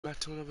Back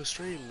to another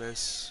stream.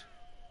 There's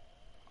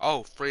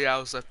 3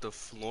 hours left of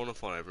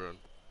Lornathon, everyone.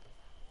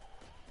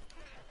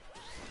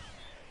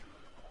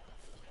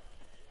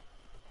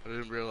 I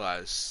didn't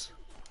realize.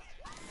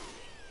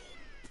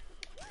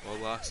 Well,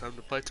 last time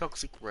to play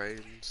Toxic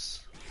Rains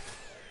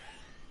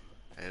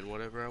and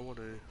whatever I want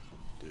to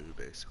do,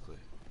 basically.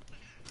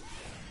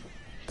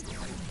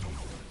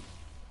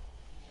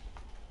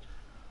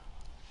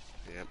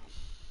 Yep.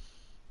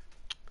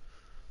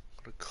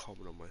 Got a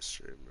comment on my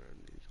stream. I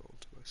need to go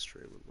onto my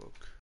stream and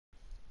look.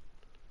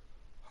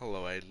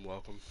 Hello, Aiden.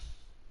 Welcome.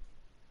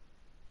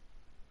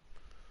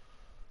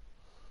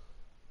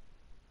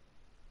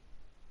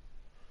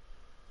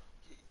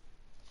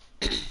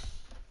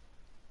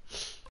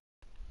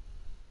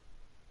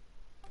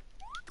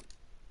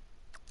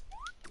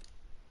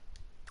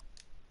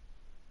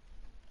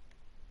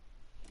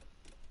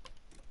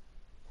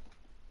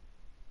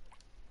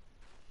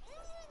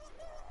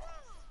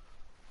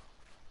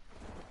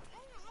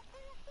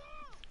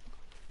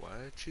 Why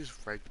did I choose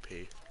Reg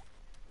P?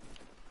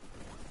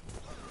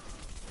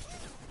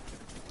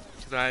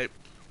 Good night.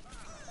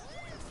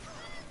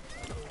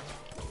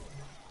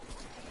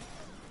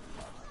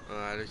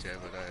 I don't care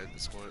about that at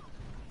this point.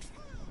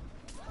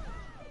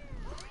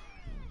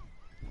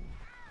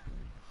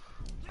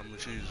 I'm gonna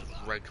choose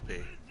Reg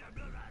P.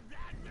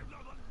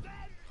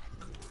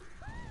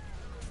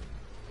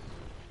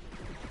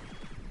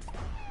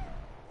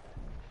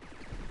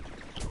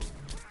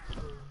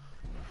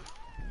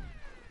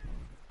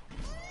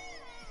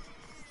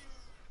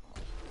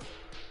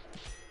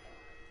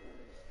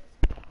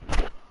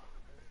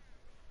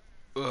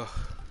 Ugh,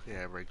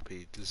 yeah, Reg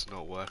P does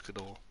not work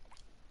at all.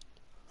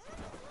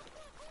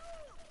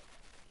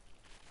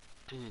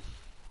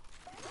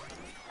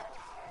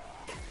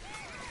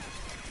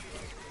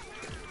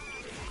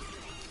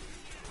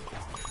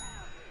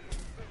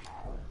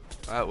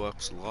 That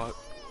works a lot.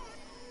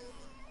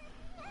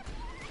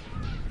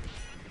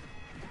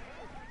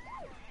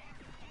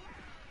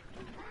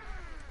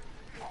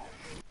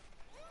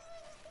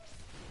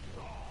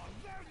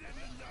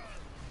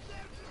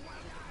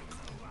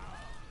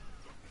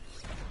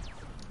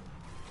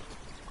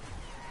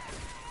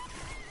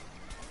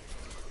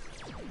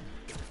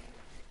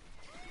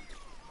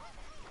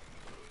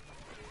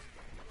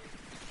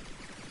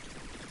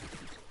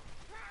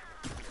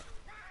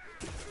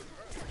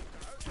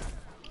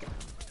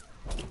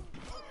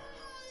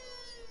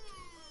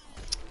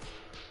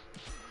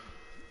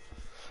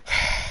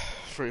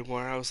 Three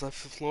more hours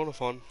left of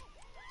Lornathon.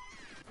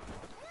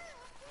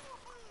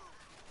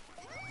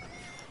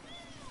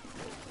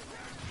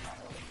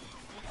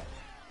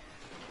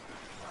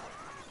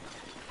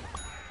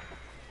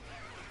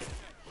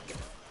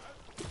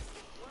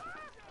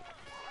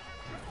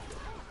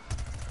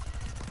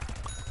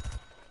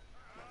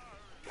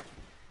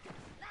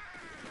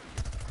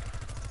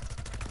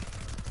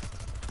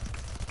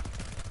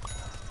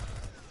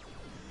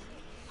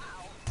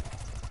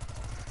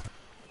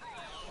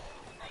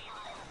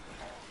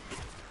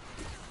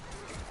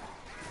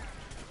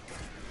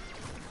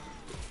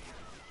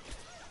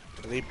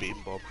 I need Bean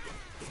Bob.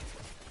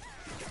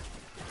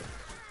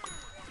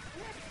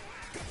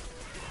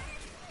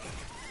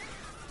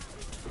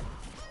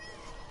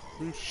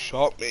 Who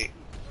shot me?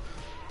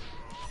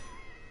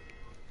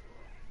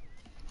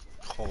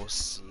 Of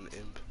course, an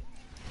imp.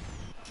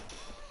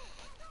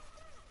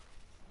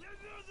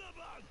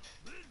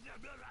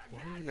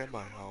 Why are you at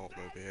my heart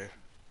over here?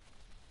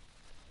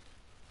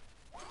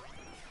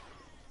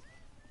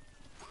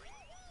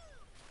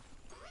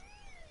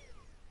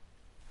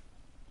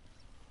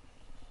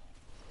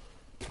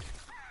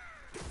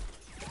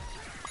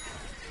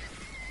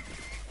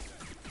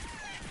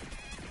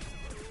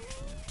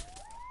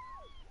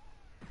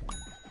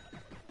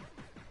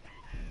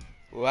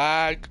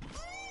 Lag!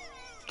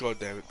 God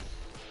damn it.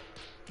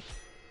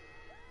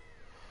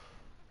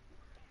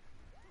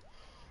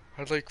 I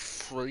had like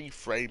 3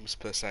 frames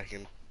per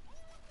second.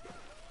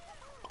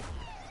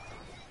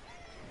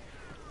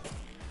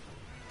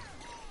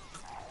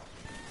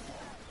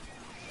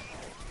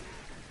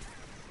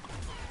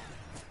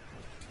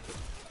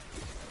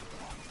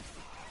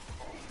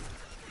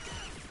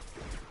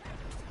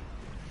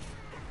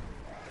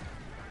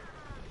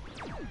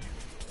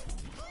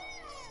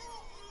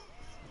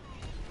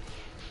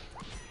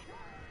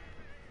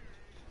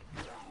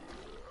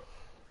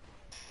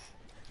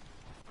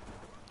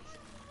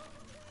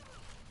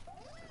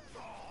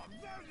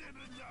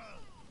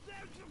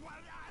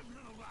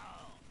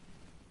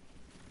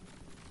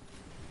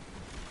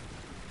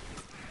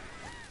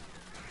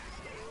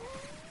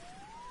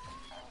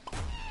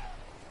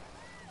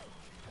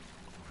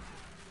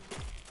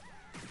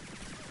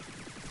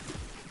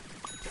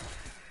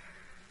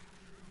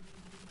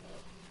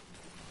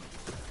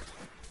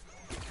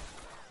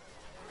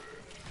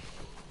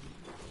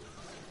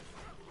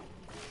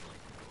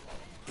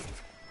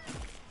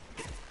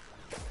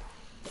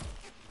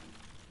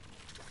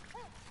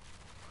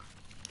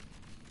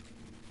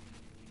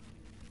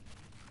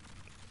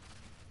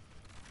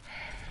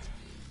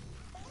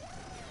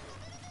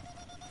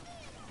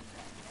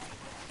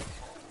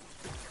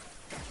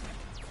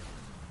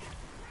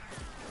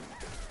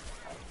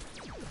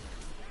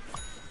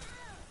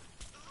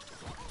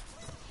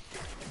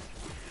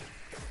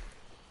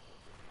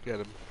 Get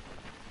him.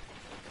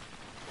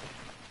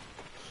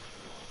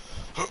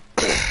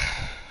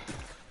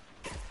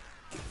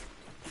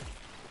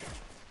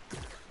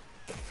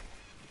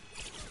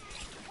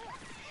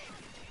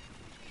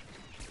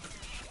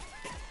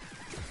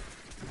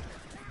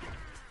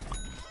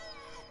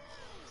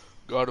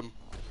 Got him.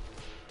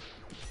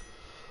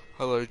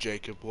 Hello,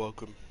 Jacob.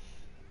 Welcome.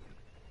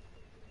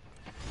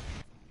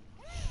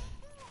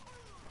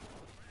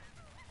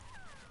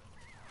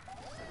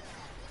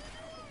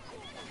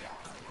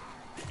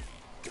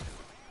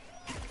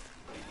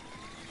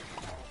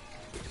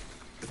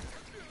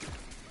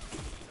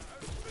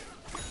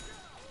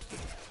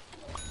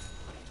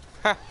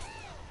 Ha!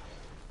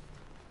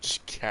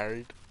 Just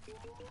carried.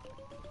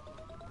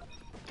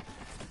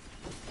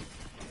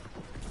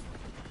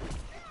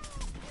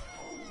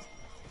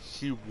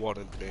 He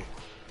wanted me.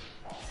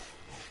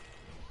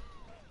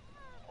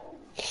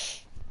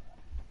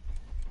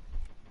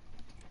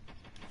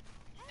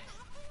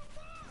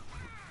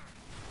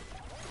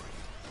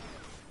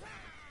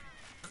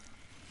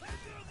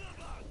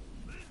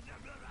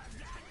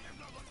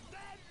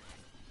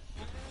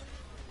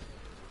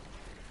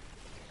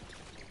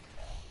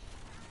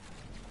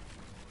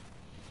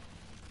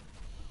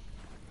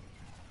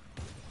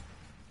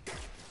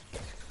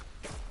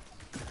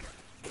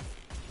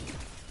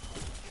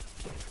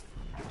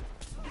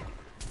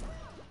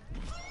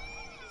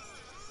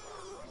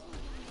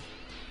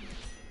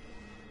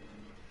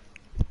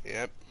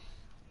 Yep.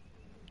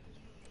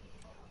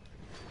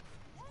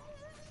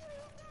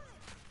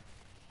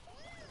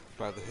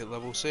 About to hit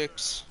level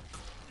 6.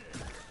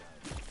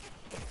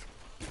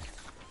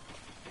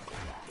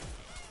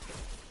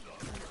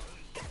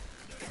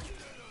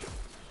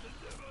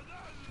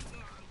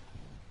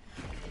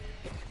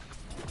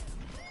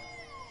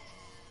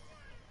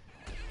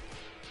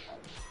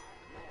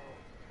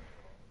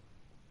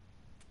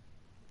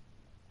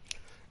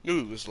 Knew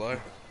it was low.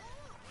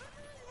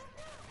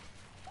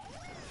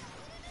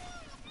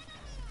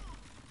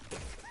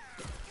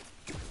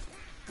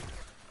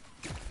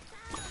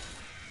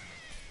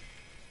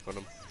 Got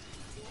him.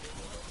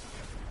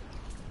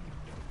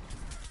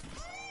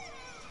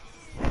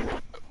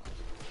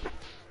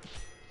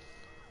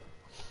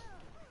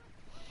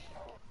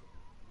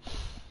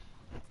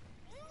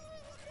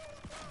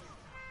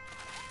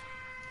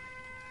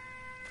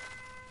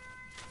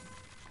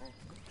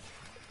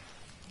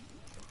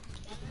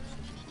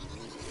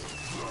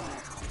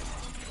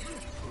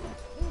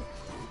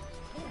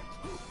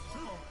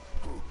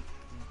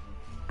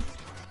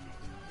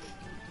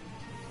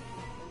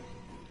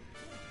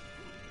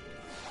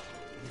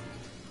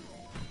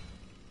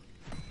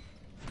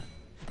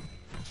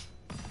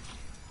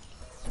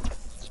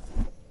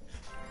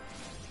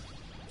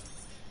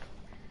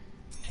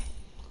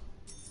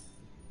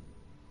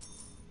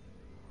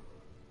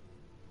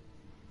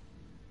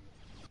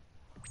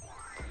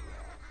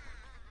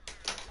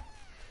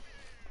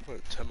 I'm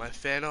gonna turn my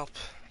fan up.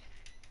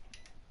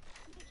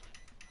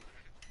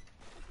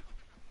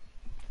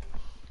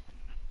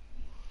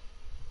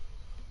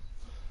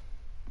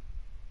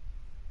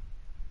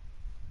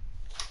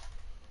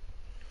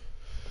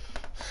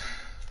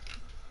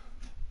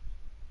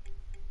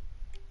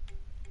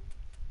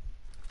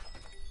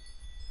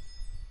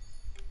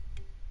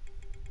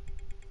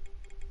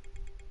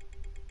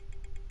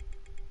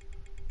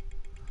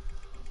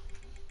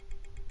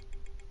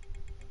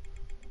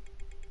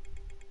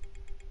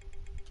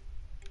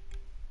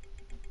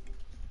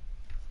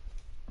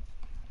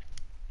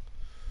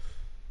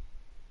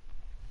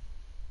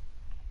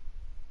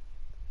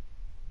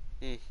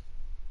 Hmm.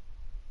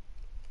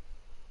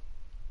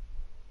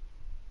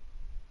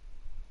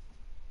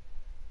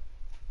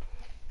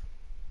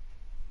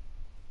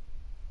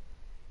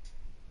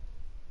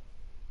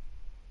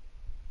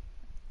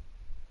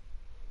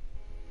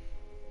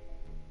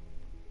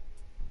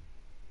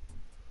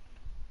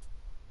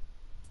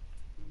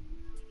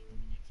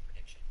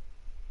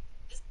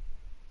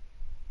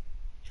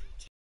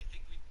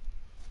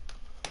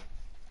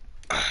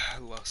 I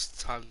lost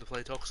time to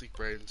play Toxic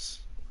Brains.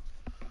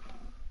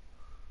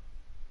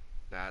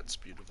 That's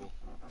beautiful.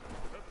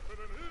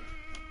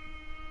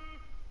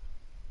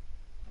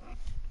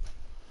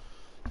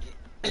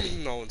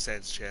 No one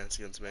stands a chance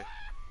against me.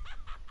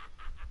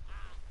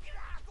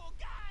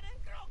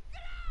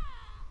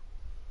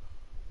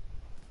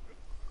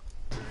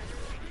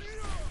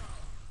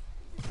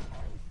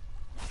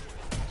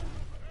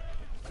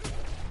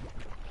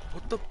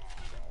 What the?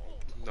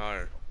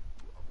 No.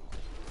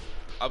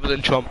 Other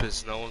than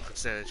Chompers, no one could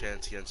stand a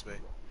chance against me.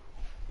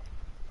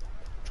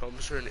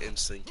 Chompers are an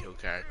instant kill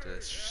character.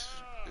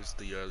 It's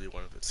the only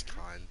one of its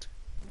kind.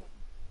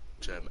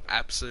 Which I'm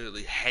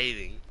absolutely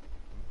hating.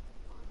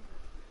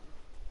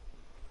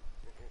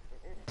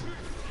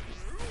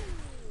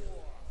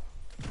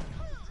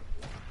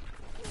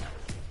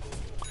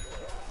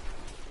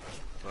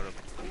 Got him.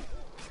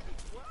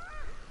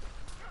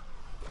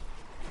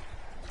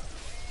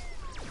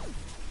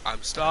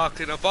 I'm stuck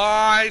in a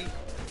bind!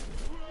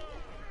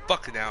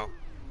 Fucking hell.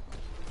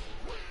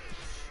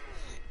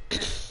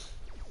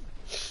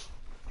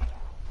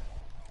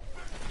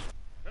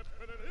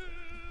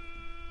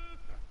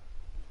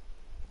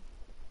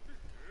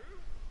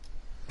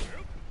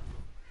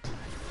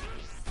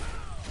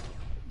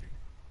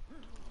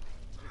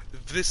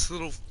 this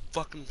little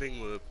fucking thing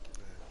with it.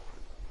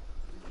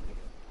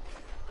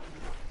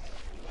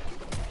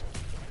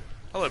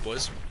 Hello,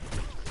 boys.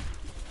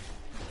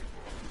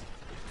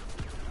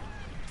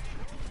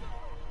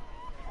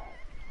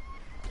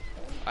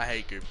 I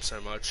hate Goop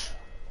so much.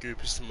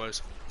 Goop is the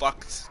most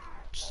fucked.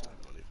 Just,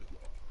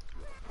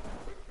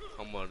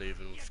 I'm not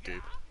even with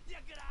Goop.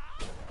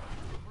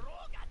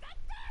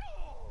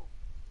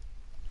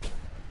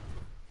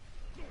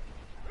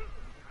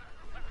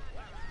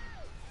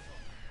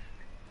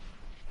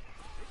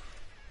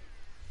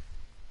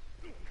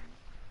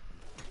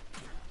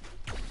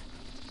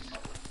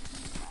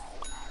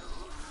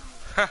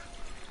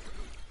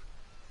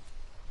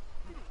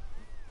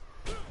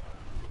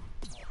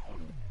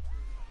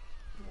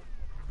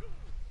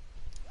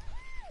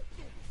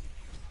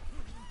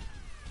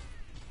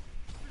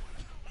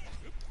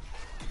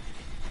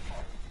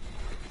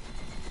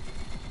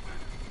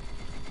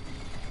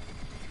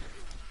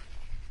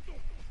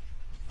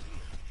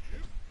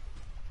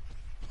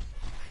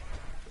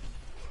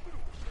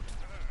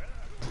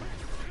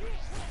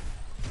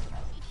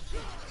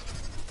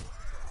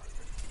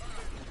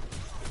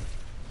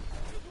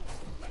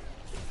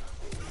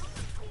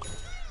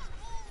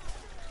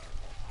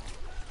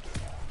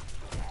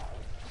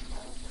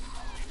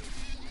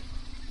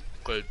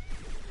 Good.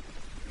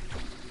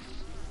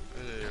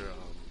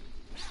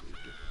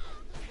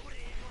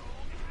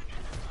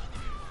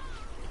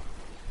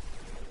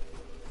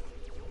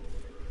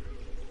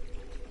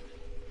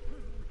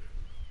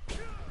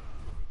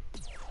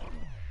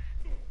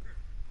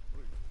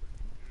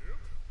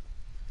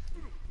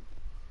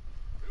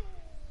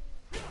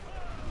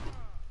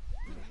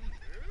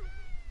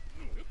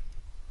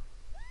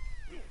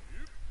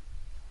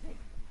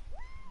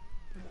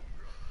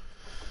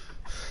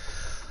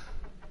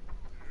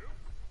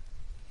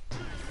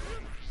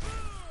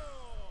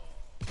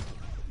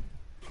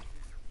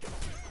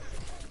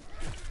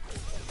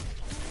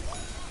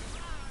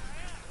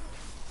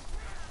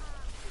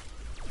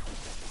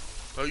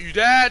 Don't you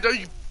dare! Don't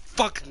you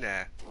fucking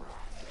dare!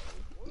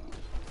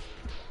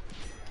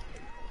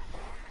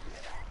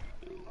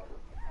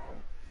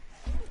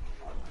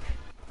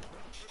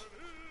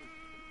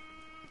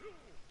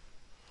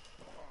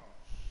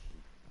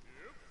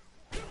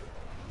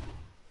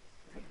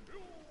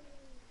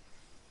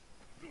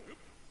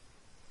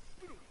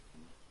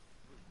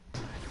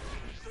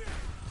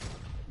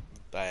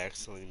 I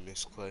accidentally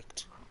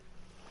misclicked.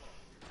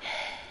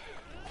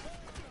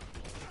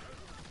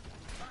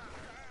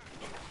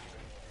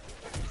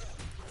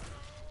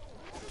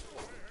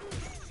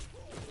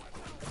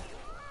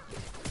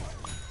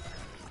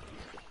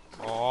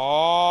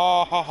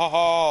 Oh, ha ha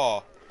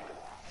ha!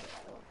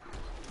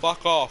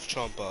 Fuck off,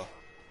 Chomper.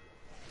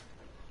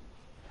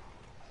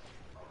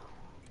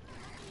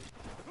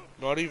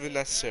 Not even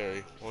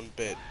necessary, one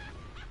bit.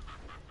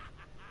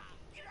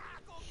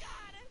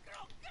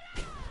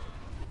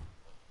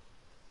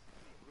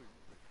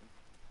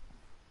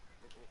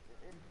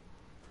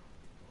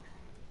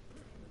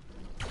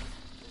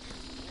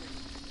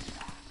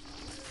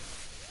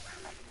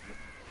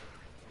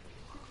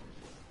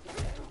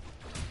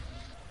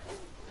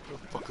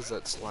 What the fuck is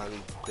that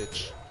slimy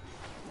bitch?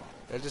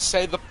 I just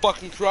say the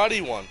fucking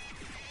karate one.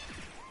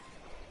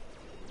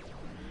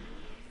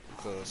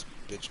 Look at this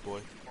bitch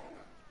boy.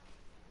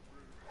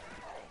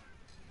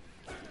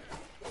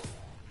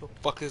 What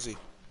the fuck is he?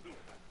 Come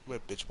here,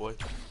 bitch boy.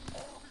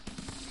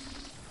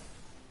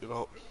 You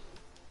know,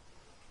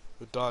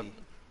 you're done.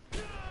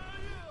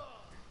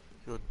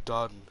 You're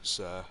done,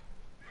 sir.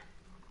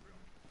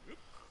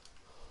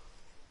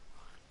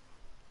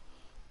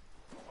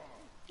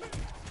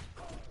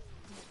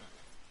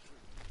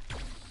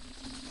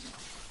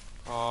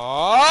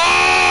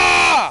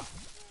 Ah!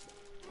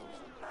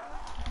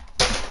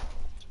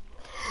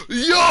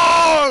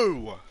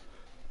 Yo!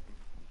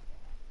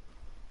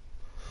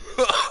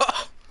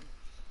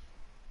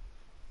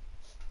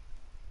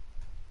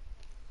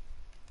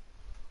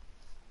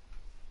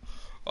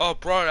 Oh,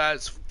 bro,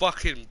 that's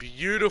fucking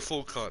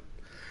beautiful, cunt.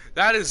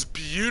 That is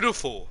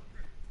beautiful.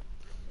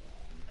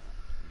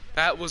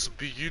 That was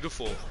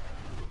beautiful.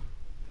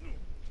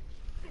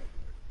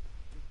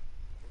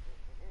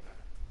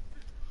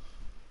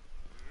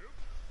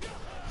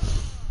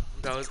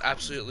 That was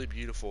absolutely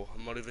beautiful.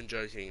 I'm not even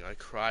joking. I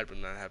cried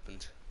when that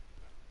happened.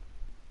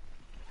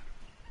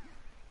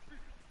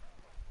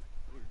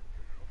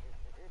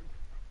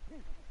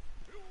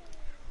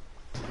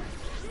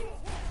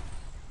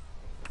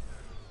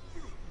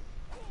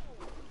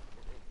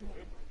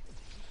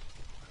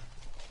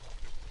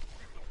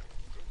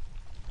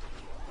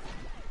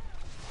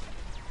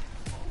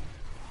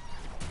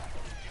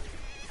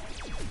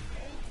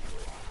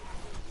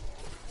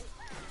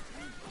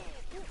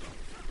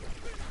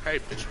 Hey,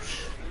 bitch.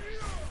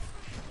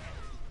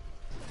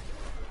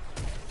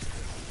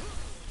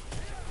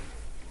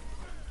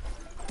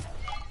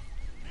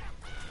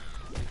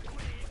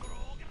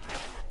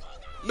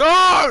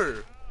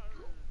 No!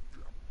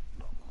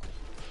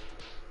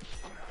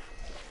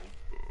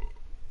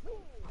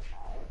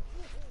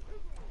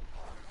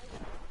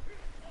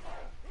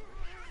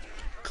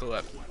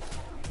 Collect.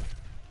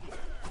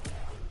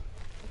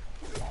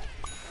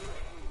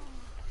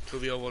 Kill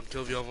the other one,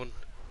 kill the other one.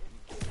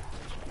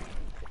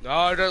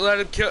 No, don't let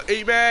him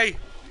eat me!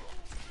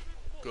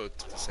 Good,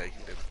 for the sake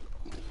of him.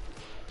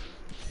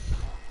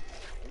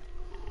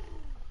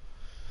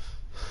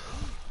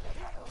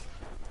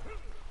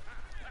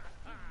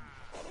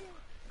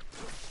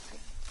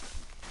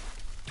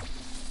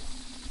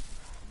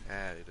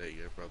 Ah, there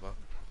you go, brother.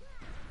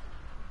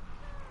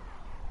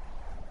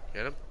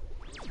 Get him?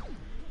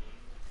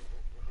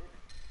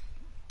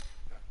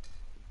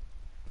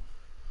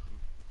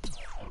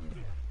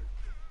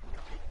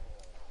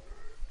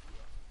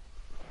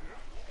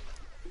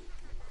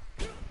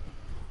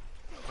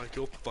 Like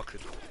you're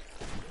fucking.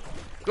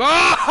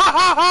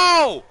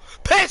 Oh!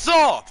 Piss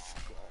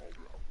off!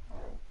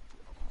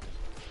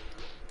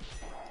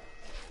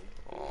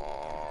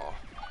 Oh.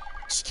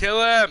 Just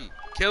kill him!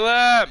 Kill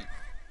him!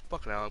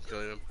 Fucking hell, I'm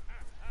killing him.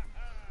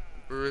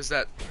 Where is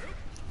that?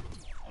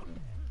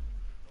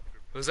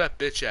 Where's that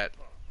bitch at?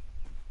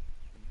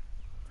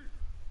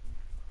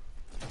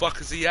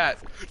 Fuck is he at?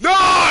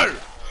 No!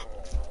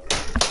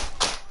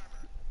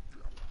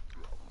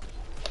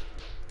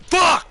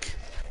 Fuck!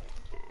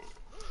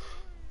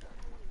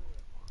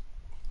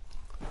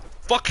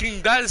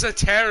 Fucking, that is a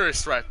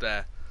terrorist right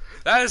there.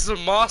 That is a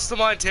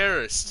mastermind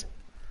terrorist.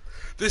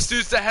 This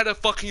dude's the head of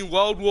fucking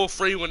World War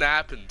III when it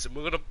happened, and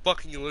we're gonna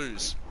fucking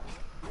lose.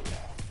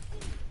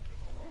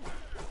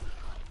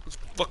 Let's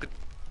fucking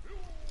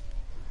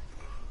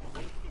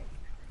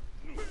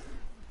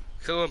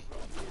kill him.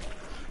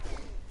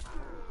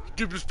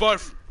 Give us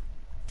both.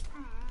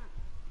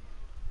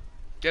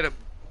 Get him.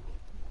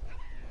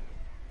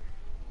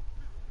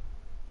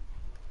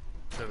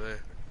 It's over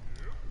there.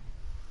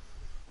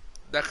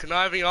 That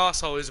conniving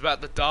asshole is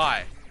about to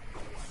die.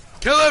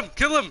 Kill him!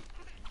 Kill him!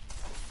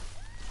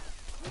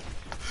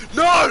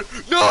 No!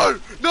 No!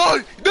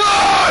 No!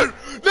 No!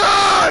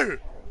 No!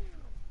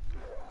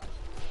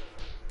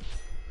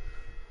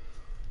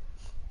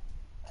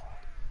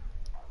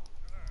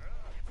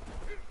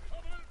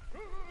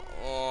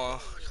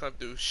 Oh, I can't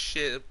do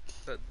shit.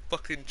 That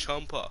fucking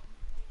chomper.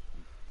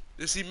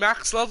 Is he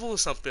max level or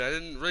something? I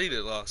didn't read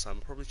it last time.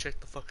 I probably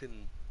checked the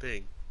fucking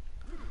thing.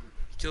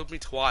 He killed me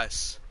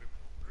twice.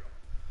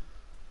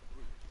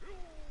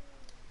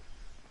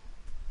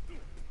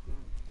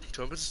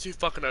 Chompers is too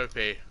fucking OP.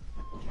 Because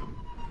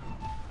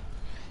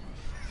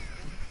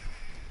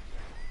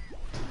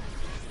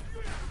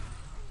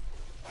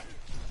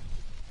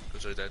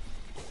we're dead.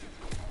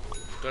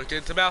 Don't get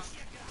into mouth.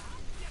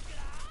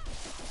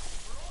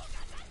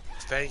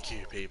 Thank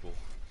you, people.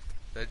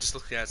 They're just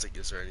looking at us like,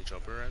 is there any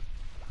chomper around?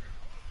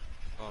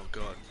 Oh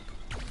god.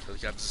 So the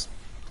cap's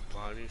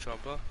behind you,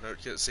 chomper? No,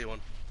 can't see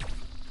one.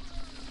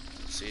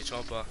 See a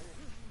chomper.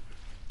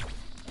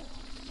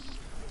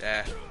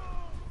 There.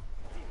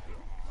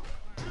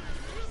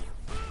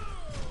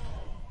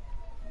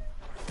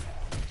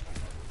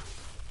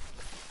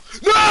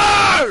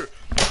 No!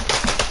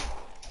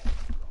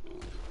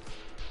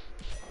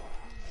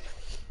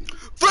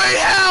 Free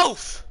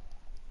health!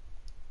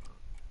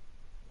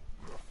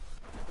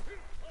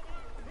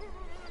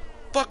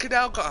 Fucking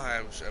alcohol.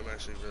 I'm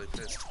actually really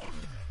pissed.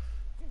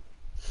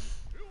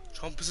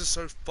 Chompers are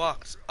so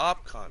fucked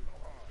up, cunt.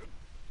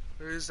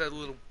 Where is that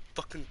little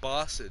fucking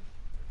bastard?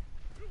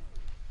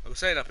 I'm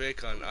saying up here,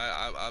 cunt.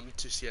 I'm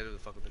too scared of the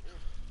fucking thing.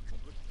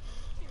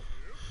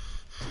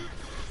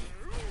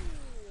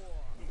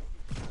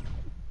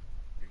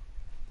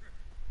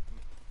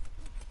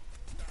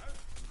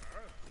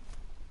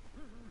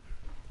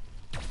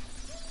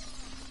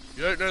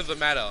 You don't know the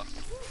matter.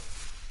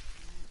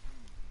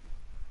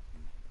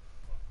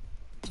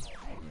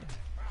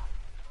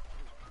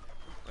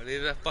 I need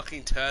that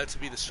fucking turd to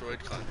be destroyed,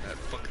 cunt. That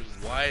fucking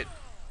white,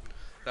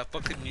 that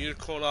fucking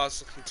unicorn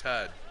ass looking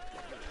turd.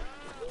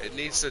 It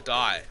needs to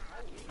die.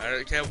 I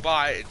don't care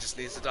why, it just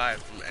needs to die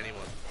from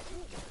anyone.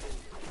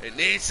 It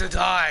needs to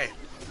die!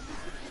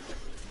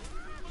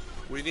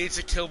 We need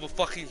to kill the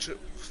fucking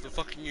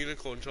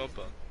unicorn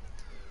chomper.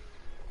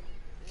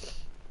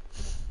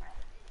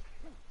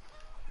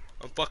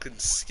 I'm fucking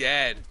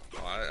scared.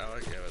 Oh, I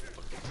don't care about the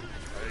fucking.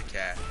 I don't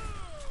care.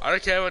 I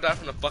don't care about that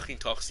from the fucking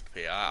toxic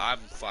P. I'm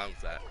fine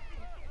with that.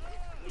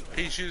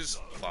 Pichu's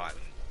fine.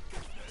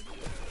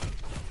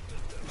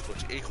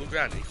 Equal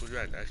ground, equal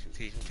ground.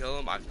 He can kill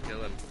him, I can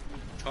kill him.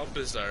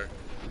 Chompers though.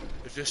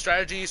 If your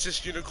strategy is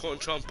just unicorn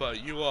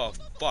chomper, you are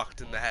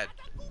fucked in the head.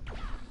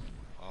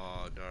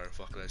 Oh no,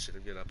 fuck that shit,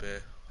 I'm getting up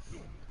here.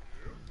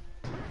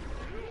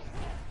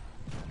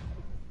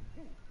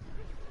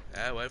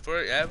 Yeah, wait for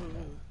it, yeah.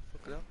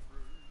 Fuck it up.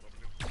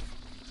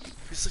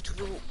 He's like a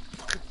little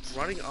fucking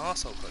running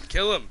arsehole.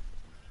 Kill him!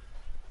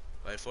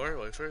 Wait for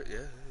it,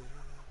 yeah.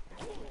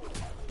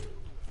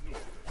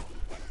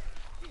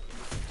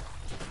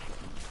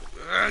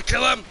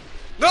 Kill him!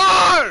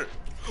 No!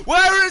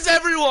 Where is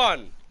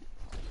everyone?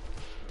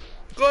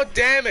 God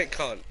damn it,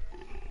 cunt.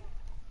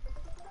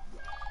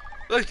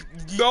 Like,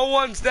 no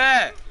one's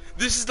there.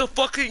 This is the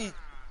fucking...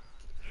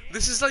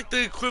 This is like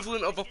the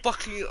equivalent of a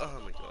fucking...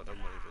 Oh my god, I'm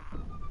not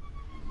even...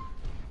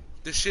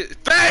 This shit.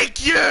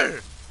 Thank you!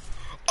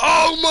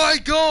 Oh my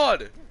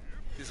god!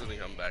 He's gonna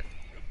come back.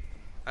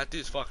 That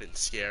dude's fucking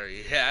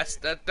scary. Yeah,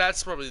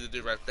 that's probably the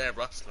dude right there.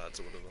 Rust nuts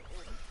or whatever.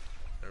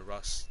 Or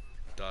Rust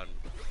done.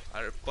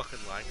 I don't fucking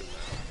like him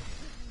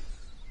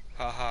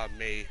though. Haha,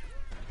 me.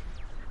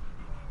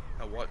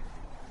 Oh, what?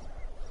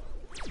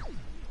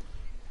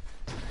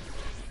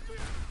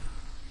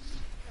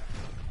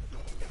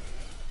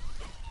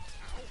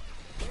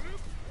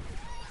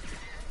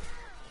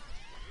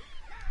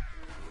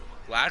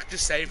 Black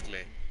just saved me.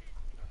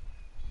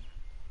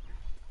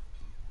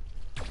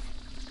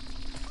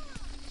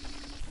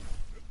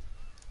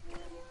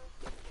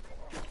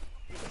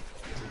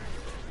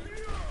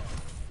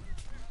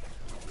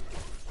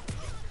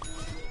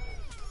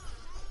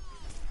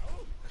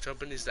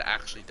 Jumper needs to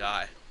actually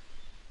die.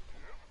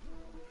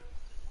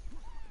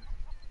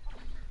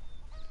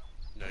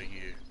 No,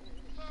 you.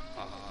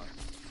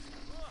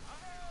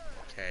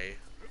 Okay.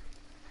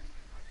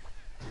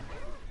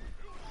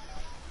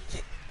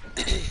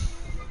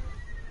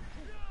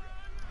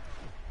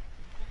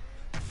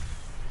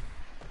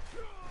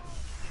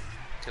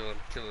 Kill him,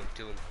 kill him,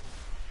 kill him.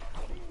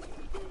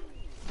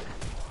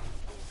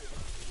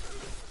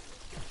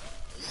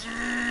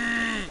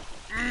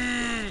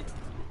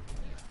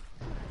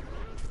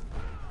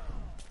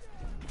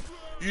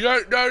 You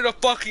don't know the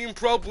fucking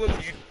problem,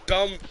 you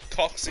dumb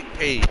toxic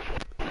pea.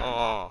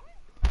 Oh.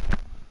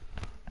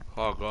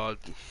 Oh god.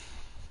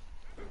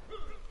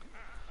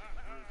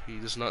 He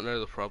does not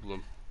know the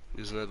problem. He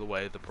doesn't know the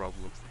way of the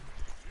problem.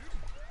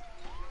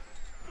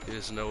 He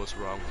doesn't know what's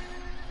wrong.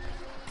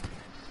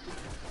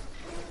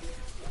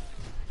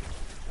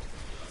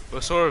 If I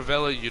saw a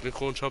Vela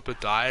unicorn chomper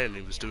die and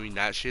he was doing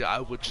that shit, I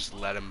would just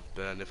let him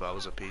burn if I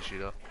was a pea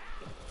shooter.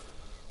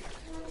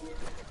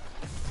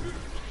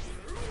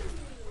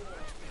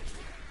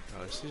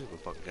 Oh, he's using the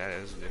fucking guy,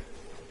 isn't he?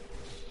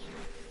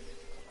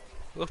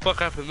 What the fuck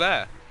happened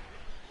there?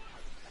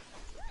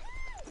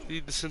 Did he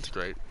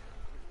disintegrate?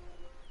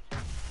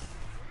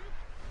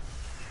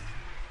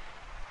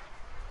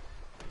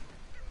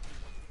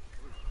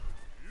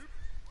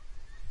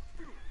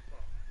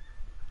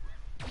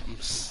 I'm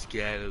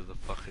scared of the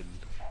fucking...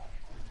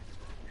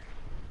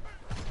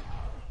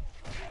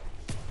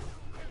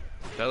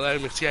 Don't let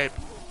him escape.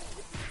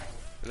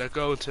 Let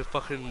go into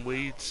fucking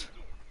weeds.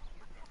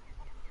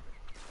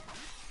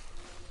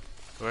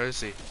 Where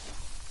is he?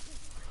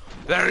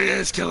 There he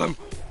is, kill him!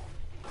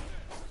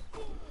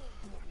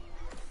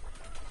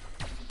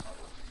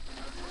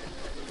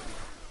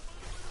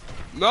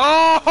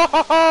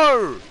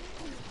 No!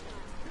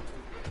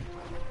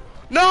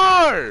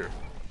 No!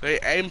 They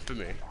aimed for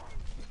me.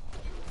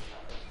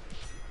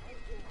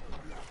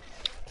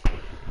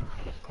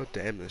 God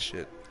damn this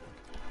shit.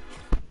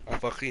 I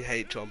fucking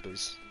hate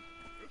chompers.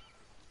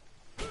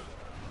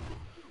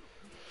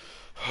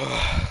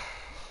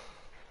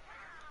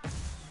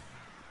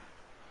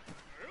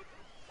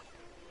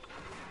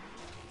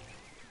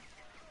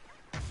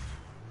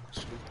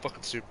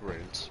 Fucking super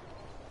rains.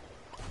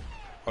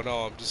 Oh no,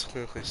 I'm just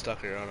clinically stuck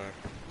here, aren't I?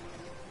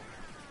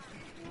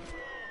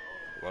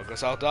 Well, I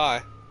guess I'll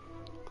die.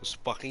 Cause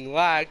fucking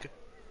lag.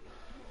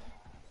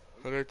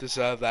 I don't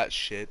deserve that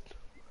shit.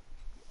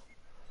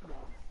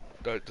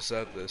 Don't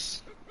deserve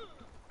this.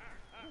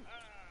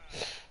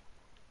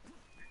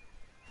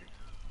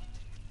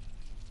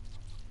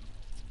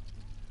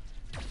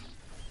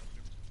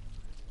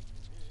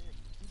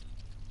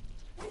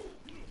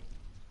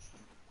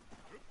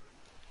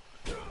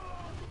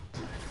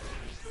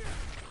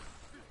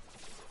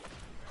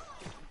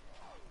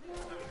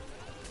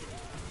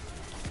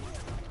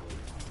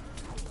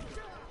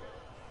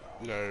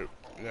 No,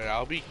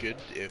 I'll be good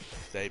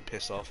if they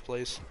piss off,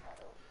 please.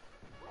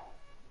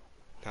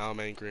 Now I'm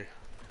angry.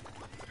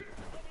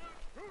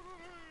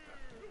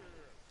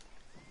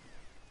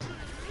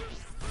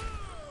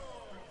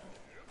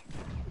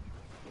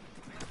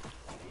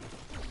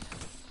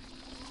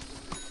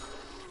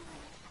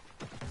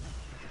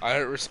 I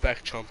don't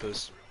respect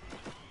chompers.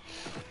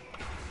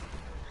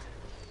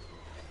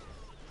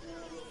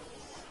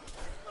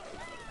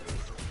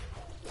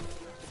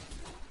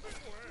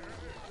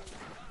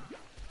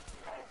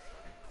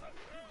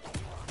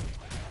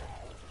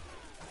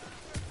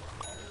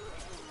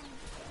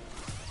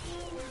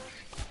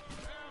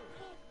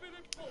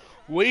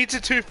 Weeds are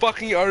too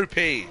fucking OP.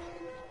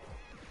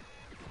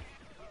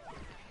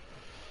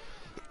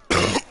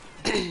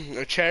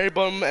 A cherry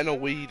bomb and a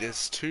weed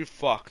is too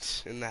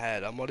fucked in the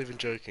head. I'm not even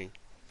joking.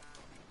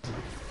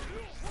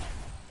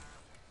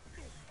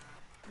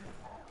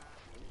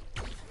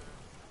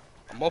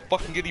 I'm not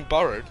fucking getting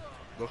burrowed.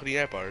 I'm not getting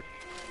air burrowed.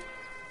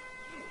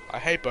 I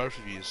hate both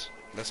of yous.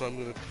 That's why I'm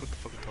gonna put the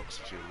fucking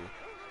toxic in you.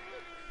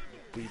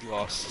 We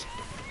lost.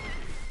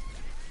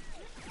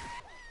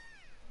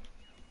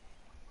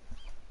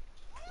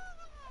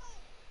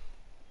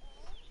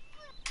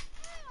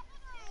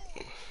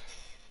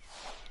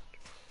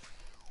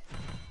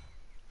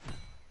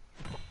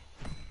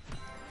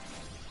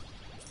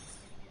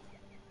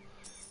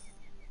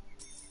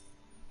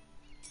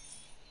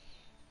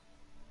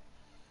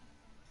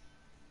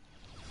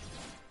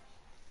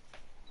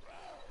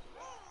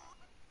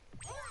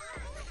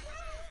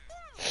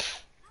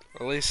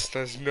 At least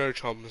there's no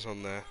chompers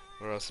on there,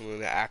 or else I'm gonna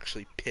get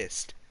actually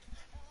pissed.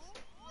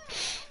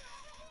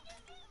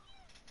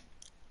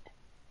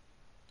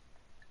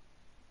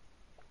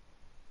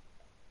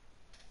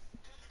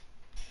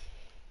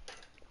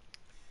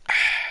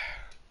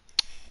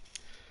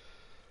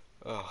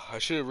 Oh, I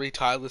should have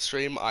retitled the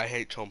stream. I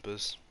hate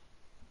chompers.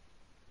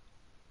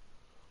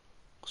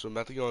 So I'm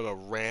about to go on a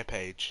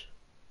rampage.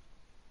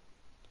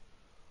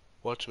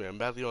 Watch me, I'm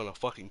about to go on a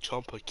fucking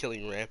chomper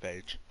killing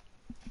rampage.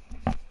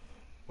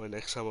 When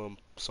next time I'm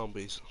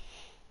zombies.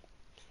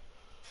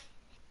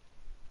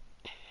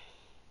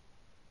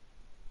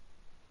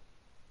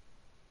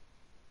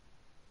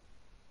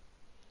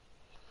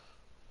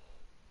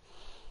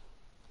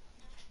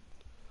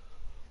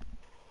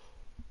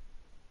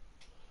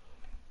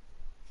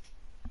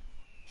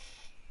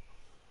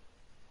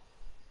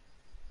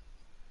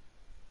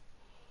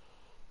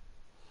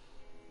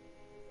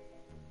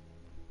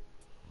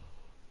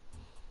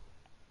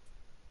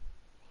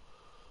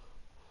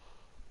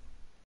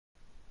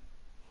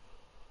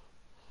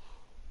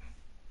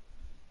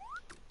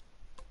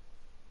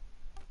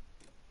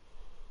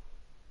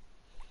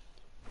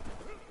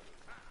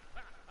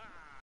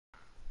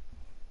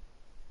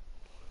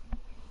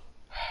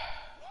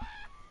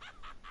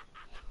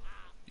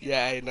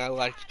 Yeah, and I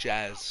like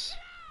jazz.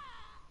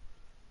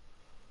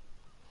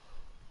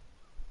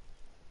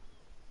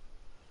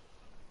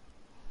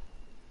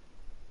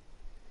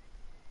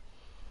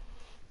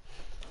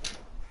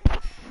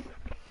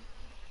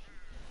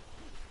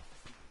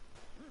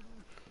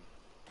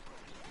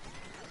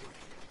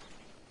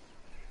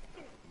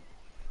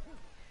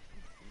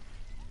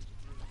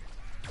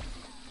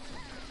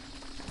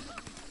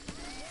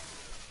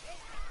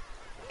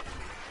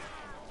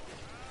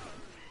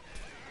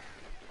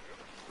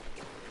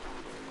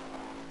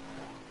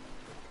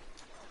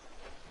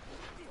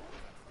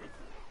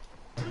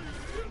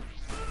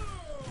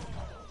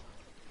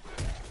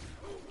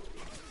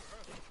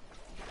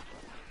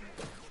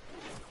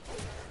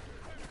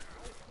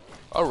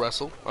 I'll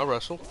wrestle. I'll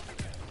wrestle.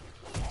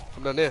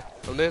 I'm down there.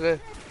 I'm there.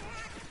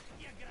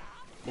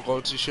 We're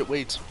going to shit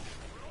weeds.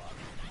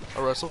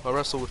 I'll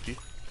wrestle with you.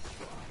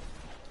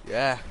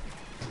 Yeah.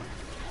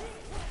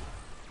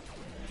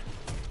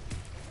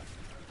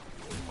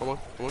 Come on.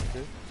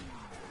 Yeah.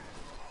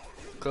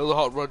 Kill the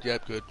hot rod.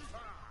 Yep, good.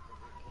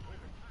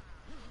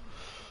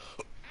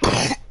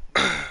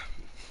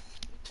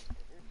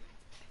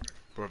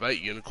 Bro,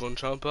 that unicorn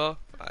chomper,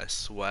 I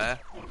swear,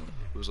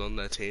 was on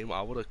their team,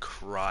 I would have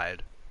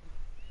cried.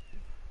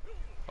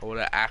 I would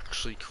have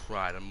actually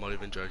cried. I'm not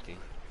even joking.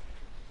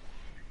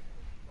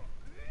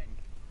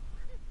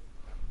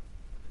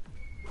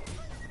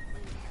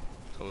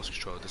 Someone's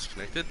controller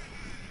disconnected.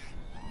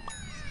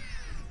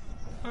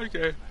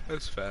 Okay,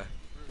 that's fair.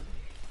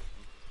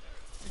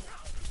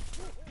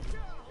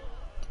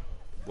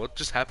 What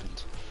just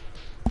happened?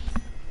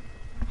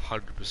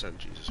 100%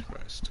 Jesus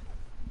Christ.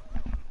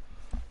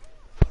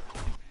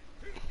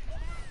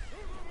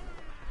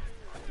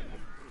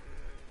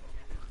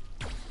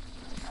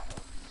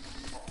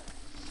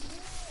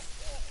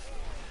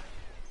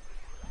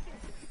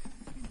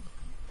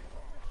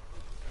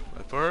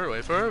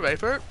 Wait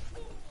for it.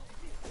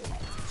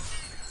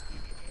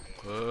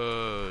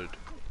 Good.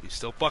 He's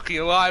still fucking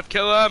alive.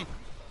 Kill him.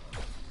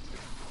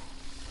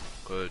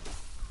 Good.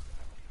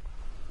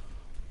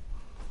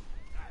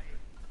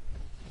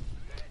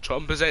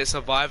 Chompers ain't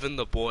surviving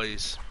the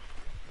boys.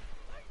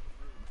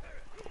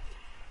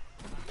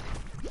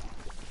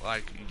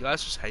 Like, you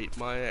guys just hate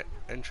my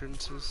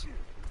entrances.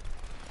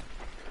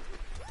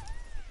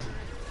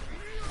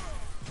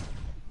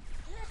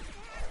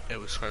 It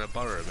was trying to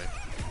butter me.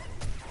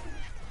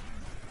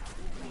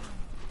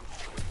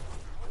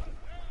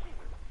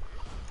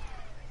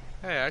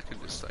 Hey, I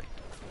could just like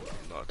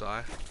not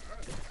die.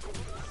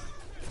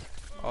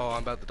 Oh,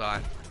 I'm about to die.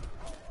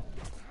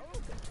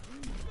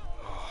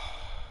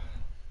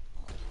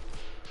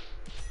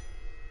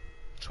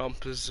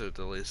 Chompers are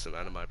the least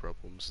amount of my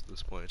problems at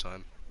this point in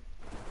time.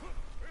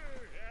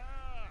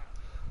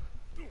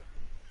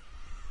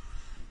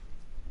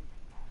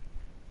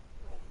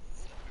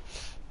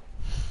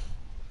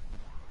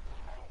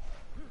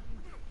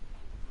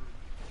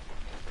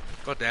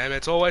 God damn it,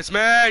 it's always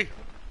me!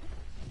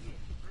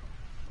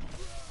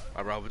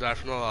 I'd rather die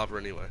from the lava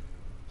anyway.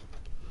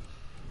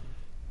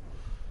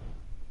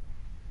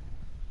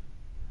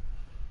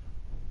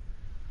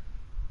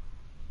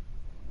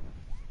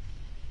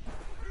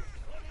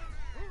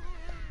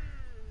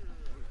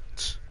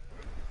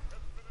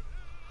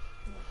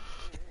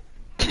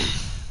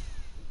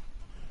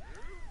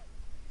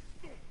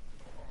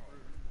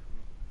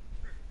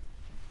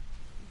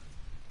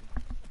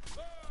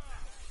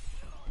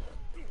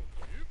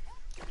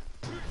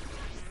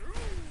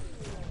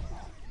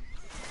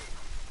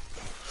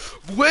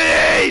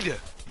 Weed!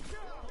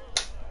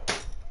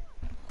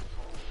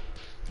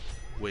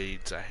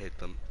 Weeds, I hate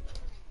them.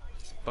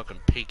 Fucking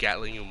pea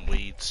gatling and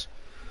weeds.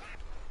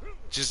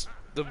 Just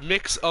the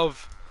mix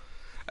of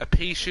a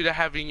pea shooter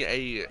having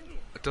a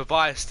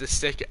device to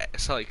stick,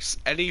 so like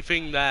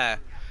anything there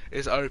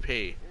is OP.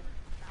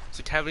 It's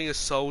like having a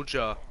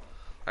soldier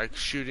like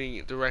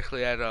shooting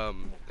directly at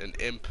an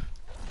imp.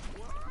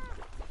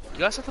 You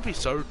guys have to be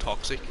so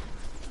toxic.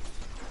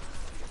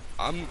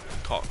 I'm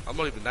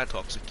not even that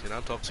toxic, kid.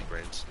 I'm toxic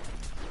brains.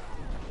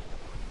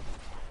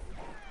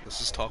 This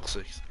is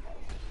toxic.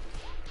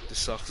 This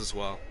sucks as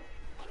well.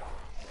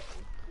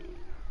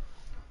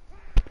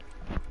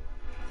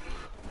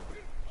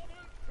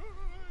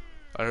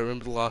 I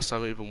remember the last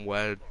time I even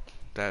wed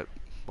that,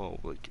 well,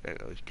 like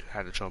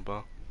had a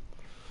chomper.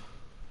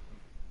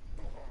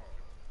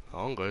 How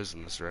long goes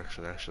in this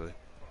direction, actually?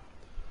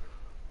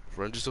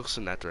 Everyone just looks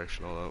in that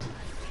direction, although.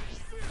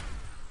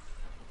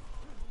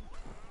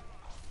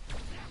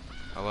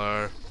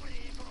 Hello.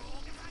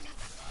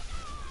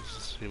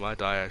 He might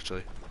die,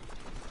 actually.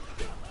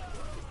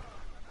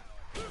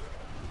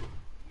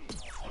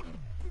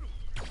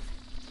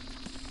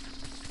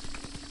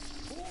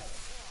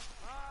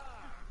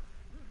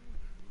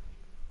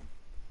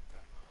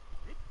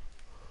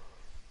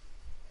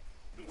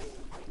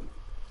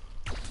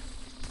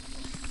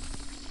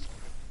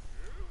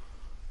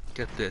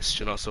 Get this,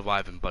 you're not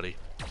surviving, buddy.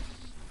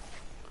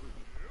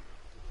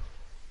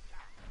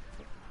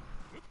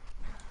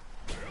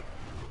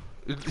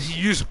 He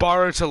used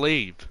borrow to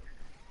leave.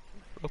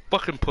 A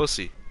fucking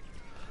pussy.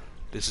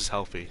 This is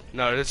healthy.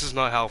 No, this is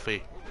not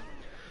healthy.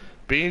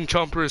 Being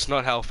chomper is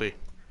not healthy.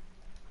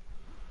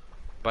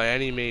 By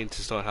any means,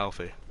 it's not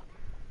healthy.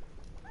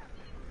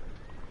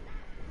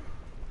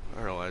 I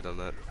don't know why I done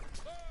that.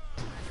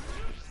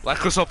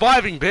 Like we're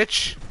surviving,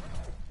 bitch!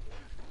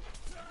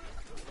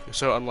 You're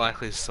so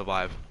unlikely to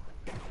survive.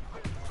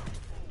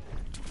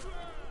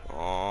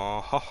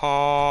 Oh,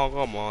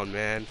 come on,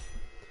 man.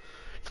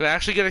 Can I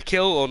actually get a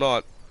kill or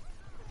not?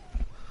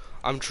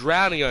 I'm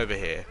drowning over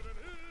here.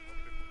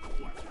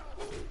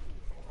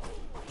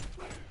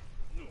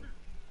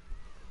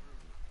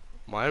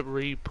 Might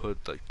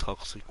re-put like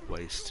toxic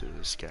waste to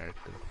this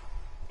character.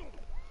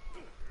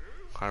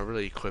 Can't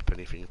really equip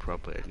anything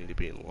properly. I need to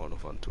be in a lot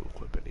of fun to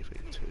equip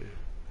anything to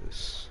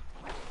this.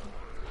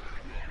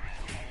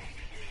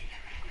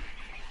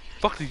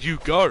 Fuck did you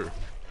go?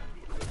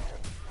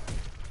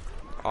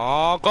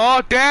 Oh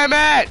god damn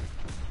it!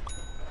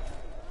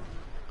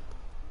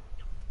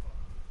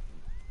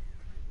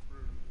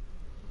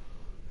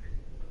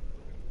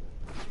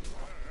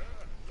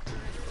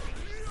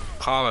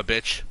 Karma,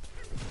 bitch.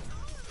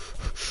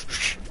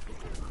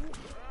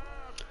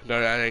 No,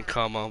 that ain't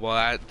karma.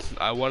 Well,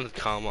 I wanted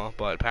karma,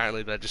 but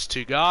apparently they're just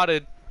too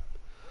guarded.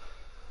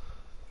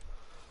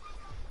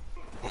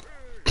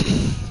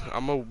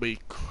 I'm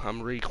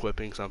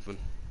re-equipping something.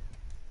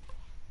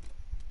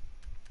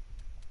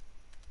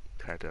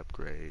 Character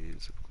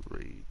upgrades,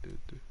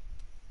 upgraded.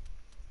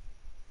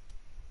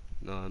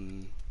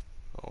 None.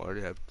 Oh, I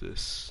already have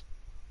this.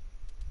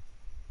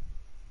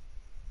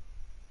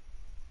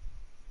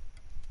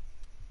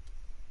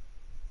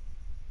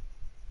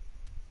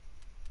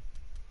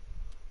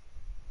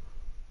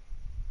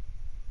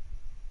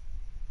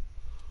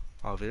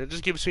 Oh, it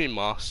just gives me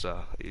master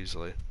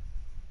easily.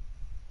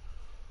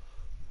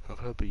 That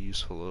could be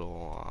useful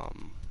little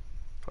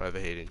for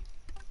overheating.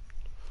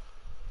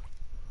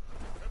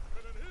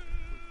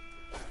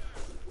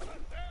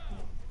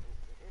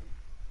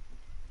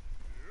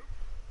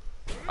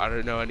 I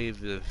don't know any of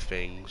the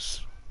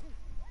things,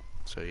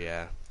 so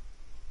yeah.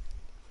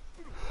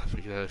 I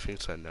think the other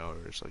things I know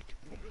are just like,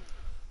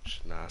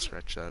 nah,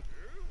 scratch that.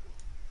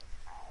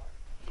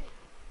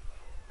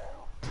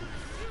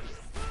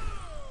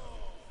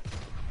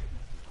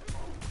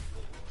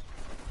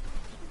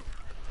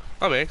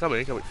 Come in.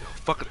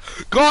 Fucking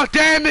god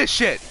damn this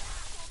shit!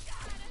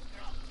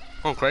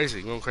 Going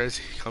crazy.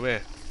 Come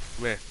here.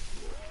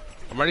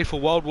 I'm ready for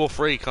World War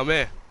 3. Come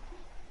here.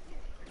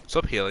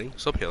 Stop healing.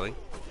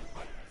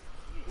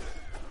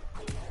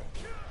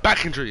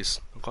 Back injuries.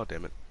 Oh, god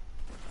damn it.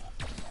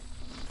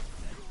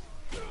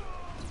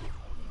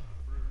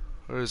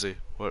 Where is he?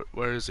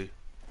 Where is he?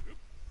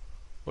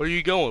 Where are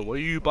you going? Where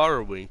are you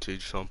borrowing to,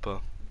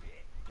 Chomper?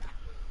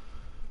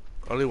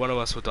 Only one of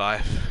us will die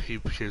if he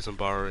keeps on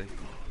borrowing.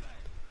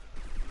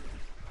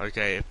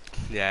 Okay,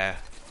 yeah.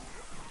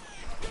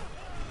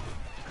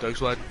 Dog's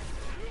blood.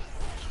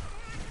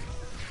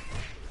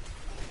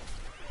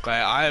 Okay,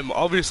 I am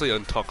obviously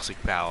on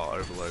toxic power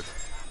overload.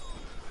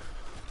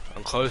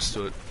 I'm close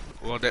to it.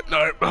 Well,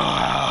 no.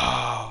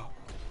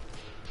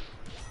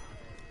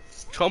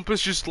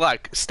 Chomper's just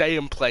like stay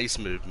in place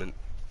movement,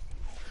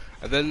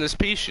 and then there's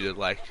P shit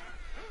like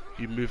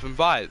you move and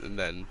fight, and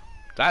then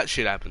that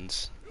shit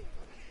happens.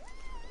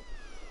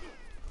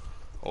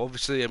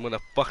 Obviously, I'm gonna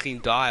fucking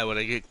die when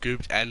I get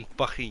gooped and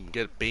fucking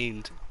get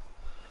beamed.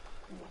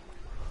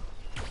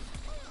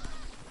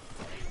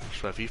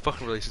 So if you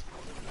fucking release,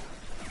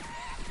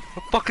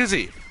 what the fuck is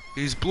he?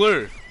 He's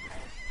blue.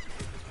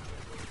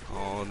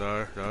 Oh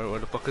no, where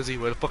the fuck is he?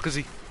 Like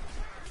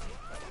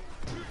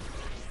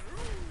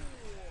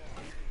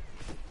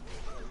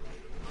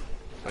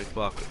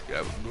fuck,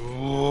 yeah.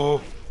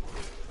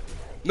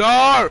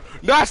 No,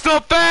 that's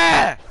not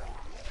fair.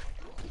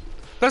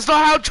 That's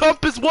not how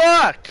chompers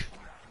work.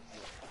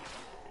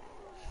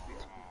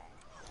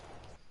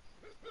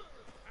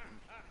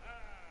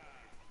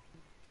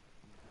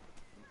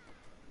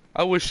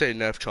 I wish they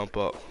nerfed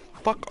Chomper.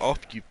 Fuck off,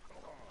 you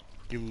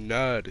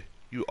nerd.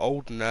 You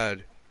old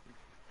nerd.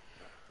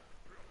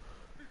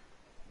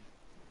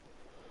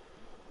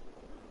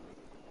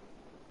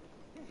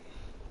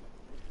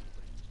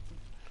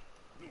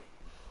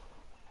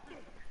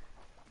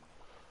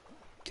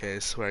 Okay,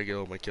 this is where I get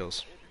all my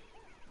kills.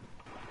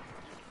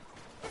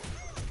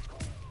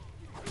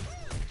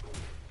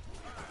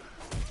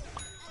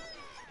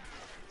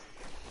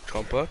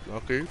 Chomper,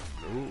 okay.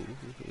 Ooh,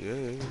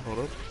 yeah, hold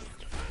up.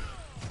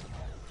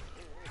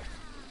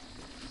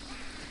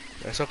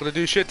 That's not gonna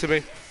do shit to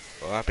me.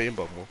 Oh, happy in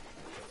Bogmore.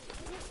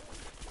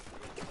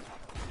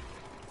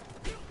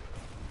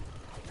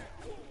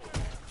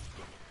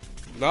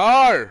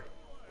 No!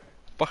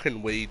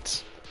 Fucking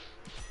weeds.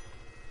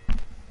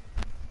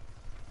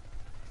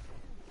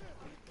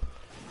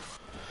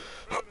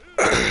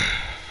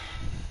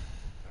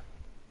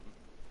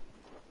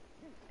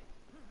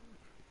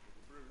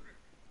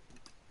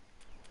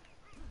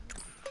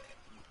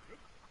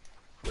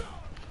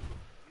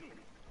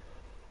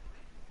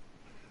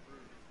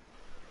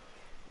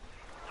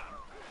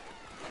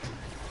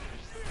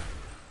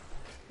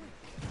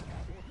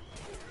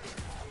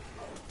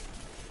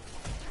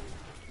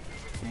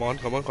 Come on,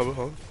 come on, come on,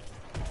 come on.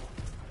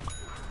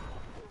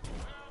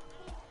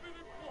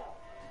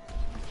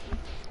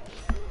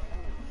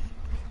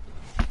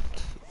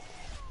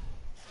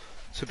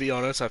 To be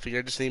honest, I think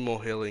I just need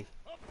more healing.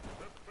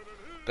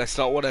 That's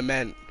not what I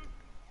meant.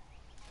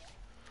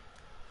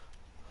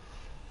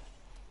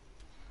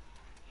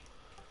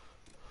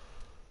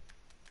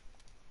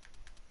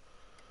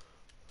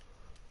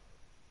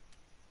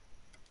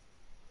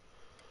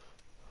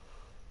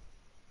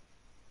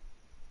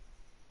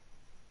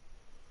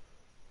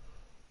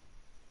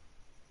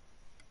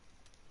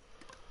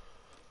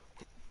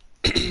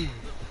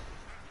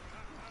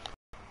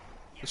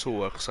 This will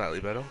work slightly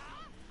better.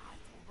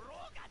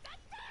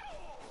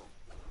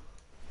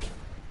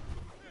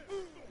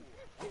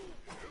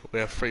 We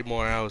have 3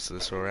 more hours of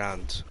this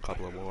around. A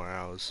couple of more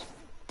hours.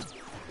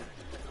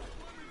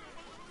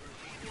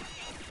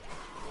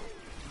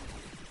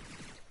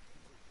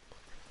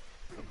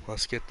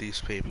 Let's get these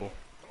people.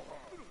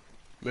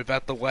 Move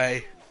out the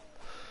way.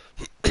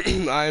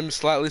 I am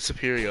slightly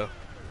superior.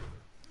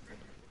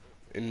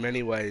 In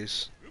many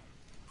ways.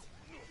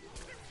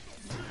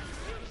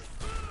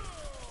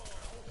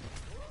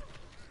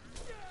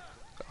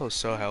 That was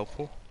so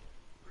helpful.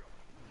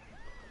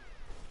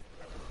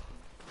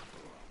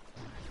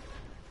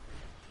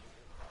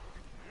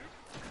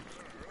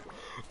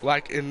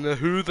 Like in the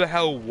who the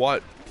hell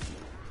what?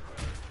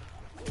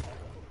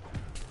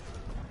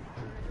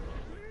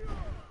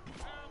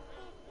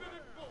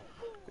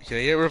 Can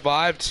I get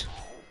revived?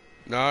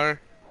 No.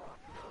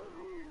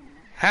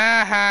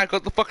 Ha ha,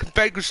 got the fucking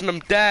vanquish and I'm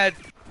dead.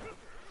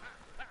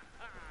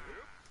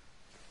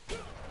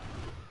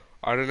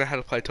 I don't know how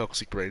to play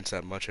Toxic Brains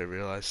that much, I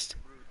realized.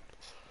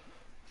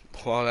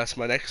 Well, that's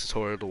my next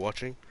tutorial to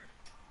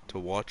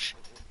watch.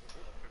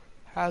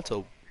 How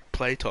to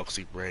play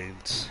Toxic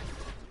Brains.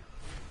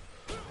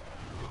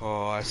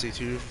 Oh, I see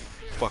 2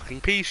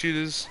 fucking pea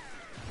shooters.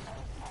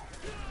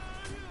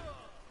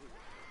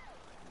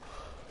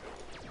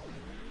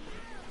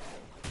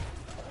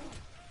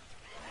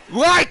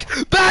 Like,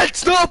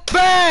 that's not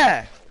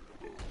fair!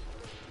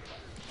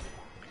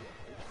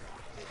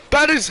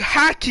 That is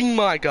hacking,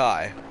 my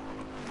guy.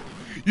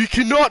 You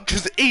cannot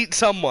just eat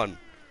someone.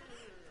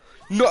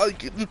 No,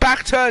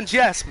 back turns,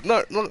 yes, but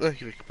not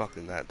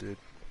fucking that, dude.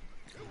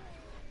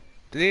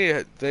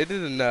 They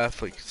didn't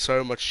nerf like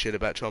so much shit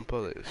about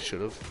Chomper. They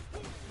should have.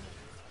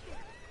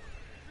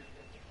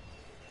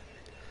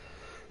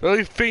 The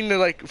only thing that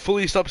like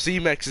fully stops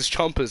Z-Max is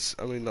Chompers.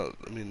 The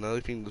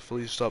only thing that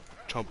fully stops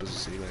Chompers is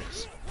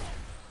Z-Max.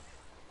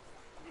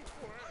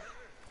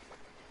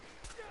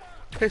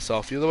 Piss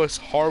off! You're the most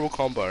horrible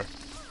combo.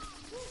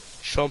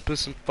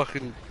 Chompers and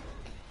fucking.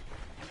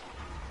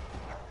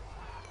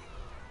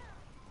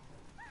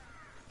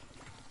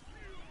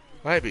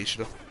 I beat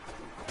you.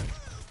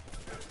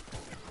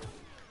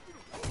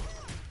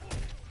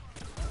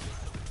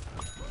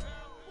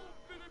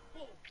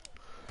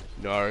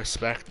 No, I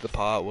respect the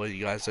part where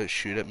you guys don't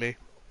shoot at me.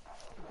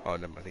 Oh,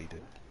 never mind, he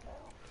did.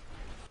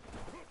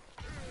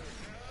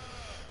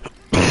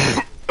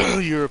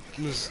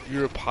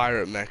 You're a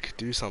pirate mech.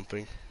 Do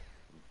something.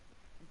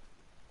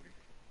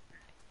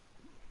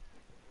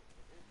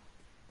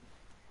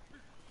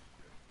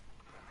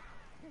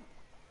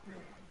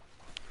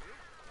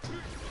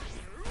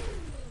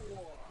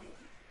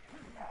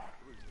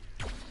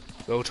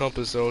 No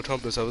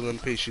Chompers other than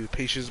Peaches.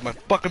 Peaches is my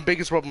fucking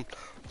biggest problem.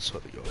 I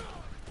swear to God.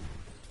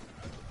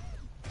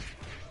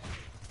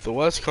 The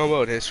worst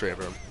combo in history,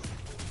 bro.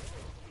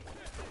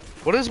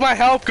 What is my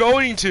health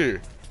going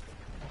to?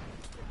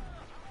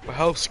 My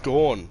health's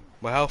gone.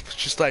 My health's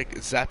just like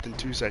zapped in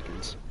 2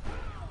 seconds.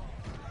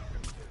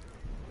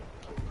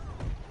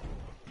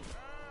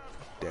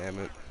 Damn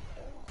it.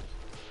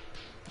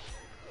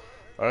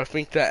 I don't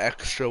think that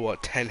extra,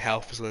 what, 10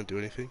 health is gonna do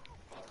anything.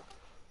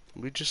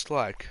 We just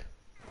like...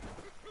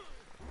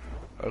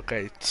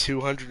 Okay,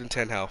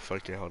 210 health.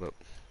 Okay, hold up.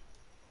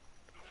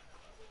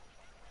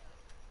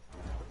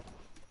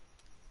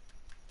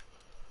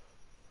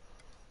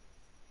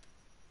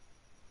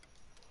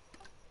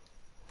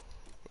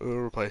 We'll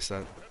replace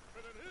that.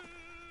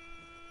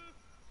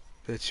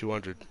 Okay,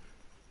 200.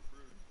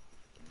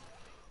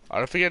 I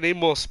don't think I need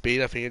more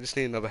speed. I think I just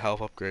need another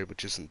health upgrade,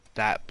 which isn't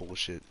that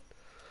bullshit.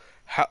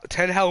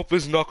 10 health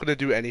is not going to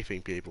do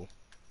anything, people.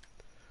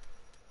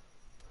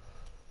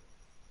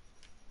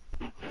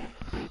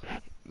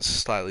 It's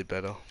slightly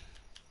better.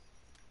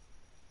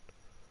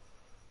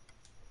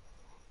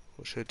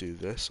 What should I do?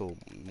 This or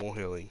more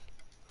healing?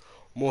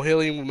 More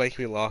healing will make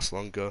me last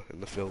longer in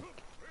the field.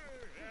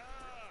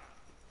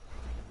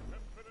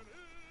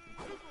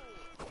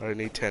 I don't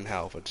need 10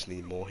 health, I just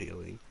need more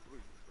healing.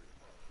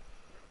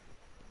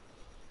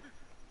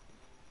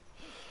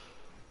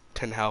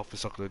 10 health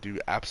is not going to do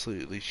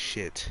absolutely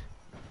shit.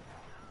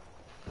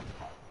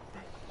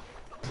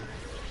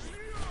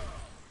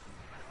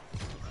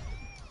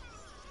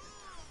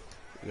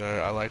 You know,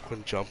 I like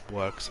when jump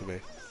works for me.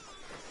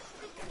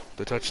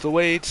 Don't touch the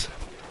weeds!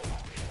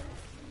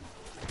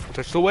 Don't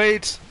touch the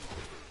weeds!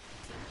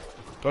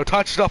 Don't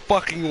touch the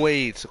fucking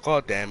weeds!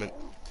 God damn it.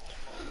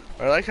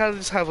 I like how they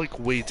just have like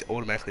weeds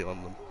automatically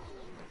on them.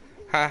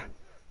 Huh?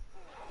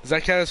 Does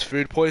that count as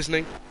food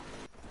poisoning?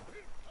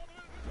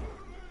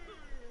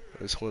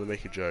 I just want to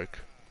make a joke.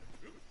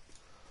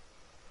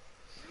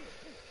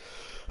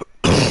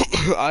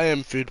 I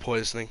am food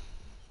poisoning.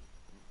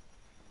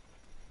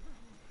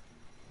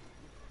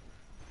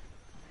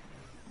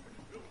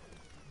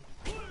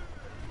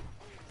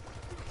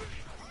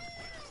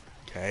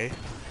 Okay.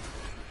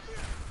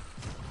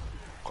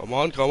 Come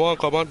on, come on,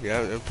 come on.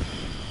 Yeah.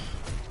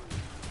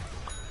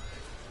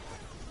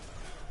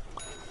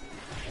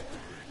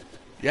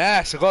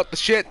 Yes, I got the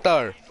shit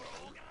though.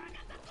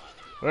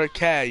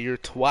 Okay, you're a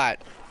twat.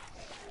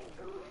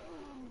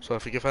 So I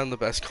think I found the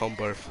best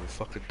combo for the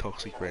fucking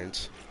toxic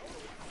rains.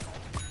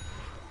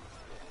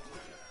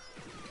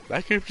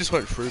 That group just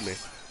went through me.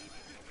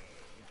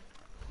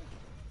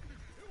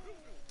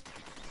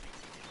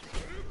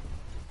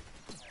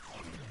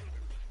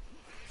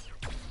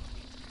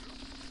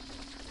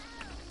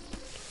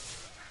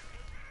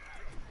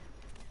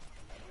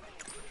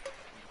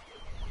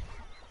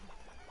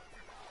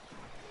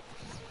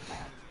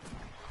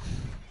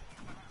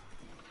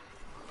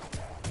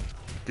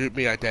 Group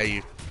me, I dare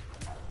you.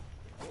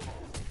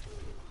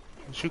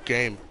 What's your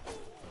game?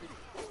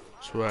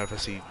 Swear if I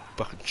see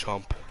fucking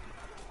chomp.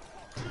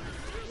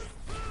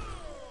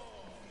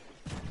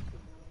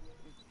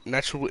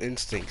 Natural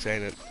instincts,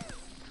 ain't it?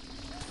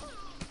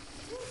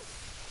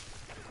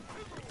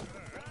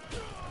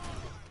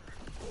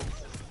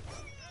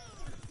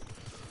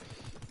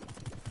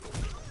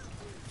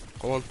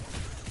 Come on.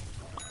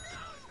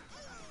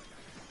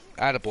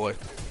 Attaboy.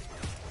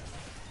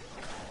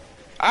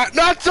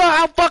 That's not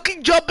how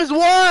fucking jumpers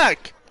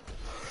work!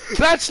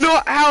 That's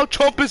not how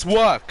chompers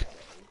work!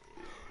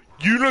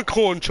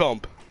 Unicorn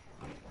chomp.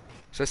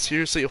 Is that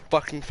seriously a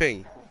fucking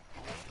thing?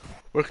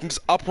 Where I can just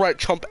upright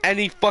chomp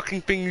any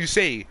fucking thing you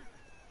see?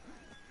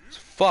 It's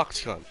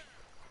fucked, cunt.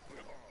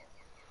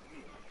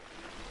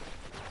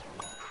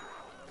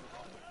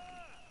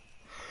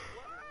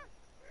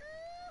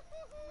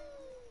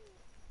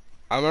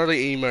 I'm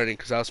already emoting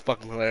because that was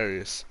fucking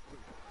hilarious.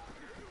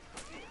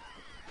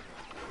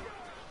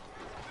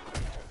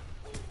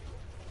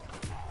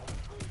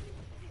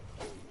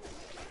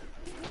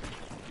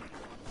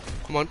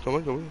 Come on, come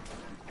on, come on.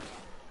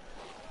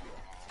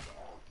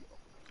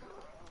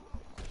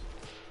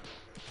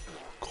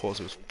 Of course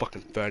it was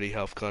fucking 30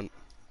 health, cunt.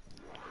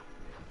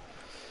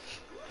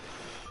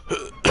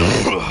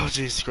 Oh,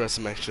 Jesus Christ,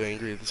 I'm actually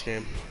angry at this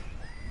game.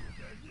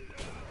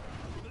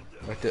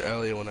 Like the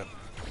earlier one.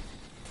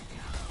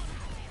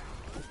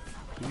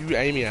 You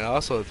aiming at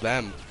also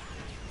them.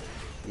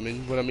 I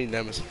mean, when I mean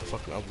them, it's like the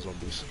fucking other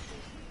zombies.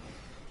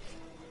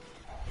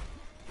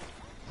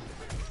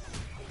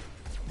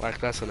 Like,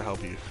 that's gonna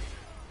help you.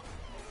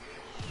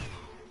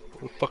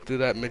 Where the fuck did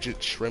that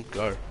midget shrimp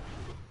go?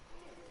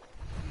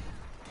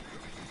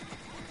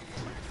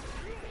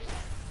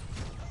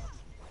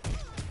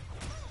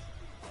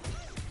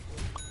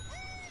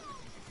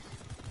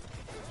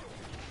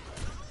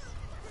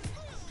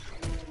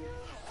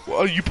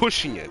 Well, are you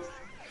pushing it?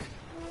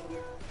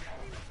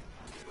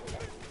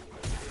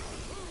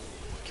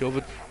 Kill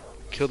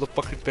the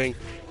fucking thing.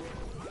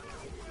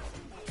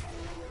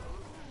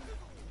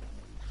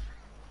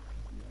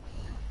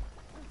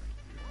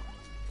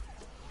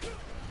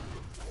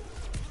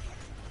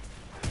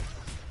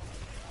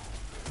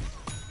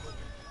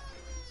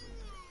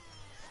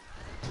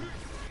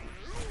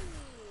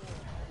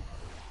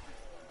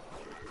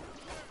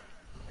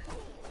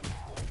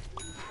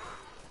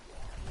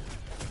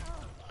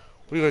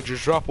 We're gonna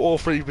just drop all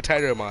 3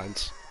 potato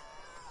mines.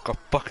 Like a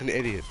fucking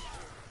idiot.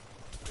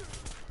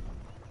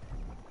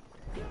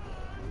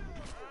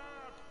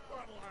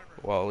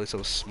 Well, at least I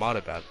was smart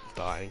about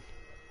dying.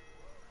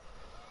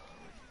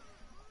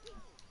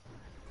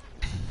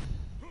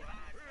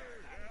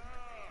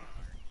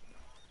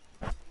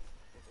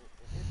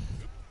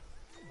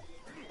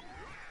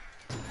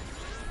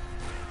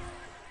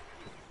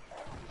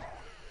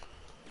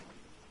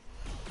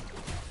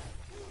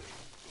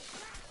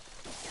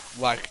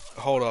 Like,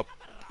 hold up.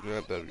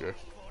 Yeah, there we go.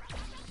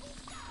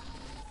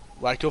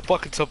 Like, you're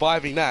fucking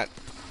surviving that.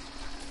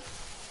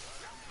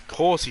 Of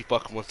course he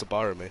fucking wants to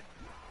borrow me.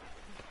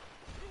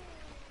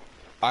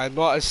 I'm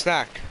not a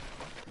snack.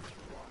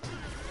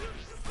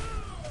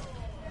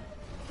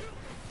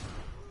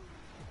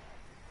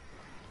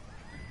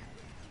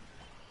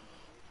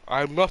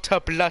 I'm not a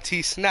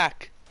bloody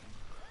snack.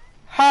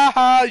 Ha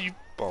ha, you...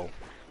 Oh.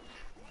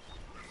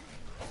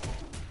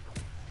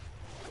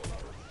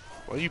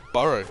 Why you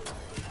borrow?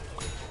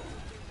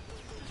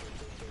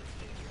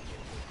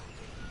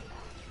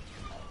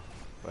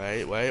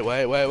 Wait,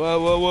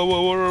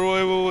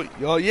 whoa.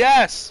 Oh,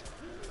 yes!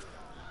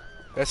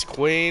 That's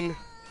Queen.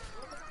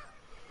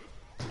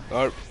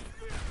 Oh,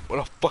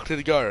 where the fuck did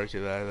it go? Okay,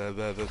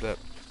 there.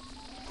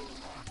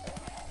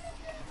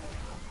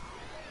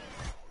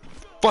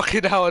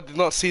 Fucking hell, I did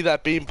not see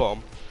that beam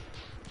bomb.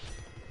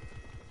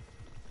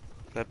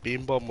 That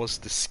beam bomb was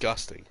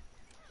disgusting.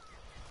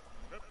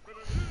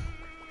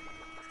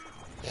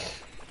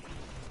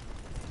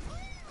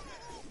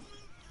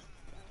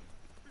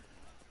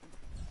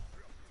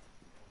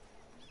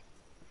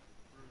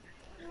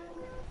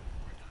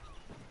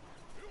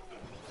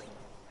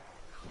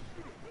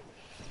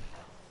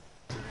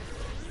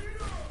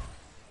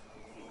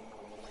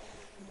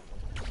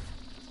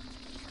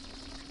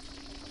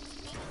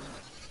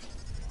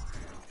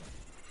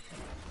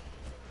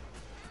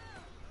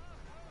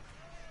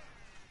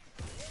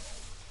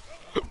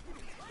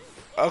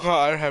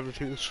 I don't have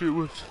anything to shoot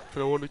with,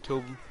 and I want to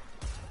kill them.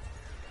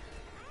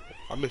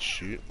 I'm a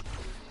shoot.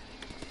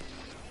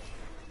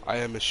 I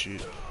am a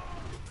shoot.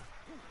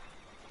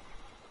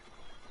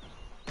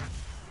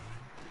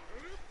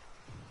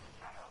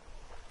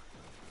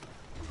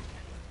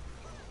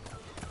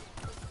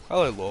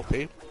 Hello,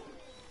 Lorikeet.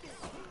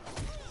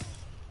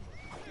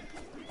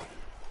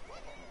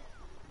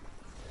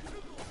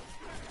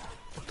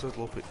 What's up,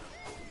 Lorikeet?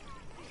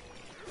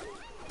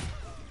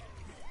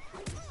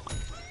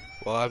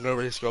 Well, I have no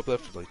reason to go up there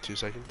for like 2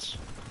 seconds.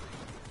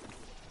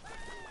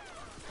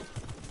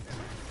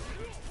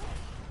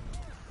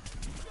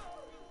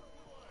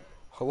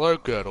 Hello,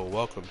 Girdle.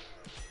 Welcome.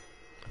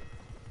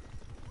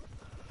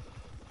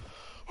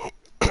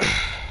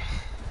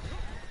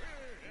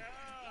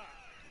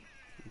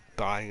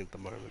 Dying at the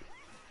moment.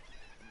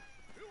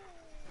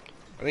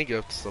 I didn't get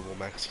up to level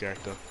max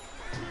character.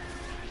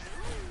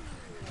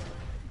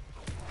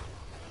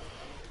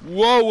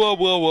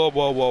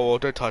 Whoa,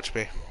 don't touch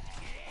me.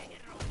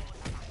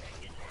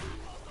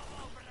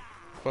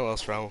 What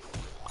else wrong?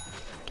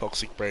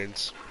 Toxic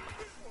brains.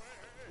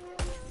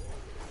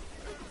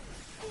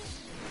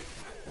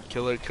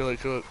 Kill it.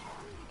 Okay,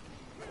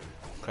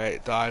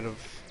 it died of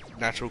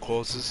natural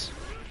causes.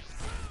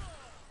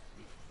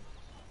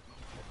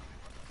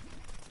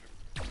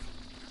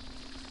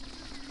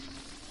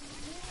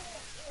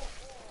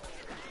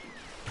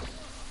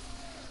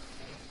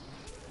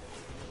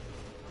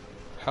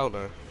 Hell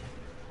no.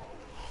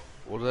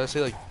 What did I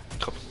say, like,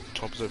 couple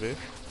chomps over here?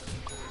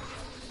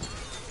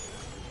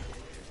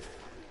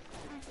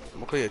 I'm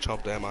not gonna get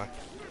chomped, am I?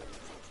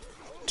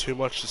 Too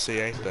much to see,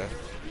 ain't there?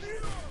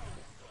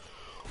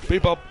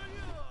 Beep up!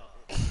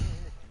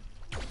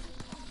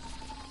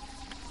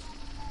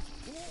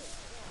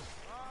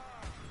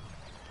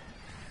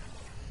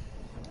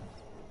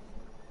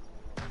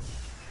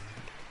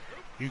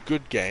 You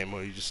good game,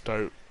 or you just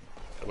don't...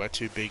 Am I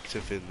too big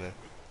to fit in there?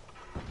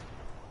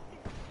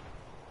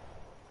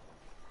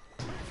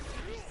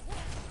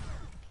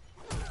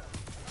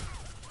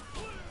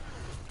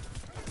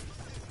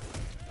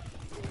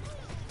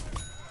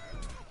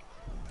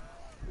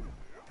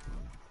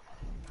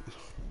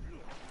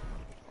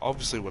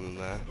 Obviously went in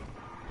there.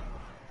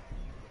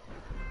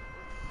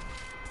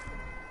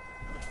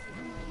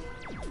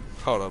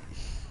 Hold up.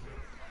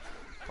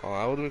 Oh,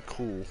 that would've been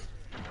cool.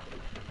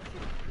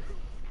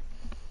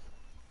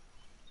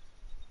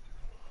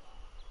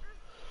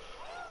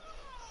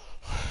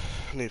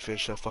 I need to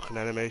finish that fucking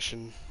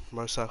animation,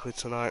 most likely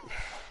tonight.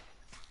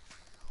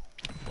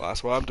 Well,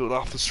 that's what I'm doing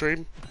after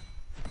stream.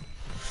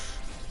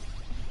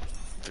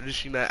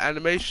 Finishing that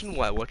animation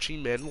while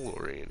watching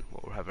Mandalorian,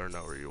 or have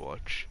another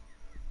rewatch.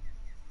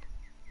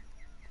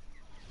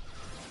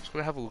 Just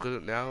gonna have a look at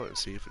it now and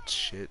see if it's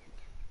shit.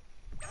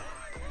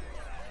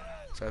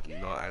 So I've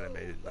not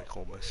animated in like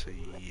almost a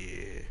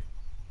year.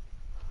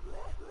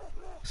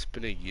 It's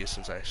been a year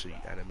since I actually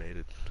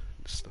animated.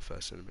 This is the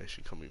first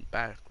animation coming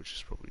back, which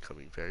is probably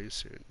coming very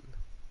soon.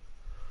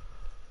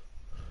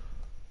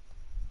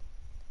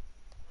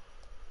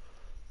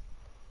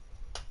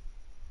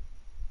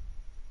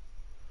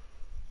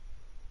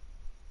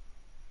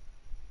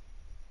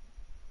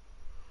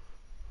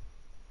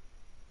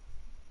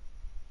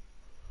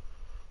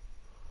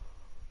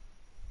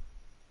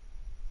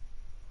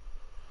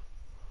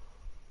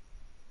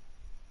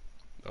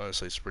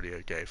 Honestly, it's pretty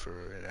okay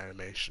for an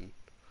animation.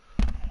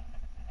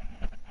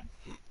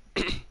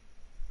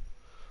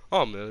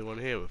 Oh, I'm the only one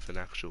here with an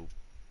actual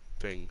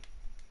thing.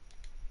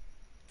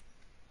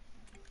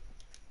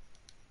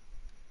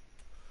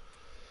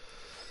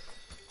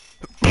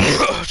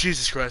 Oh,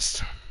 Jesus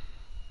Christ.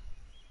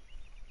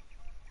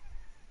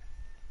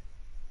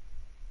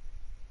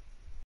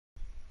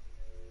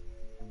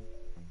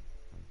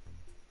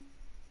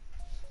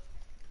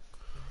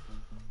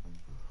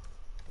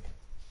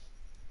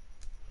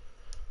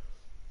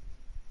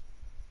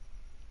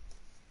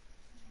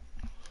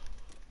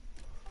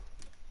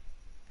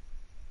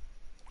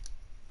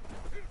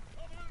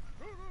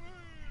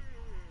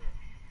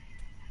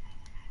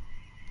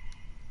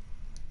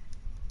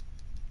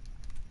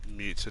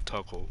 mute to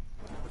toggle.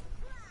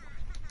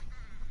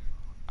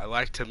 I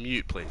like to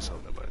mute, please. Oh,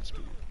 no, it's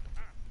mute.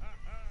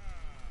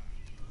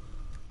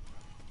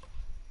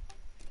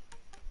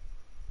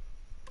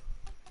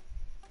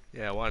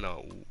 Yeah, why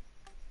not?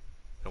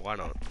 Yeah, why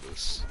not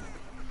this?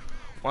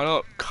 Why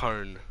not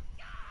cone?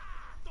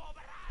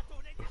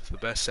 The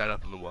best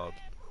setup in the world.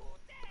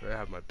 Do I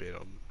have my bit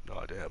on? No,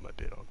 I don't have my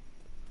bit on.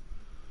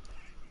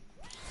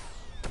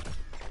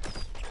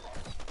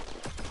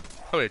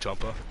 Come here,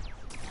 Chomper.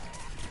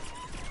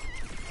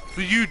 What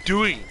are you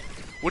doing?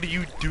 What are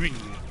you doing?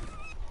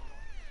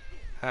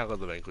 I got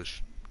the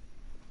vanquish.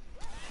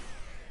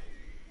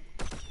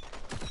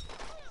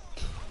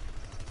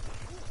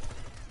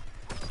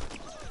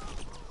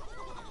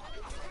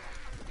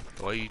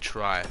 Why you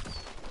try?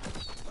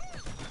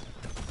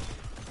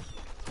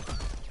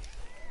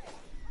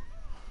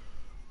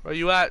 Where are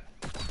you at?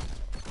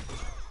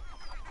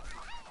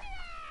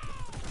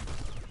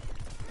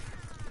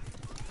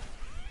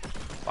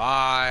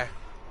 Bye.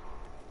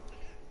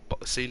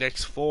 See you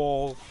next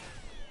fall.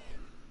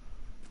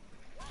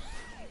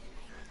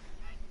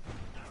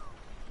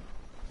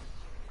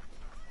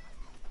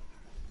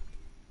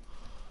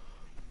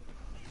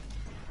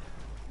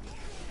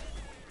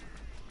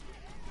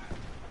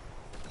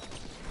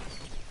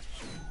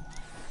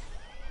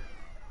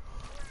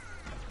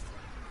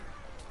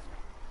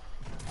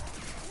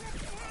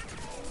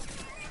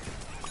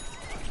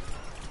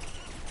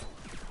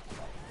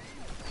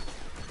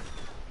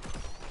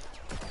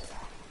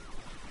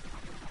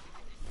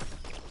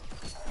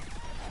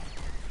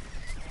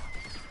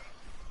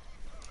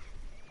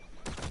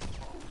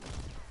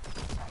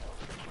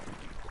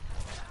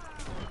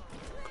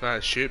 Can I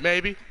shoot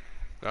maybe?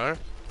 No?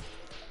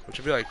 Which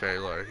would be like very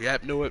low.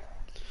 Yep, knew it.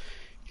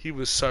 He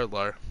was so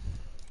low.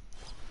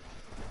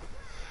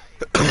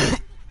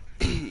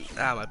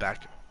 Ah, my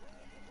back.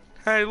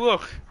 Hey,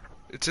 look!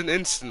 It's an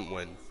instant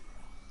win.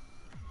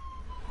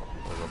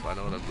 Hold up, I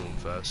know what I'm doing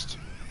first.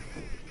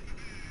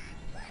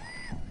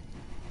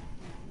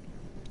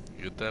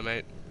 You good there,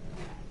 mate?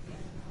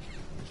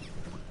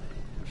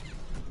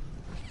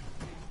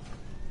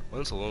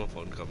 When's the Luna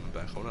phone coming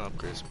back? I want to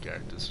upgrade some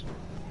characters.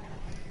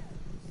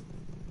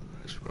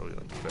 I should probably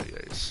like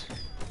 38s.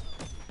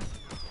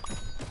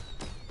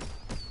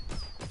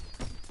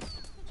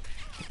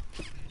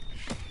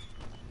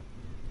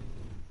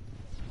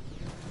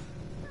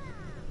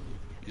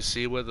 You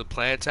see where the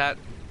plant's at?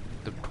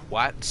 The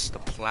whats? The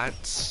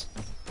plants?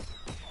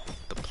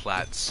 The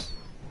plats.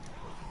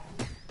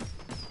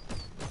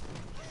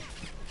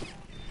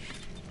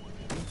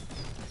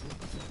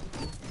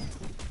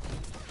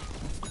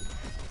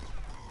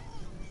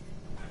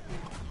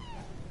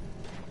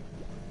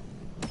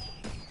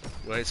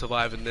 You ain't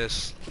surviving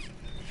this.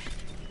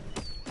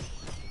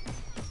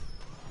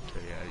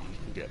 Okay, yeah, you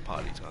can get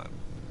party time.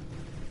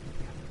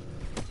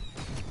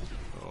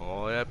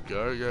 Oh, yep,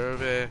 go over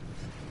there.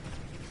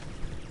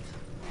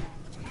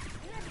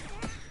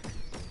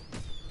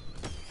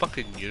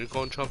 Fucking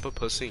unicorn chomper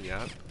pussing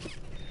out.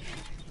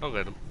 I'll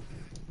get him.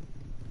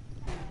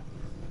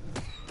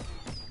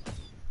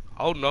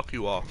 I'll knock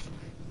you off.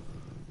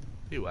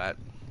 You at?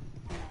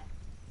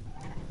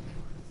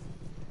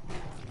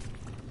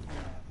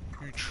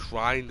 What are you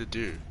trying to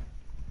do?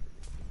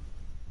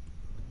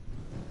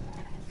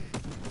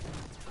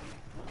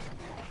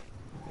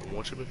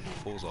 Watch him if he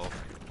falls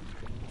off.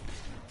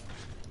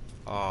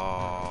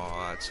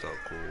 Oh, that's not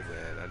cool,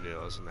 man. I knew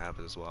it was gonna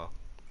happen as well.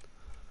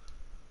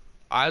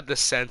 I had the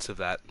sense of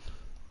that.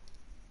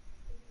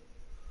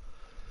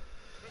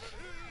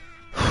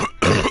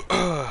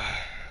 Well,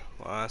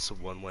 that's the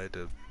one way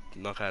to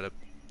knock out a,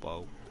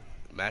 well,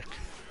 mech.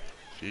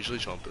 It's usually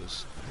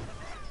chompers.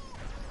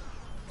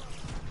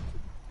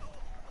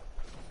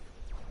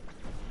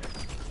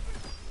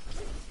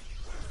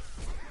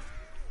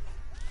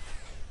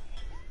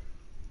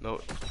 No,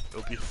 it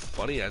would be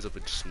funny as if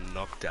it just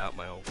knocked out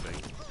my whole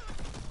thing.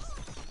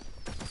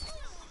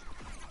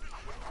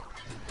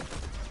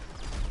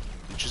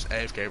 It's just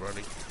AFK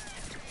running.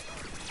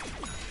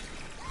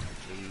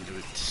 Do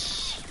it.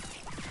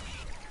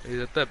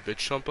 Is that bitch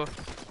chomper?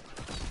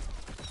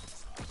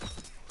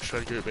 Try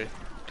to group me.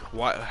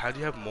 Why? How do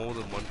you have more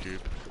than one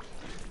group?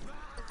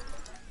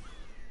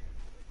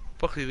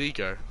 Fuck did he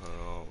go?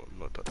 Oh, I'm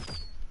not done.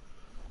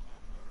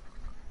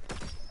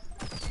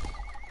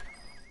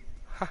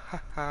 Ha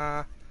ha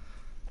ha.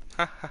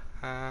 Ha ha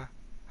ha.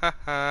 Ha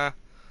ha.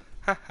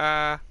 Ha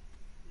ha.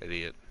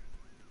 Idiot.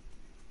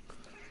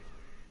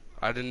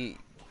 I didn't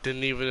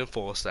even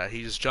enforce that.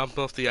 He just jumped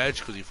off the edge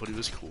because he thought he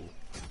was cool.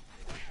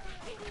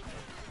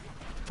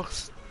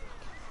 Fuck's.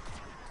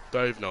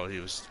 Don't even know what he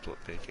was split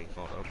picking.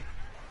 Hold on.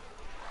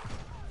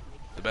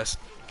 The best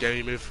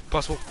gaming move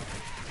possible.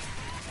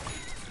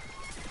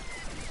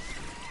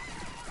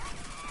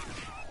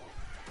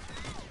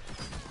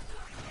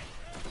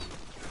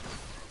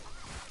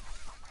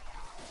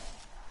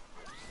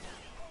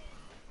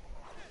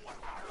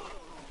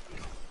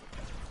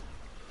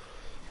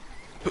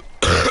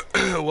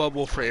 World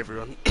War for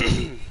everyone.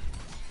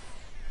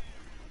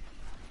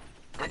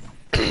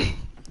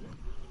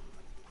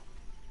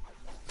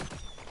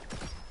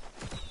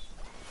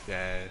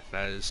 Yeah,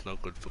 that is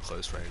not good for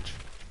close range.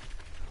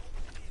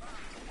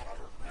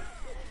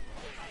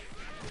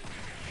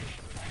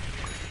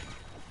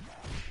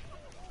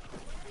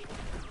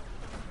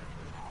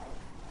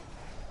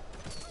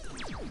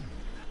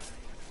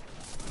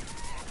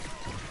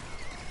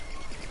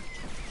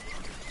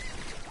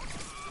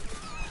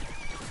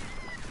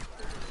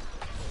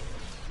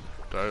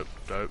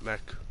 Don't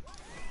mech.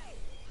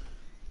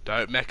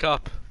 Don't mech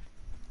up.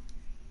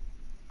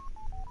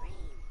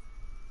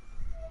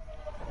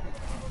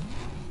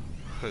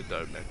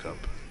 Don't mech up.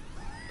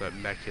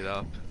 Don't mech it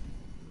up.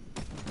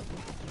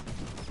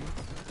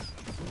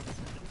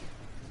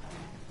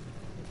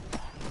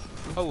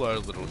 Hello,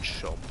 little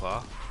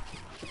chomper.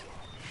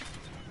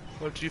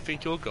 Where do you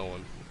think you're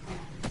going?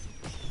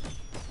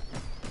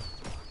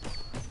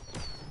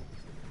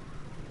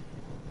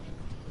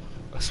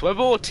 I swear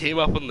we'll team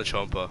up on the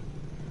chomper.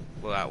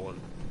 Well, that one.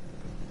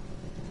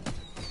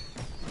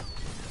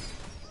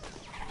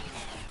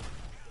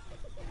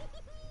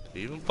 Did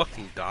he even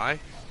fucking die?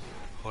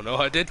 Oh no,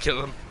 I did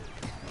kill him.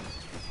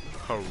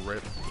 Oh,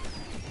 rip.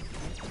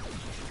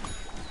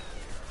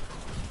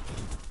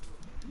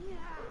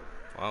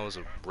 That was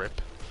a rip.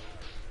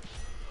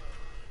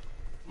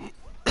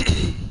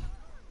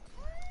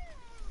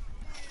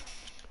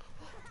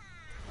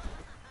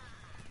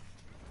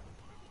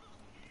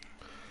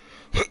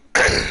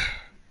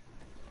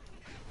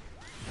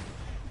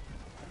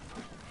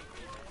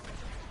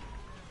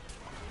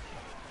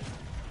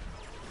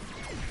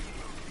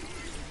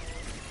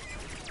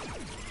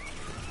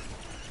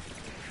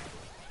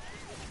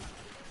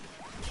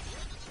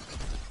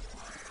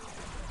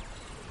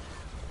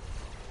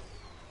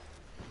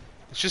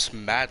 It's just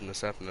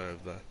madness happening over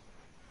there.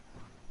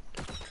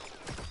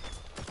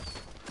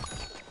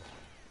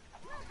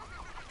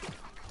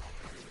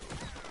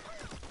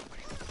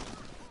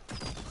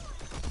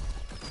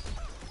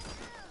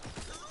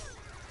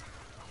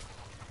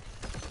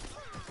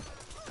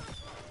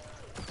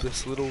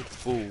 This little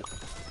fool.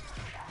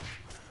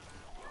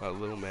 That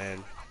little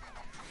man.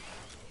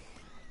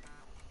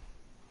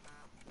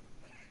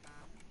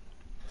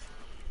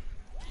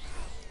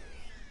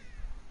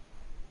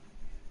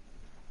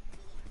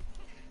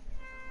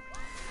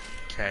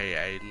 Okay,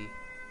 Aiden.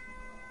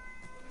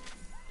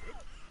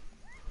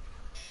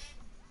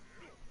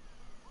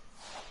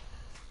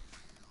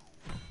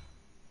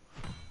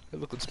 Hey,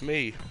 look, it's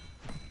me.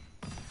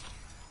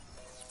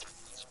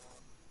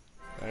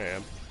 I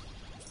am.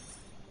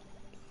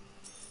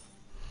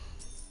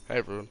 Hey,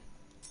 everyone.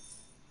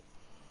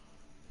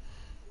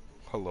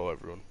 Hello,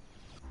 everyone.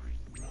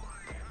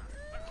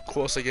 Of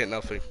course, I get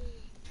nothing.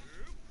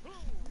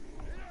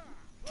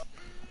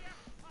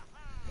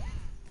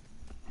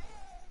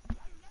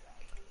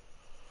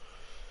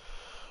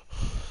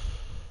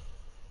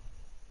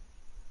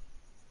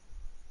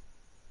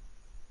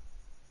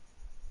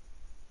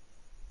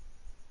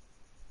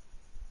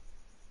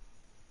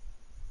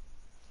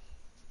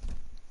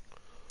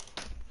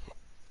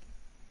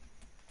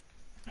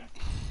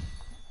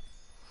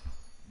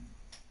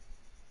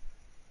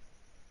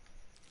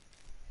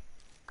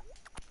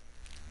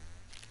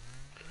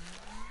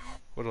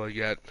 What do I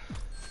get?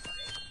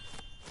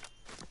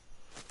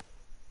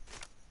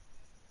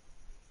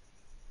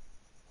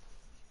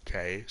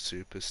 Okay,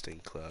 Super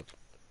Stink Club.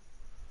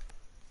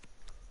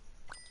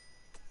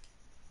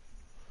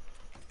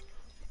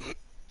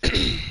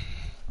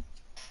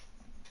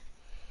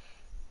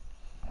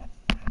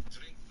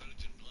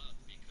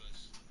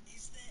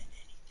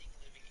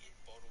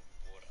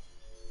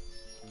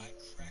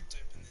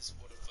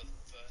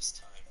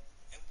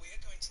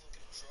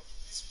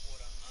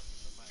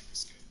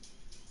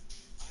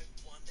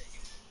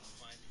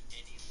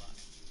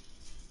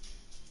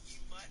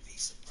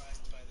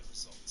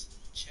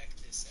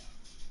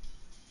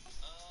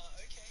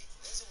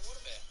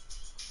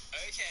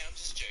 Okay, I'm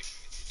just joking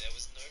with you. There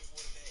was no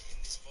water there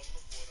in this bottle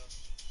of water.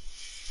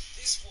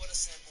 This water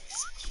sample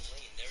is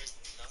clean. There is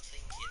nothing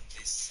in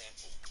this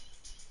sample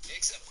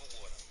except for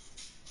water.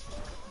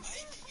 I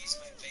even used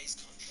my phase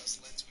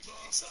contrast lens which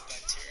picks up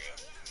bacteria,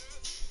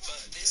 but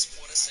this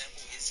water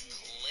sample is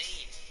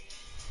clean.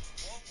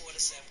 What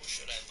water sample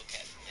should I look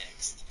at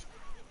next?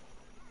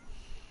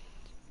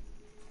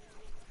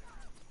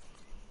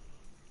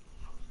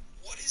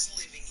 What is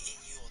living in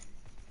your...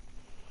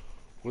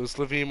 What is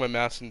living in my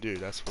Mountain Dew?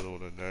 That's what I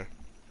want to know.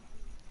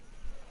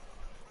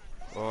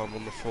 Oh, I'm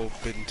on the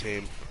forbidden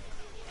team.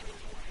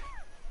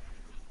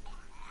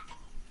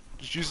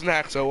 Just use an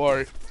axe, don't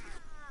worry.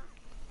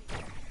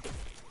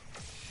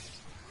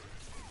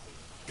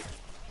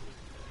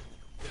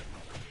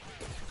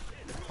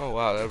 Oh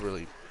wow, that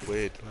really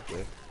weird.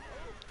 Okay.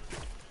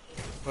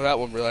 Oh, that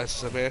one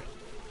realizes I'm here.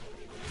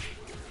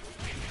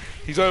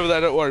 He's over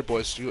there, don't worry,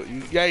 boys.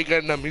 Yeah, you're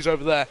getting him. He's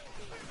over there.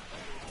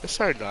 That's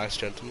so nice,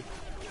 gentlemen.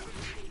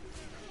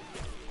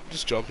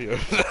 Just jumping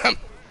over them.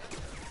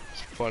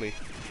 It's funny.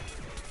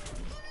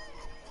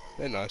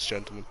 They're nice,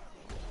 gentlemen.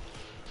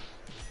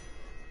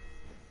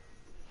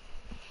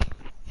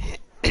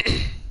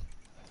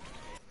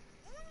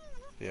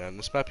 Yeah, on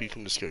this map you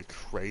can just go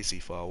crazy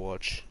far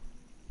watch.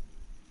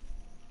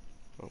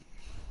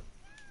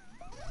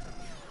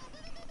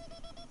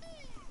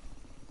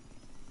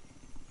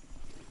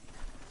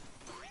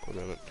 Oh,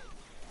 damn it.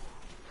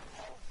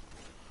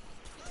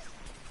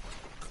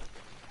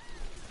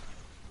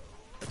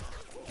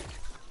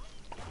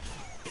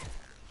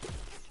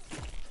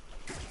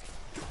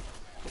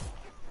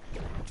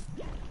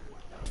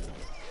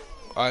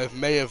 I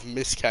may have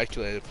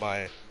miscalculated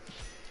my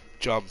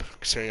jump,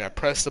 considering I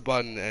pressed the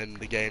button and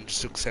the game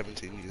just took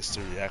 17 years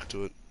to react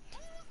to it.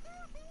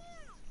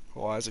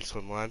 Oh, Isaac's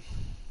online.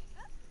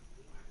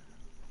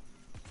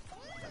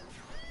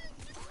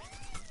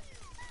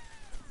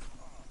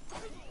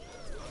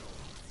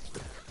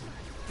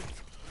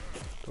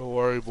 Don't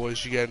worry,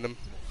 boys, you're getting them.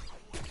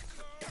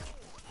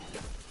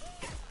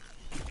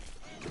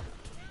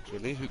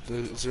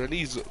 Is there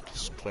any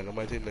playing on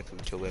my team that can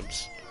kill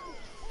imps?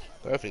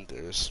 I don't think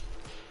there is.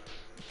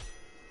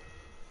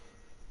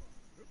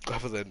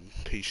 Other than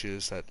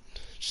Peaches that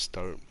just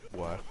don't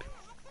work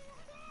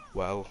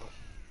well.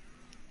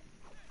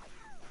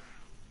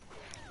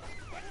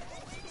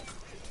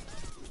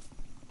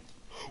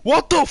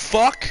 What the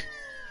fuck?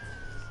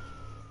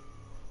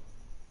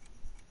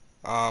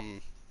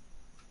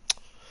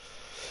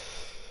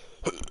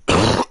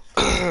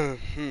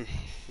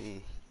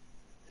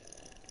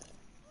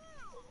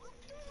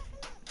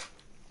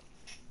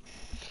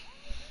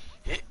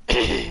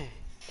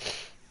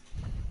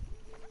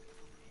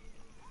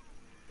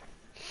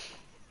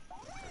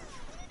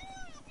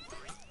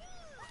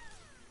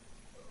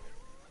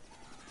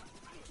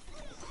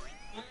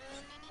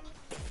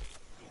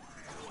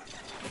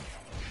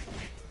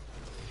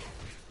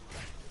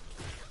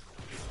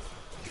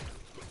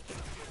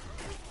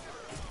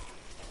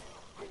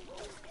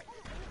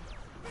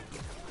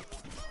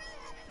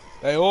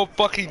 They all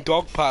fucking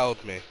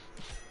dogpiled me.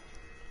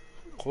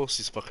 Of course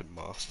he's fucking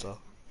master.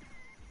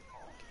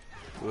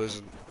 Who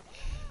isn't?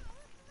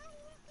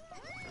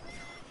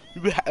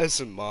 Who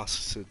hasn't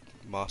mastered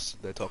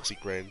their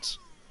toxic brains?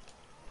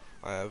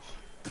 I have.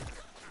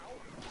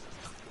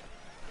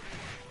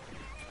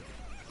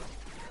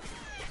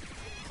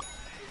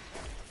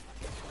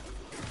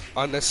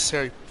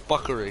 Unnecessary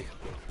fuckery.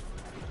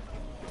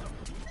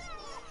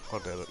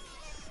 Oh damn it.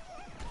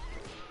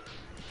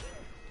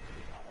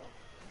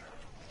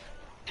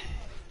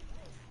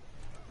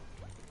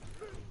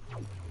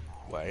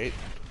 Wait.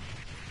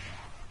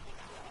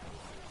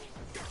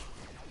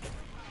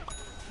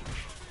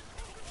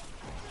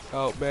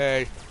 Help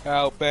me!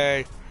 Help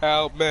me!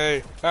 Help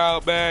me!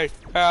 Help me!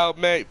 Help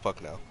me!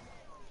 Fuck no.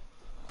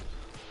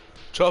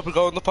 Chopper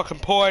go on the fucking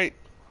point!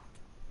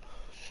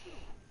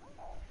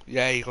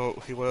 Yeah, he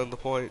went on the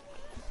point.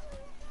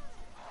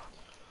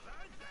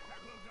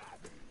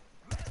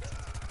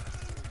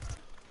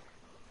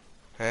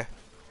 Huh?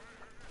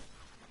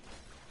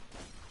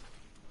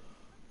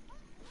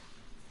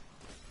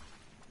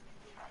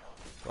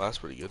 Well, that's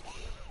pretty good.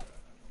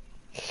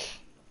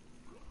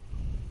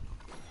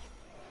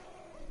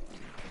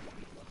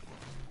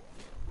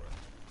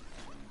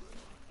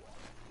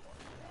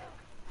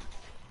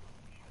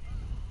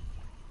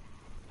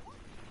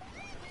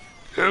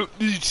 Help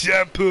me,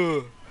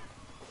 Champa!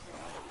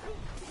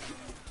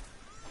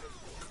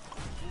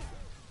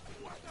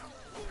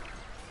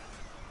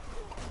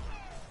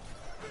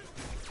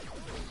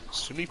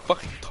 So many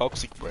fucking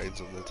toxic brains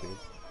on the team.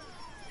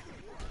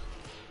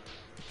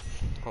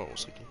 Hold on a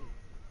second.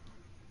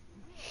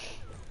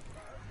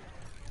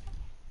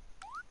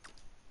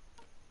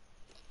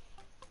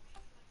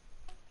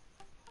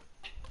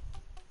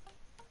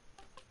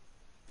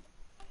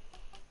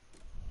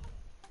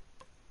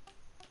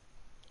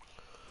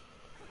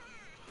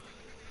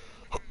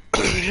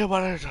 Yeah,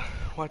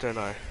 why don't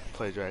I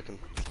play Dragon?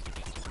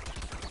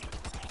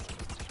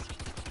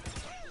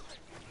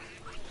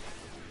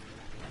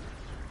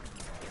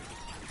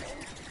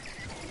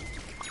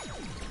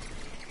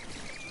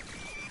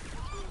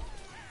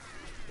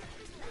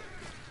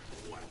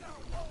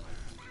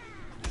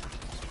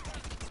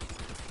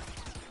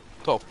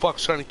 The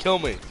fuck's trying to kill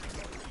me?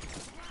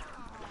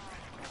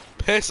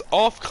 Piss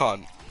off,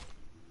 cunt.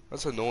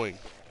 That's annoying.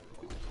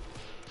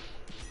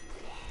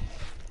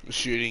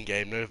 Shooting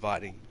game, no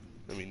biting.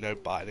 I mean, no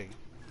biting.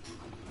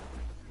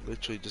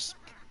 Literally just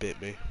bit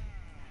me.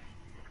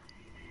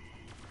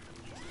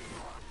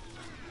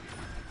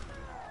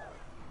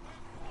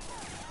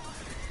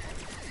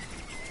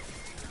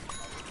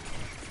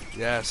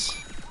 Yes.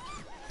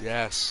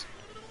 Yes.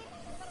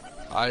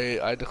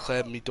 I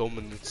declare me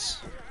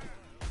dominance.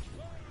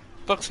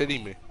 Fuck's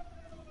hitting me.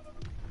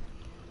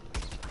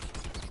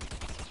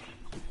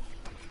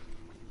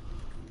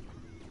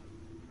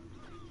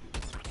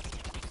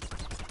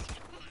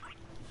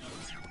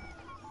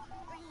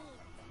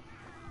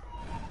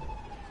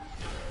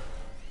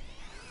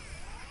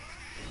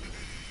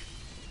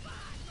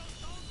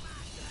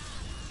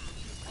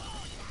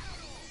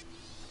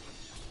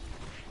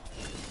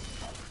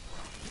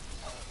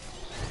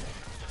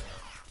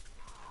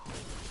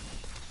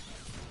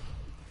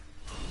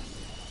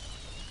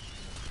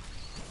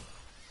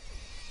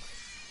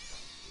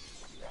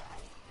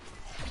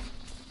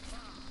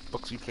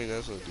 Fuck you think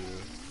that's gonna do?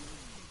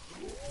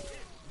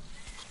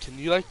 Can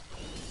you like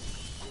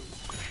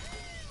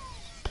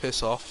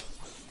piss off?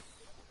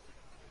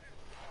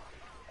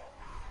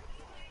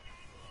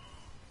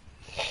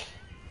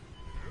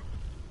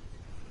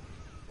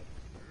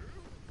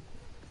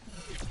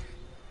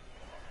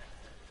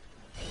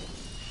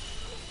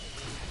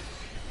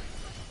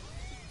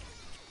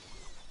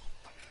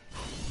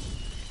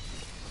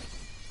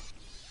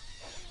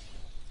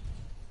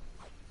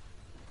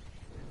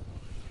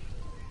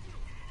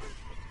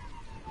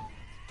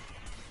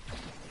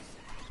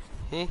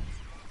 Hmm?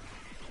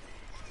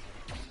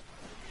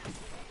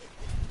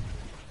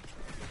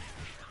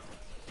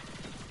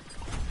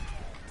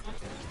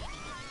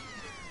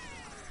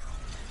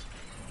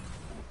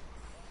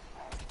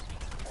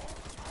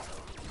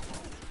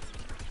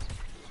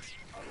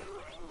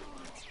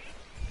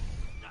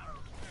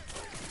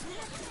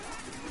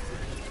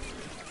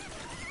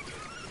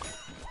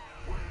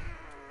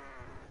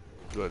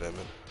 Good, Emmett.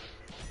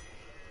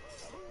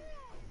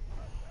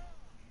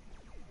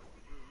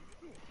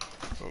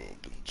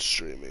 I've been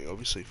streaming,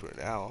 obviously, for an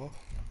hour.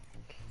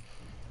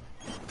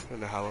 I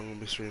don't know how long I'm going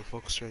to be streaming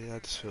Fox streaming. I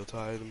just feel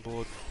tired and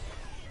bored.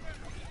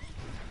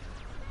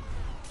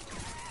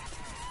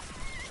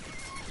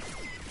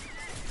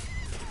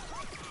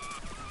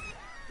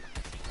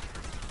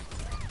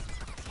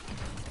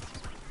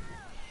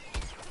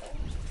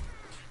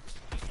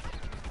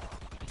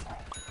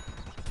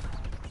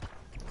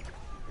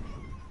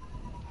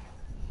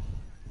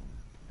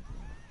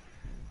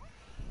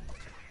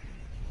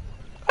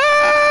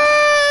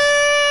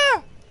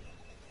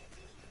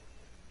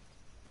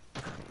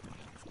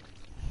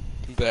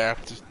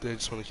 They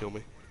just want to kill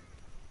me.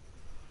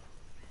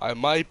 I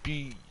might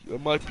be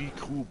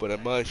cool, but I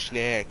might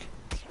snack.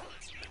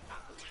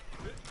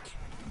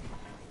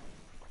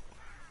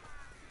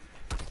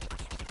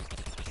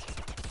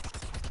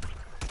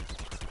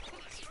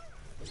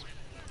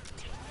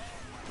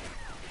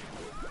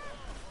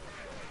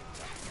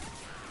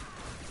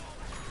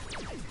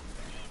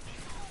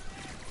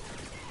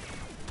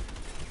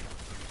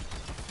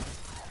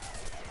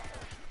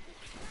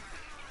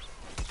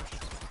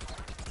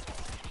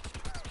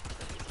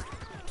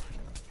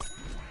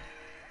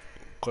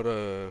 Got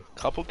a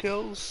couple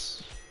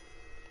kills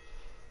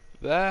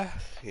there,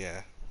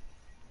 yeah.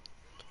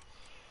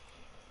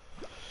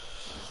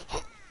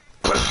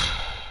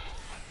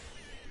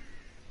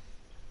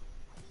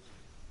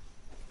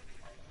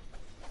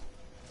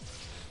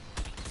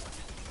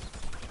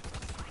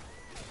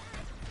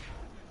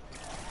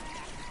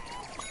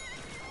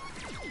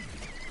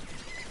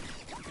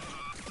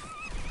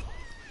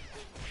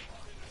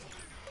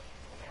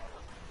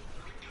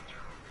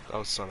 That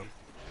was son.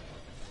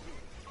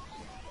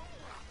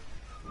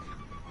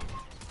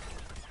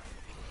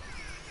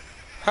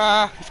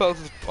 Ha! He fell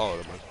to the. Oh,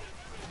 never mind.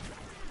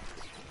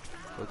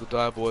 Let the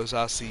die, boys.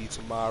 I'll see you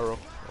tomorrow.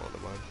 Oh,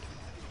 never mind.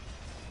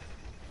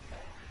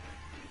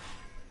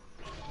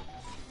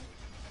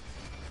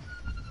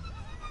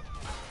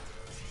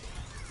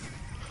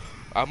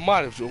 I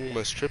might have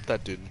almost tripped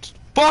that dude.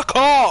 Fuck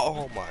off!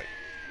 Oh my.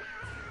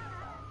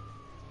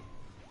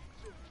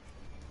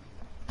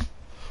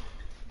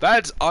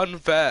 That's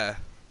unfair.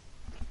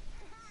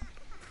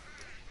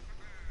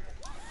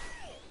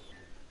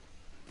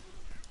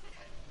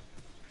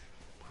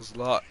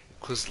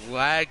 Cause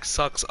lag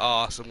sucks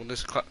ass. I'm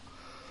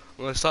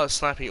gonna start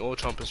sniping all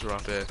chompers from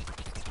up here.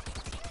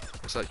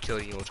 I'll start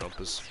killing all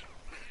chompers.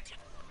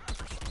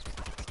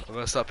 I'm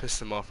gonna start pissing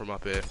them off from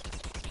up here.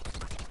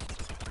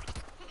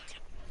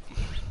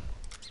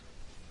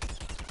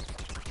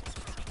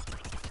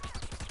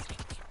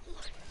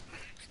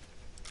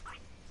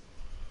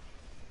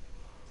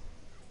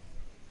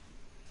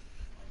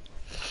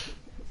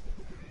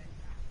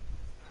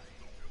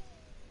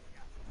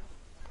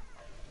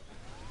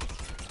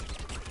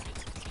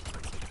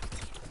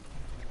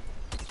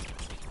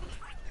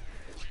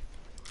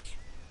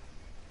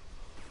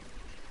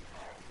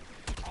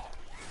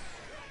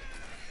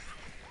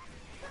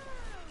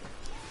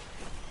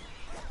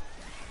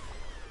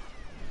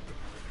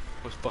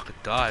 Almost fucking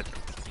died.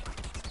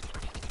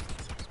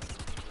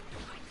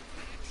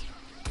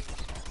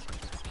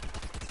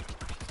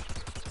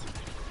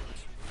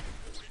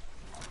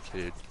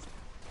 Dude.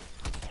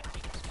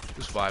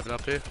 Just vibing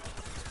up here.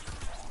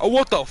 Oh,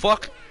 what the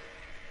fuck?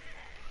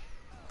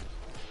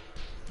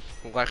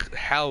 Like,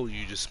 hell,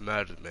 you just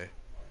murdered me.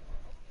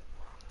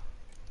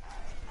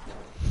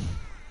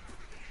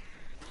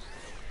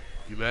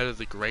 You murdered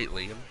the great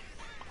Liam.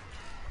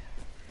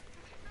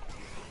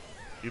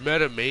 You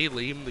murdered me,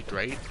 Liam the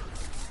Great.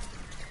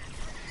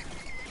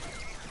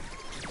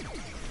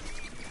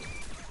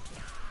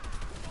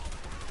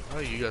 Oh,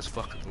 you guys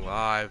fucking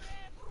alive.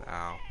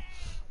 Ow.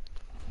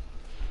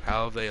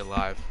 How are they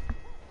alive?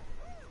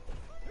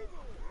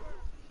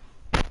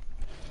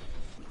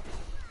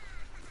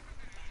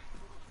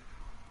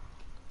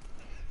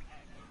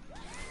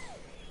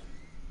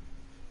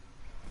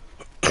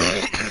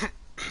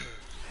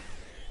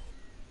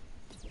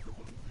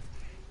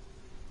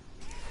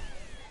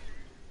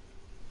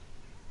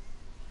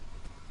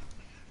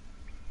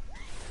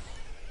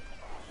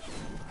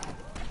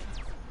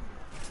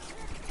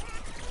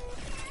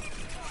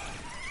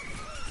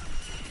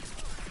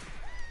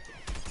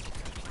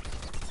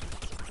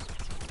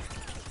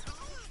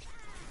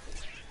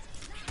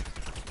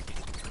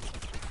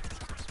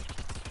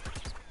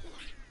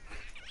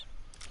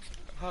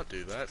 I'll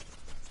do that.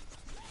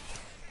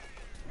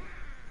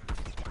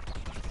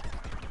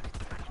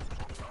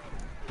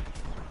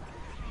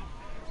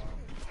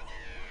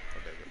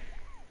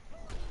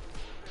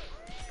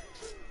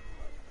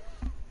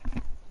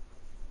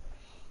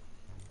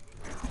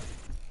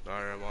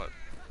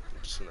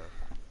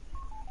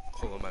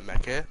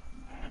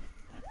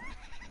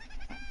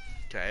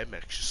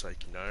 just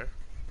like, you know,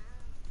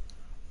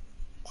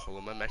 call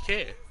him a mech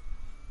here.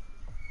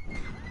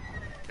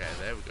 Okay,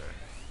 there we go.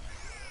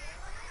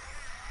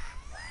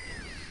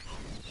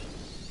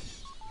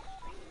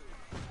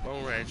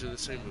 Long range of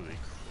this thing would be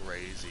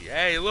crazy.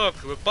 Hey, look,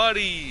 we're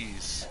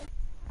buddies!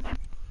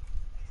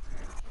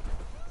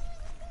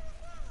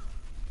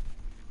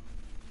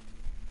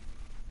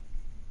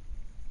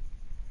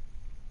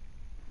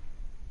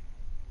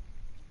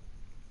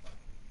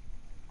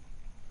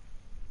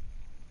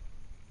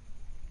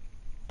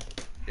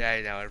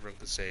 Yeah, now everyone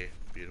can see.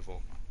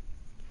 Beautiful.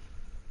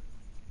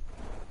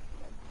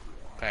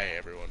 Hey,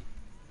 everyone.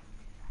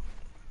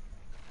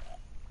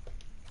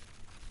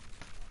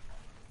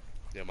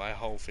 Yeah, my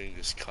whole thing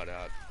just cut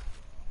out.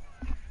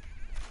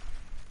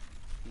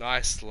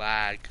 Nice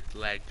leg.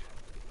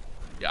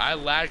 Yeah, I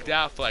lagged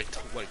out for like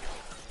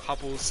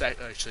couple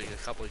seconds. Actually, a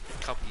couple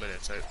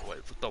minutes. Wait,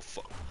 what the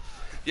fuck?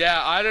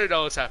 Yeah, I don't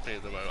know what's happening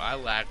at the moment. I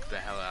lagged the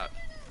hell out.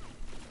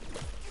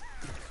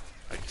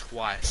 Like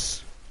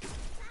twice.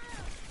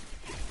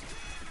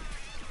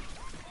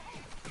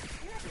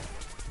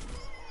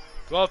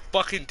 God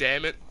fucking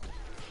damn it.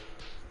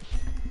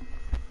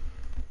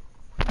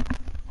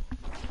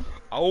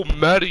 I'll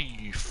murder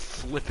you, you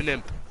flippin'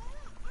 imp.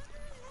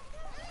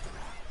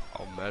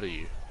 I'll murder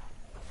you.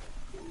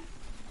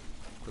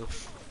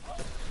 Oof.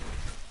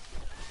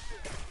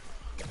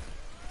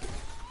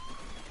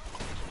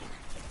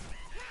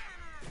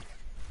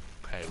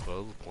 Okay,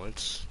 well, the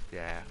points.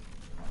 Yeah.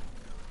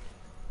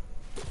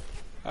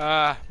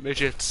 Ah,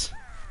 midgets.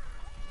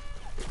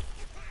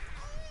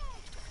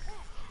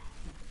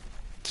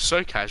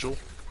 So casual,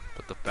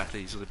 but the fact that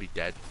he's gonna be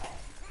dead.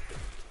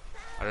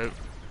 I don't.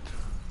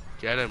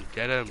 Get him,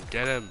 get him,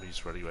 get him.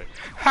 He's running away.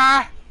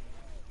 Ha!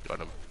 Got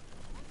him.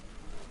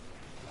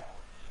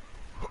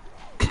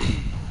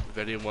 If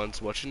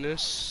anyone's watching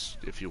this,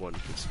 if you want,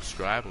 you can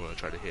subscribe. I'm gonna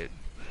try to hit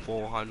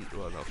 400,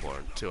 well not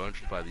 400,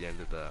 200 by the end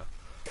of the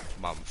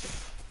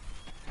month.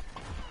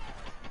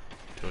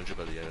 200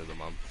 by the end of the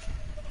month.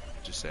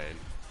 Just saying.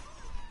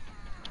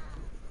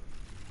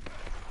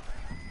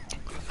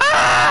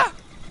 Ah!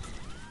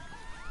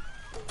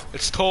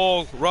 It's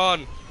tall,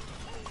 run!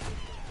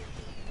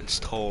 It's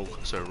tall,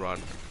 so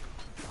run.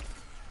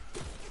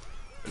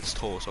 It's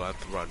tall, so I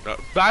have to run. No,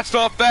 that's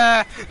not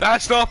fair!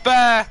 That's not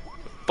fair!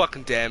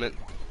 Fucking damn it.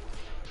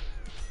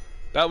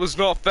 That was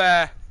not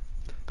fair.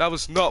 That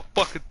was not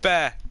fucking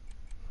fair.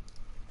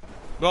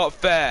 Not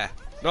fair.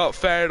 Not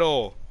fair at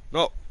all.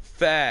 Not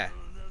fair.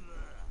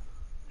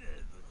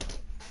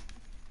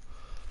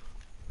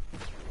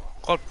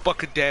 God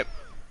fucking damn.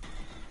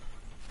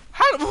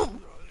 How?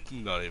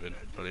 Not even.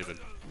 Not even.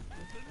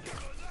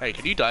 Hey,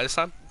 can you die this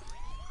time?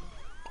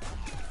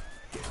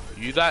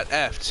 You that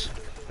effed.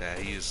 Yeah,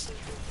 he is.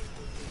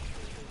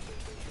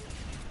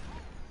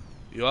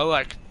 You are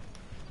like.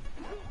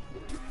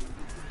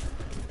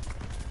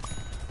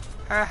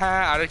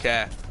 Haha, I don't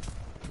care.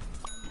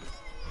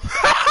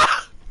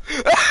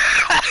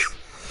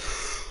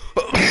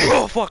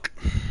 Oh fuck.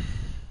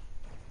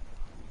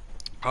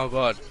 Oh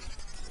god.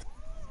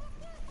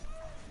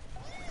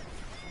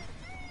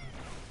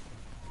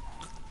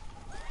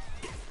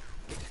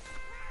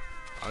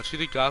 Aren't you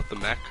the guy with the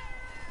mech?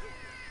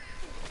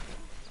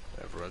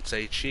 Everyone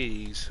say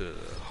cheese.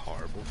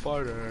 Horrible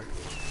fighter.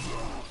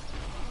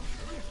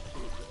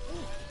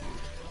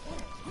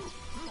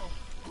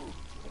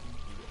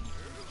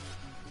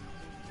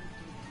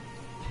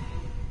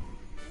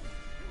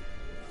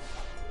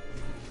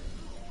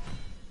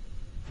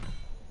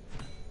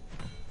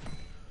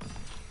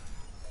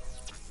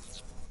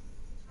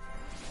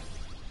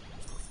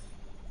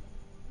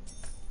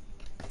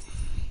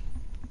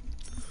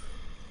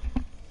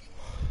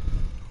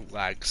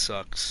 Lag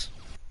sucks.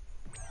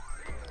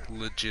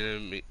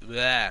 Legitimately,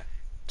 that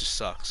just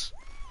sucks.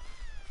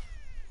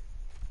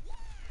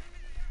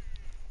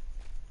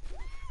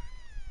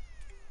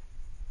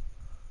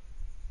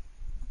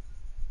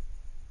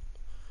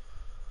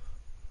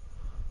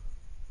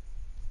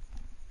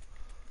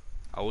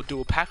 I would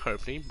do a pack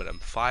opening, but I'm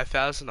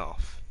 5,000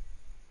 off.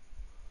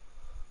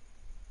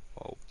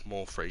 Well,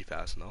 more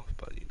 3,000 off,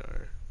 but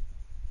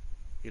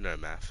you know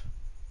math.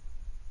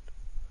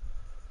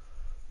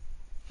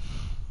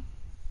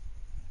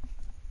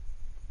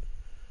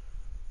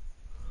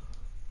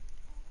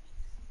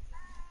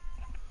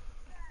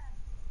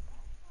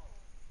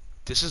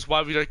 This is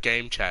why we don't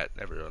game chat,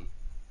 everyone.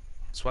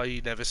 That's why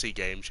you never see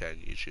game chat in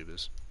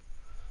YouTubers.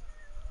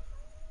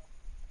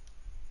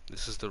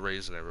 This is the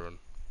reason, everyone.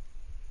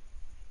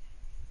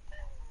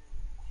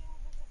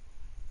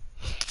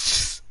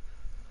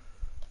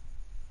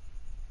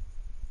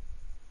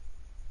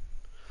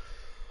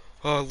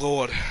 Oh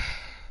Lord.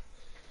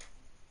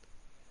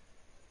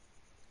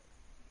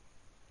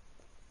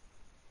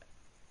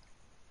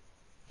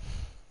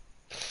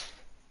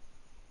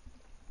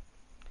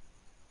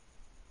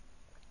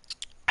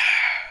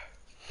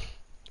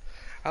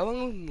 How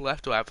long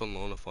left do I have on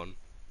Lornathon?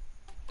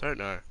 Don't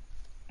know.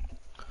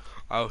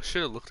 I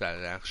should have looked at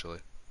it actually.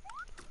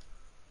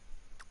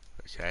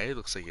 Okay,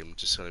 looks like I'm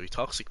just gonna be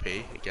Toxic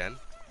P again.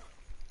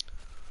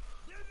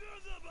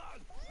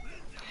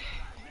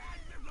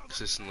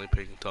 consistently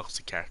picking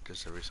toxic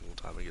characters every single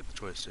time I get the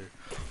choice to.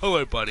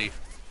 Hello, buddy.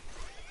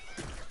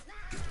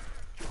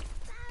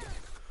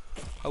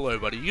 Hello,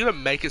 buddy. You gonna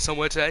make it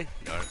somewhere today?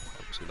 No,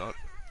 obviously not.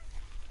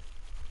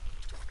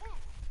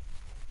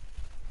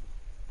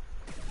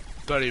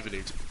 Don't even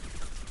need to.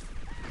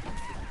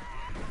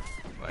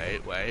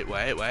 Wait. Dang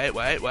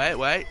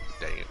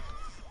it.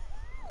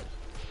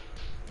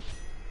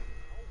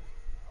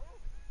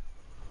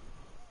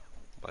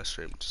 My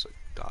stream just like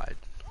died.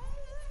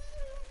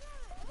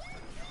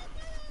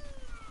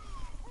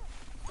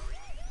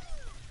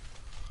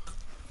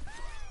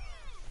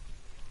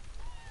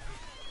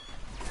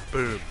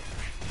 Boom.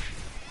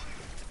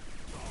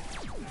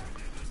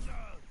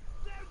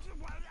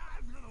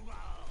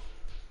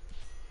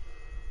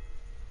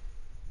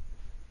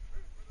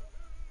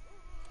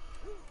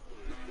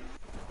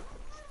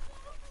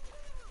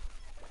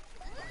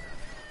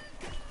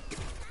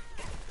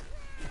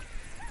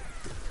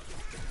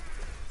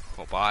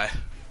 Oh, bye.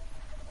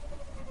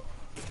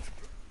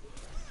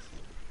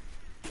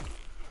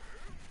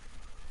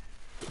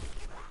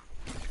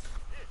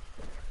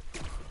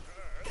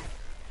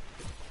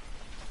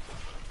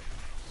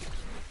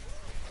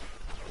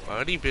 Why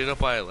are you being up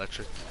by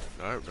electric?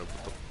 No, no.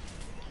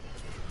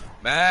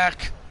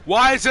 Mac!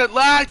 Why is it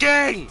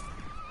lagging?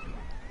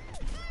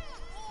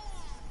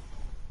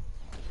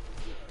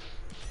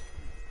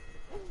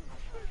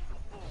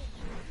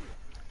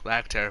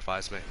 Lag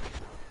terrifies me.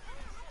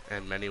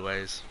 In many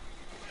ways.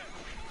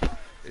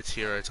 It's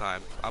hero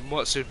time. I'm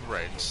what, Super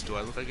Brains? Do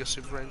I look like a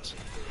Super Brains?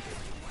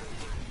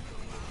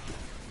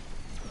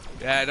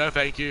 Yeah, no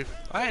thank you.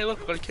 Hey,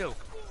 look, I got a kill.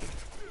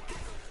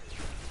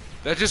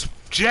 They're just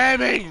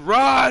jamming!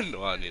 Run!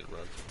 Oh, I need to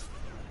run.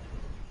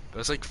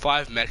 There's like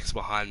 5 mechs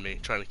behind me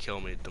trying to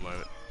kill me at the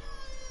moment.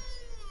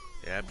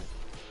 Yep.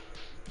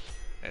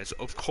 And it's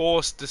of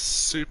course the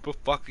super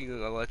fucking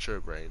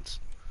electro brains.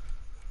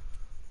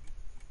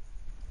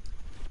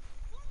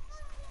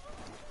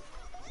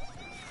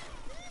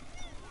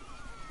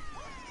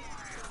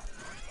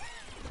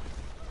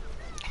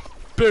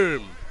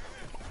 Boom!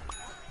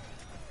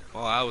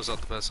 Well, I was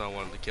not the person I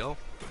wanted to kill.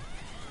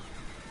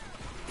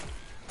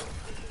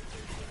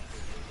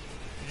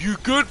 You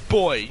good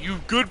boy! You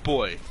good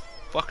boy!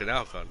 Fucking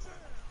Alcon.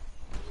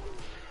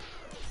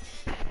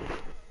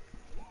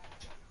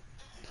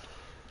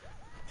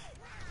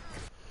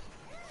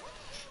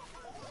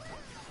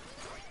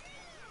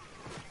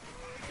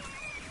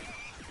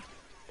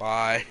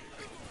 Bye.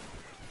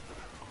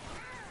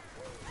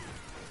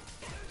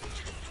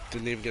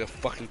 Didn't even get a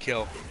fucking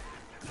kill.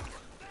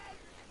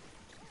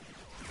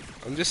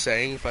 I'm just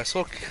saying, if I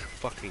saw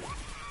fucking...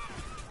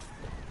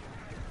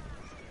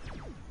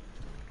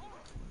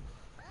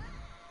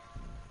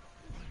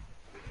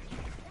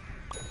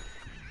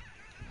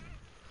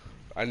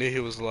 I knew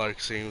he was low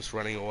because he was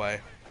running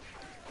away.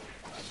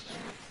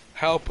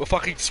 Help! A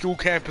fucking school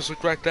campus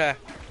look right there!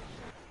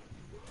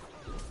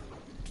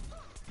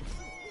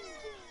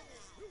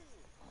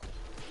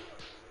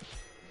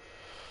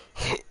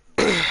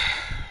 I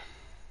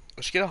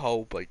should get a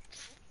whole, like,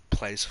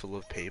 place full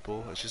of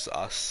people. It's just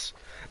us.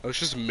 It's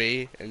just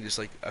me and just,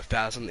 like,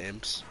 1,000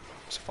 imps.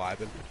 Just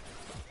vibing.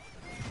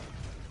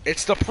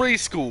 It's the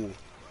preschool!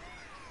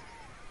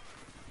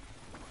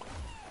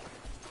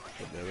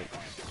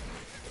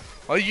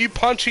 Are you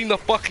punching the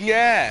fucking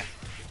air?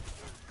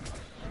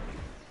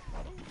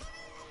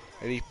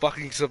 And he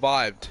fucking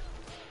survived.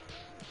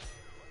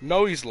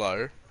 No, he's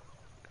low.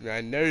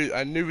 I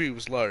knew he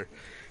was low.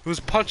 He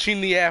was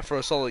punching the air for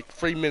a solid like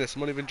 3 minutes.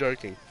 I'm not even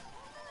joking.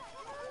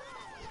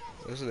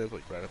 There's an imp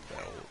like right up there.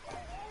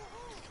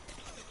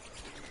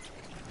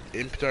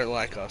 Imp don't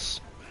like us.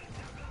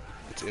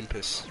 It's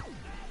impus.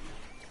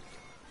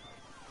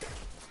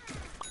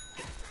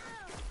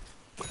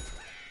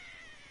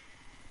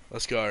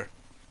 Let's go.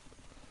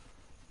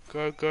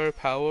 Go, go,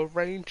 Power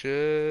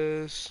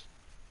Rangers.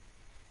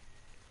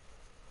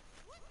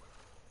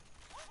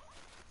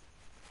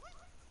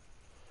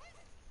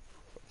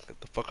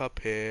 Get the fuck up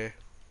here.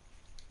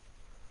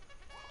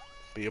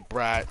 Be a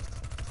brat.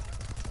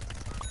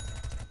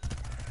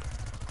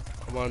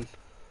 Come on.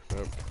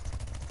 Nope.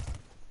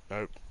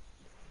 Nope.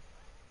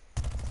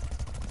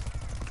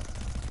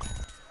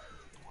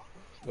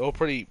 They're all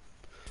pretty...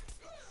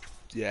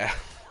 Yeah.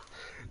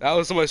 That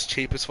was the most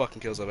cheapest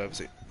fucking kills I've ever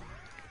seen.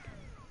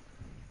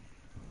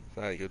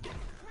 Very good.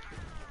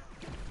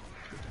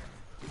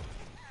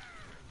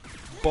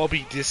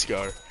 Bobby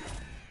Disco.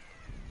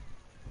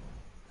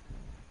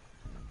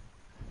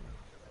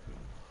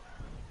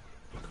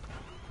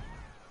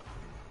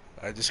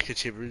 I just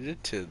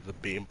contributed to the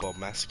Bean Bomb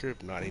Massacre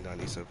of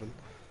 1997.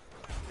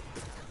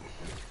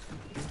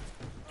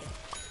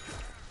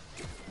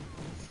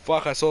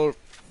 Fuck, I saw...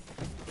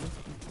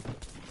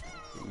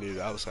 Knew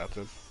that was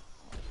happening.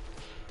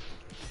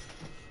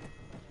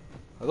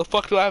 How the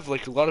fuck do I have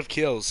like a lot of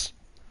kills?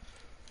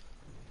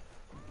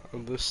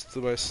 I'm just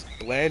the most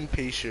bland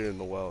pea shooter in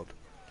the world.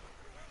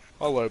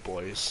 Hello,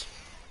 boys.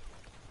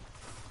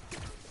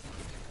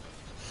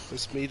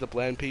 It's me, the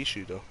bland pea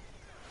shooter.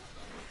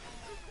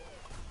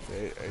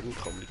 Hey, I didn't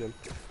come again.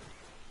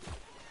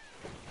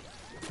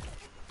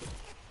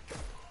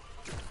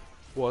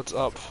 What's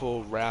up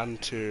for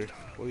round 2?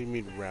 What do you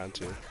mean round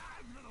 2?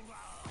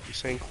 You're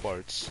saying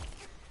quotes.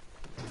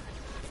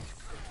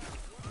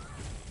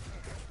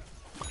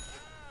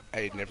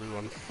 Aiden,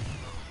 everyone.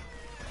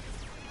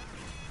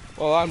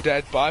 Well, I'm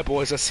dead. Bye,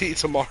 boys. I'll see you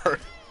tomorrow.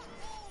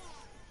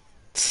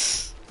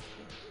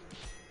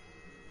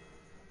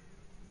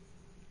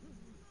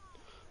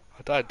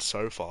 I died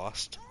so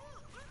fast.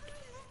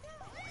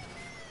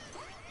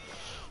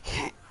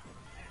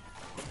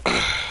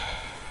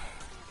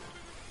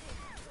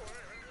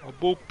 A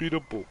boop beat a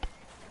boop.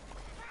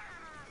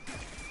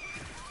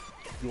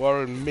 You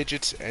are a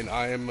midget and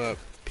I am a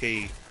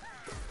pea.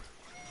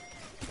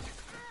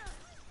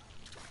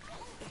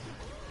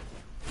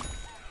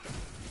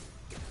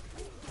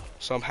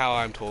 Somehow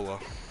I'm taller.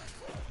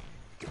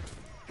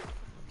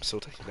 I'm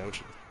still taking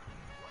damage.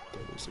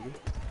 That looks good.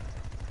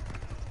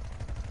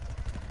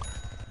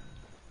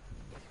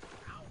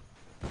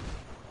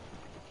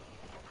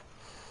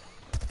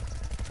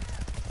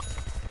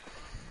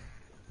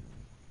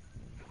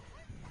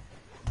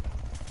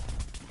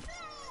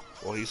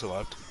 Well, he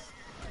survived.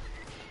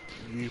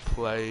 You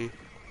play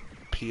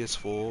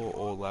PS4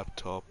 or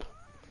laptop?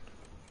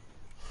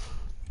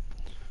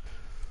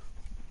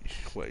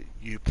 Wait,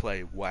 you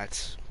play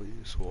what?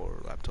 PS4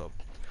 or laptop?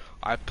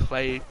 I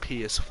play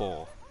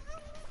PS4.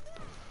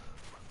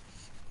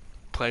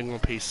 Playing on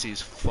PC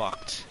is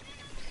fucked.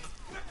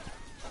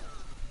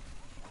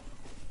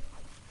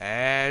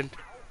 And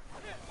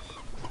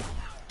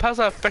how's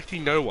that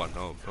affecting no one?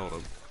 Oh, hold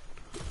on.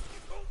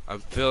 I'm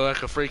feeling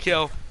like a free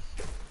kill.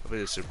 I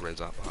think the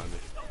Superman's out behind me.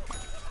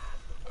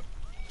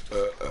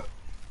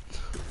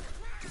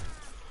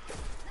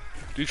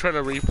 You trying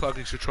to replug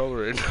his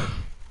controller in?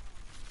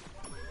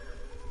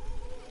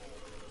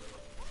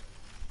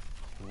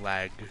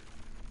 Lag.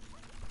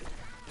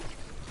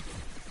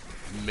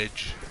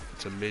 Midge.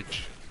 It's a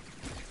midge.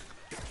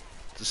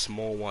 It's a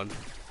small one.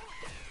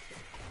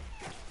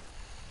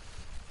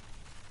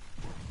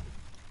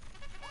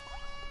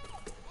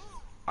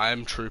 I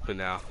am trooper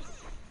now.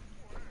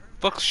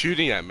 Fuck's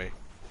shooting at me.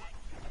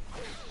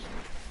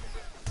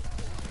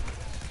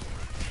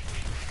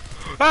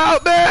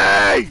 Help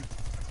me!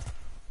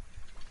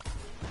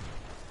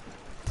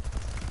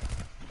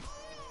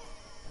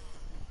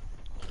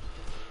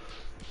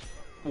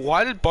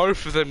 Why did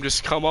both of them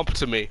just come up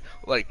to me,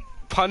 like,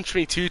 punch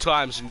me 2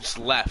 times and just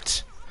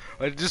left?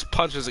 Like, just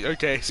punch me, like,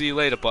 okay, see you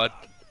later, bud.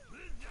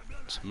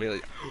 Just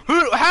immediately,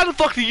 how the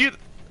fuck do you...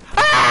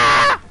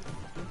 Ah!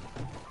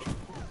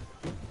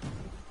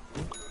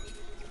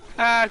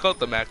 Ah, got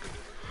the mech.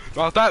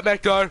 Got that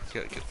mech, though.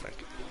 Get the mech.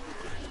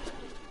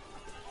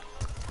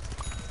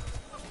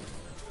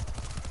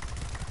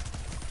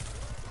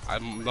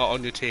 I'm not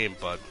on your team,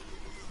 bud.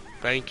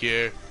 Thank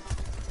you.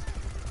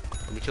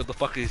 Let me kill the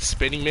fucking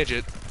spinning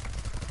midget.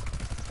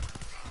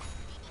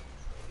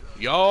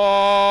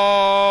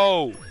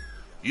 Yo!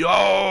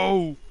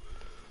 Yo!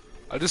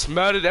 I just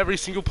murdered every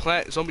single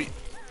plant zombie.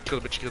 Kill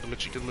the midget, kill the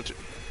midget, kill the midget.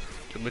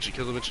 Kill the midget,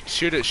 kill the midget.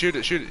 Shoot it, shoot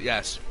it, shoot it.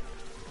 Yes.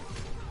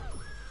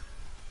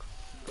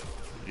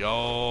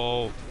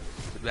 Yo!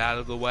 Get out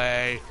of the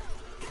way.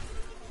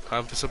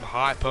 Time for some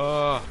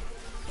hyper.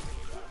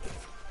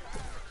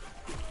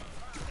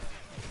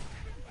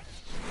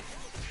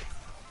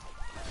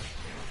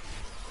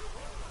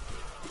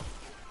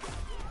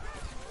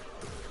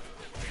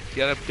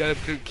 Get him,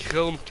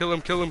 kill him, kill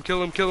him, kill him,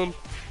 kill him, kill him.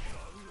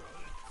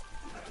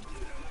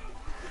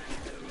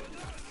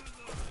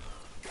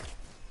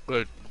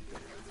 Good.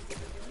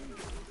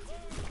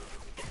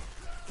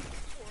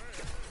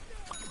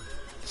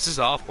 This is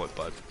our point,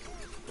 bud.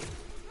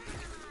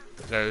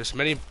 There's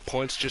many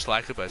points just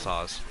like it, but it's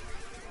ours.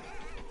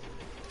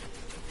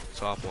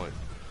 It's our point.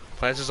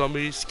 Plants vs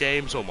Zombies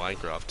games or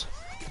Minecraft?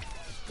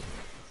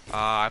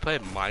 I play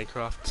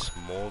Minecraft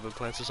more than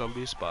Plants vs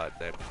Zombies, but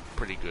they're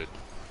pretty good.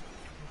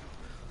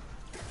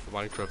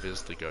 Minecraft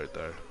is the GOAT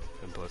though,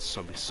 and Plants vs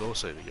Zombies is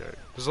also the GOAT.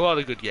 There's a lot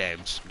of good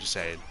games, I'm just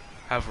saying.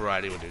 Have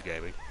variety when you're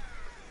gaming.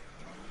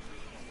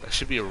 That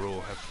should be a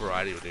rule, have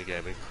variety when you're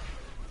gaming.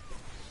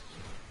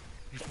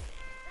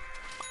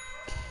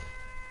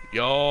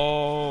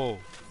 Yo!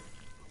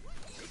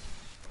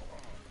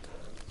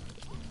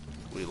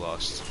 We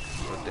lost.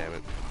 God damn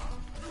it.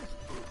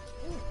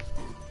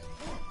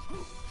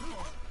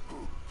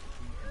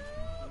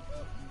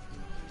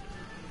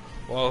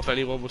 Well, if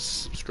anyone wants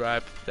to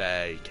subscribe,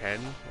 they can.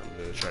 I'm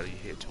going to try to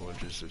hit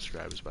 200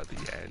 subscribers by the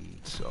end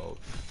of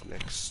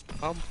next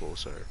month or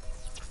so.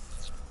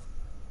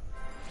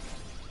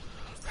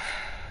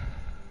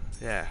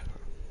 Yeah.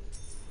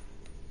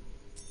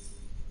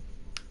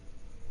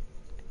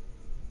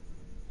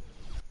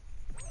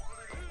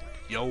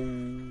 Yo!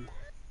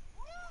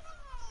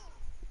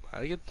 How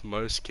do you get the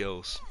most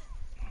kills?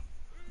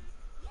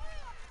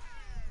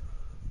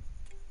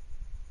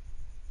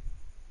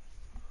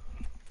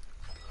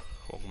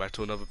 Welcome back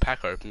to another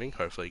pack opening.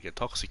 Hopefully you get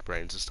Toxic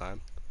Brains this time.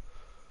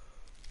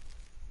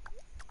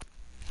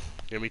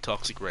 Give me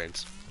Toxic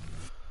Brains.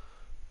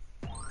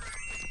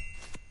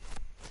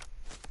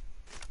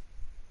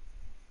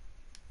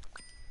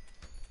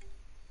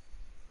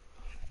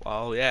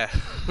 Well, yeah.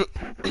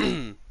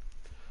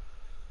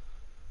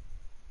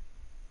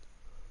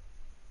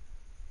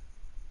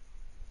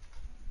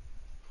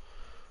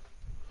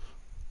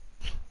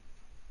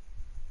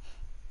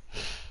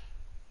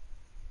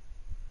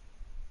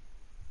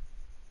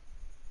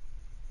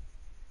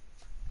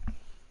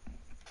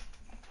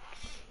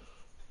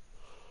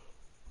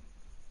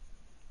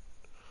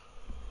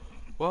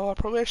 Well, I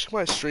probably actually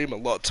might stream a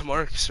lot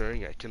tomorrow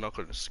considering I cannot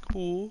go to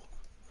school.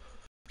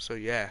 So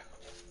yeah.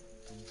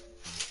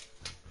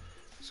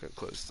 So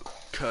close the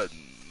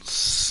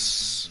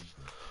curtains.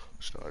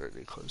 No, I don't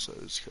need to close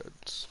those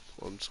curtains.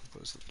 Well, I'm just gonna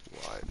close the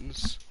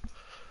blinds.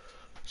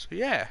 So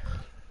yeah.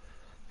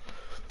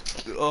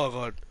 Oh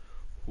god.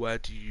 Where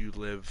do you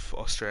live?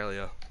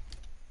 Australia.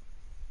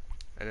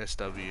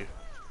 NSW.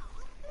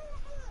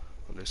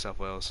 Or New South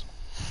Wales.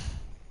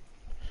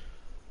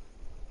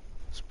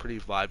 It's pretty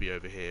vibey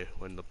over here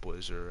when the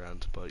boys are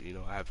around, but you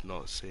know, I have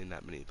not seen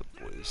that many of the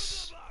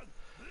boys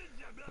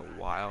in a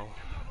while.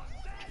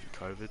 Due to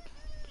COVID.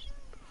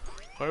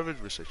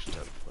 COVID restrictions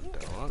have went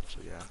down a lot, so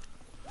yeah.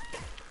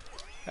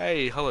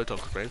 Hey, hello,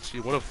 Dr. Friends.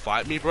 You wanna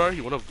fight me, bro?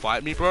 You wanna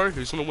fight me, bro?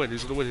 Who's gonna win?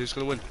 Who's gonna win? Who's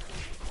gonna win?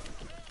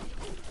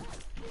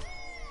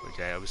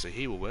 Okay, obviously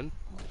he will win.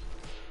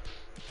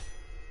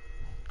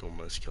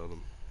 Almost killed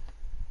him.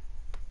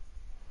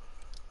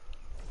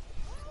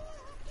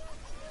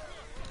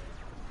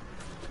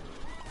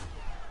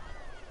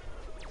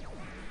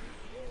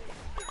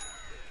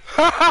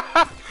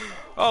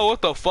 Oh,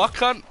 what the fuck,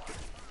 cunt?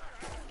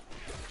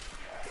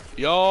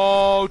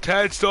 Yo,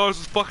 10 stars,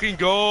 let's fucking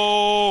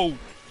go!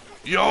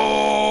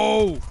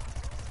 Yo!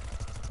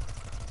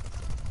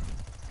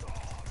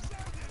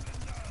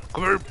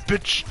 Come here,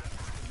 bitch!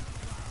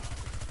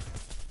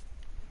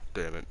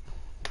 Damn it.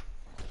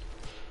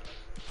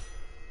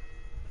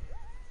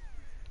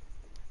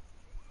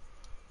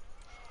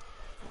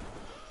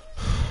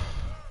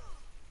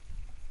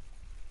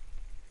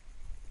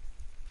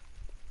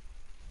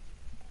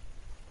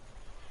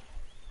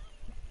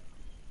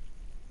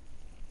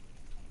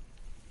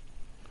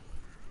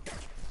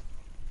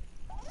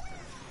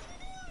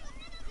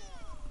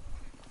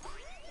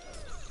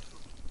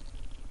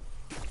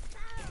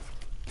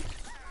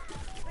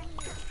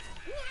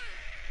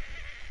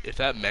 If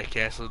that mech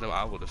canceled him,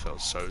 I would have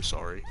felt so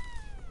sorry.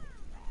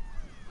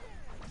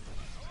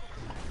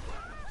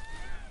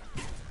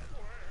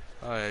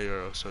 Oh yeah,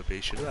 you're also a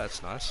beast shooter,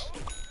 that's nice.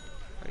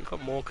 I ain't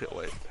got more kit.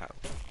 Wait, how?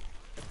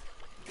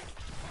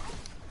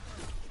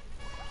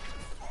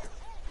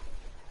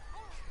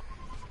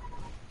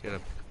 Get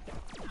him.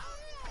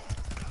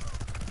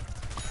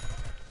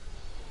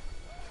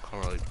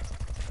 Can't really.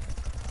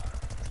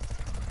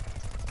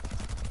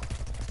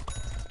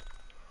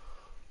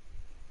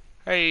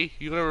 Hey,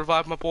 you gonna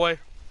revive my boy?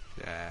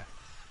 Yeah.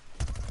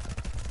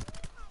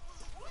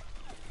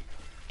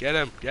 Get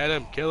him,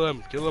 kill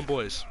him,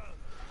 boys.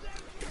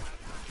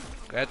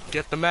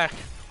 Get the mech.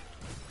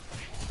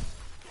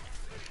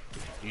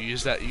 You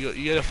use that, you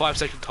get a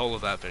 5-second toll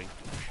of that thing.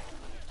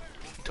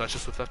 You touch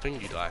us with that thing,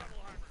 you die.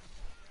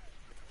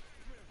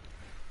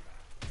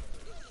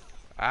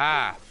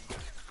 Ah!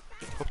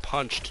 Got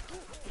punched.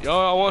 Yo,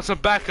 I want some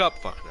backup!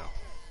 Fuck no.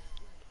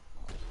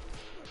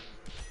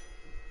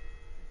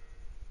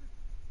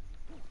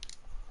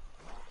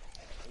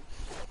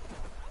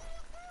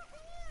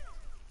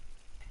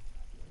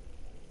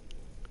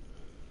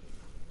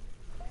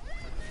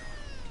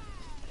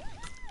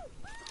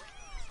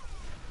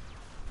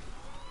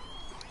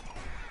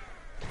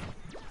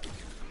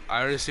 I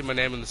already see my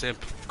name in the same.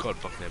 God,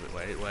 fuck name it.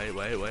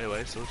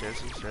 Wait. Still a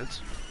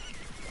chance.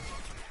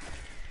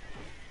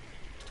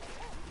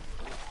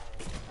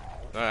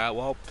 Alright,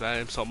 well, that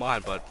name's not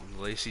mine, but at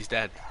least he's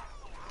dead.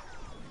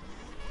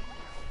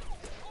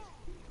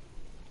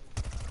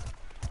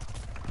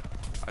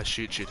 I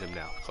shoot him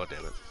now. God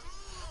damn it.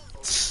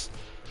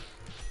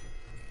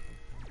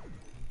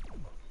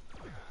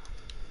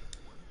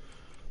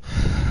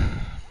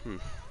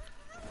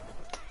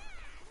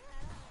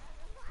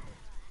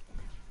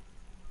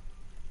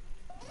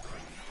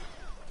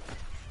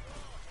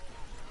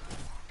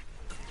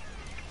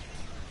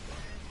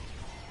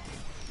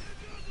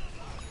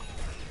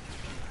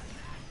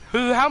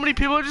 How many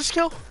people I just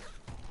killed?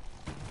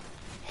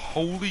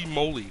 Holy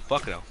moly.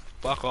 Fuck no.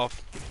 Fuck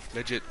off.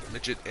 Midget,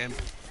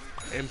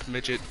 imp,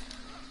 midget.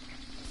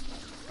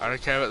 I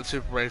don't care about the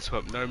super brain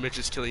swap. No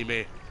midget's killing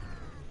me.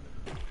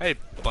 Hey,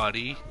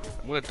 buddy.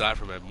 I'm gonna die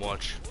from him.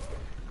 Watch.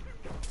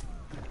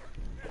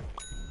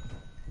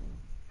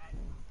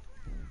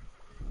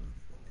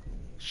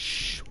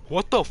 Shh.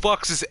 What the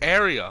fuck's this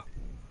area?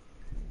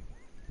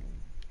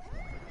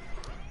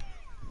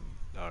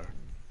 No.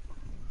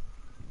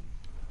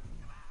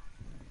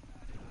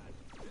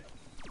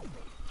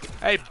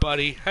 Hey,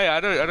 buddy. Hey, I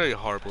know you're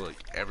horrible at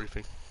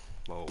everything.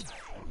 Well,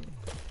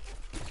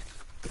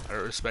 I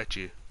don't respect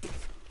you.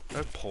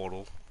 No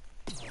portal.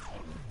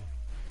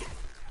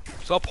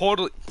 Stop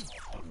portaling.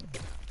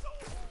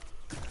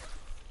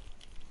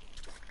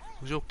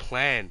 What's your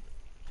plan?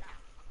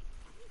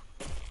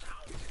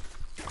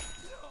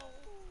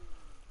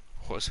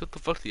 What the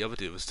fuck the other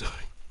dude was doing?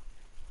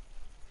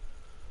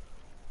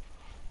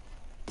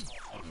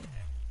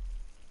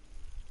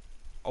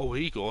 Oh,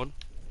 he gone.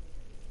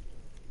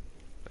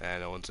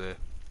 And no one's there.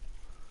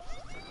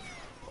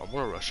 I want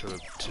to rush over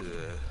to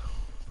the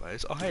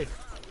place. Oh, hey.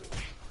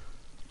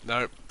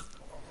 Nope.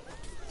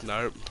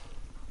 Nope.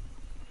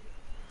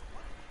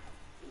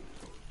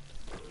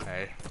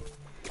 Okay.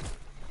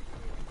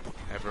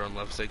 Everyone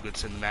loves their good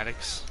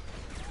cinematics.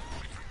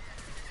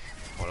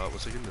 Hold up,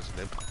 what's again? There's an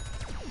imp.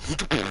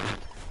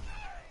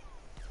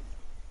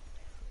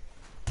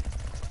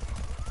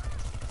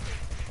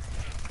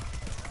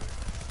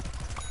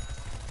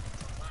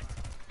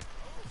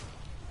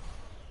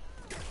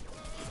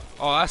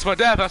 Oh, that's my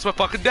death. That's my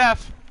fucking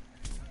death.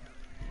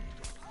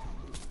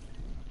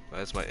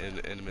 That's my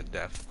intimate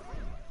death.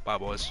 Bye,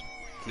 boys.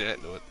 Yeah,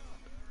 knew it.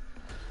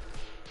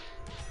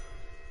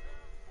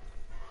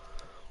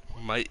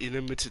 My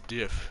intimate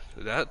death.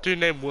 That dude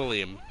named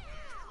William.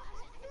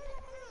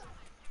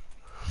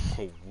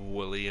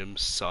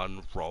 William's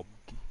son, Rob.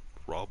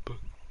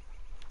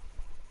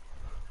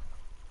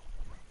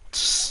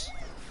 Tss.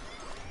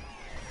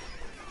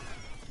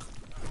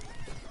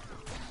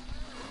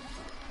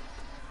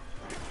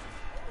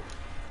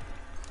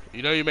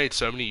 You know you made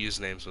so many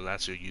usernames when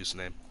that's your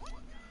username.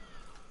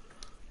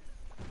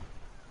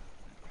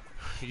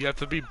 You have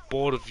to be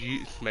bored of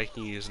you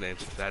making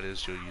usernames if that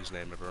is your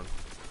username, everyone.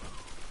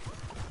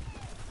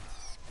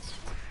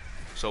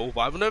 So all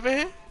vibing over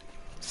here?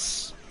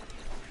 Tss.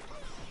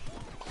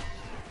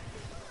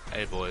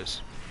 Hey boys.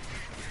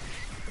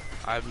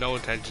 I have no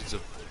intentions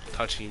of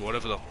touching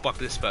whatever the fuck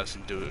this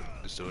person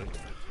is doing.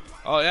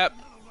 Oh yep.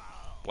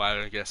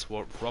 Well, I guess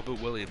what Robert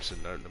Williamson,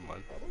 no, never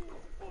mind.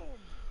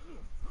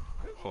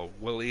 Oh,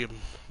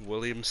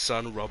 William's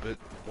son Robert,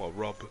 well,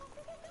 Rob.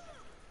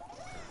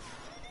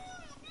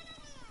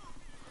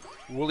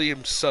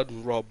 William's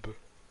son Rob.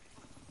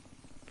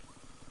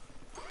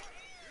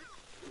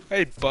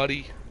 Hey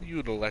buddy, you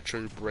and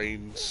electro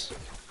brains.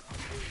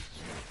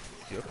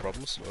 You have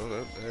problems? Oh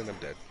no, and I'm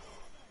dead.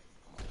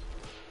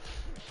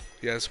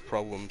 He has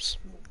problems.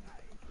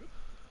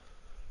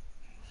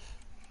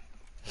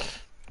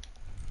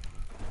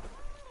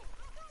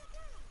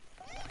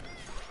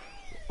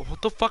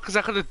 What the fuck is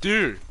that gonna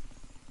do?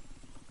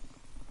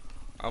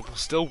 I've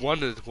still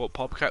wondered what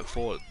Popcat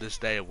thought this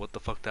day of what the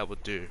fuck that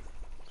would do.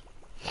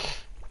 I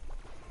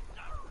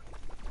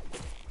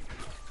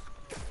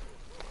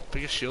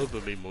think a shield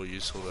would be more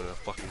useful than a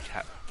fucking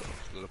cat,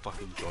 than a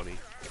fucking Johnny.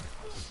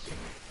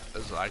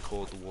 As I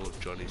call it, the wall of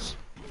Johnnies.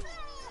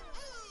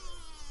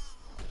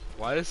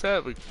 Why is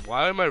that?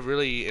 Why am I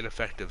really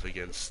ineffective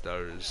against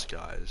those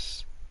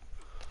guys?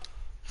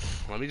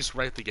 Let me just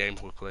rate the game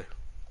quickly.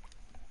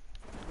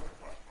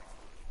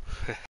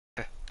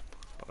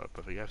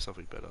 But we have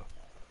something better.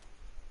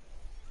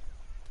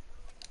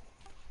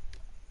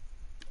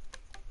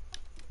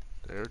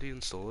 Did I already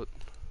install it?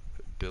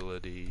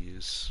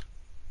 Abilities.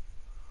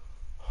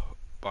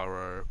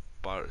 Burrow,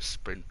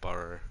 sprint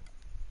burrow.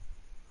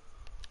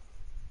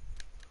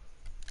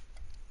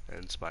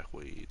 And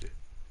spikeweed.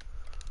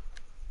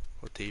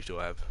 What thief do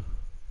I have?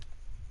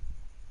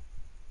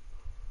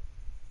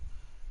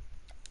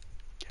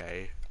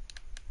 Okay.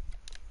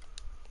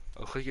 I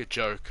look like a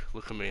joke.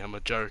 Look at me, I'm a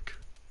joke.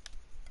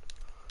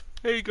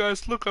 Hey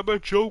guys, look, I'm a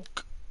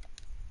joke.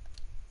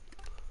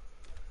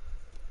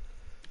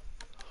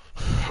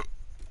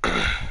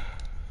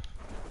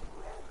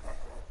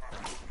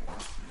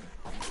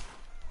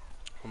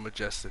 I'm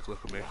majestic,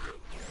 look at me.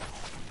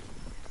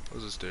 What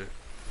does this do?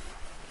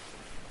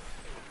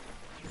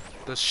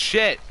 The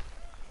shit!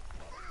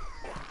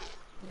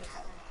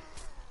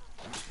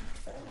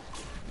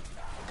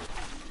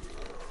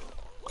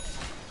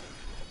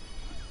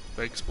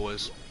 Thanks,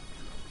 boys.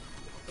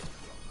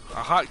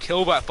 I can't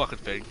kill that fucking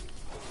thing.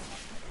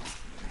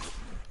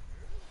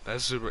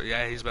 That's super.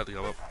 Yeah, he's about to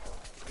come up.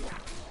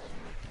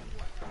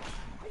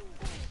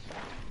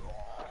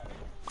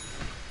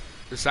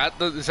 Is that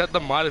the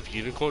might of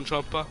Unicorn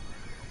Chomper?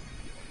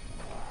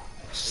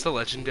 Is this the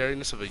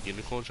legendariness of a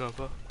Unicorn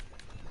Chomper?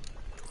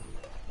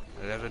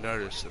 I never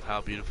noticed of how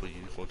beautiful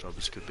Unicorn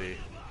Chompers could be.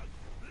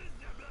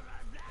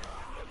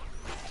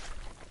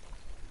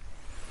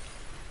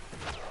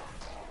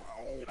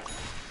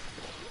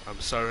 I'm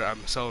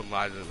so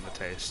enlightened in the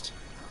taste.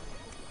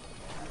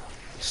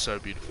 It's so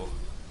beautiful.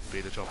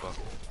 Being a chopper.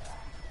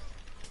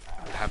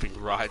 And having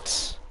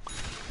rights.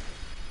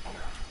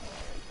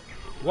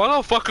 What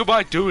the fuck am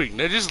I doing?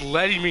 They're just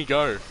letting me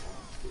go. What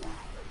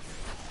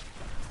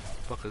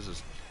the fuck is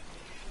this?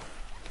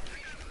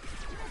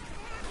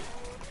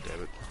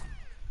 Damn it.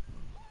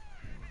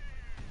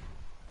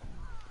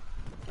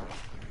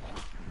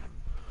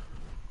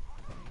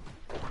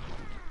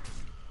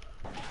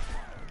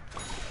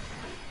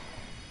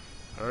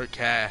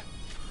 Okay.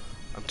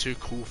 I'm too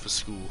cool for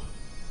school.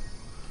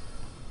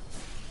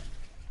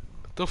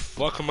 What the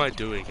fuck am I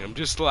doing? I'm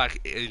just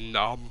like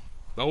numb.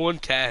 No one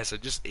cares. I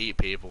just eat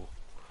people.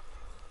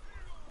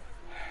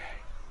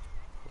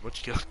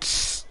 What you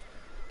got?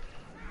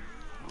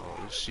 Oh,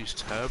 let's use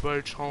Turbo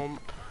Chomp.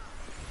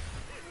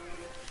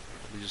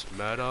 We just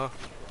murder.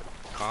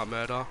 Can't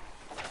murder.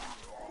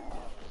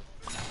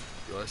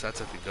 You realize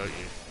that's a thing, don't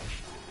you?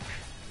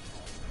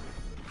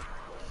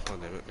 Oh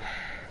damn it.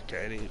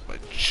 Okay, I need my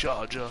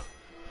charger.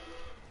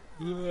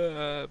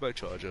 My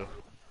charger.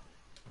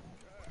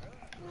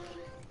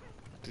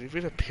 Didn't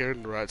even appear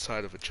on the right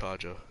side of a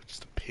charger. It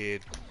just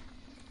appeared.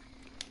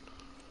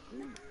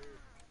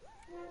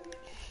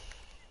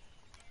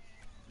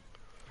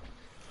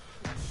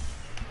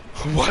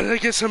 Why did I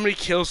get so many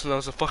kills when I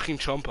was a fucking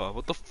chomper?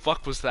 What the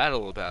fuck was that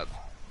all about?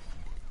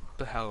 What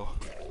the hell?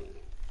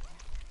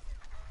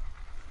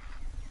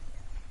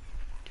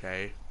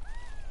 Okay.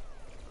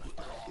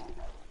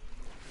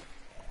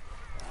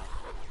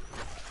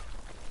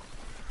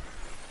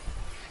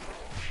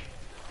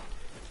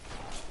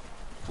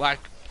 Like,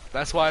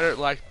 that's why I don't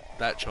like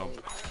that chomp.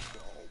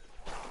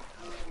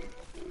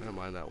 I don't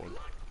mind that one.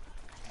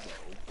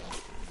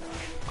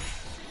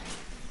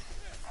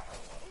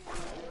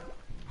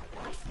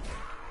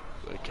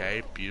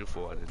 Okay,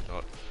 beautiful. I did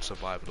not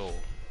survive at all.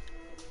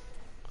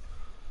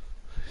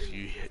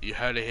 You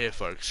heard it here,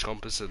 folks.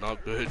 Chompers are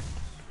not good.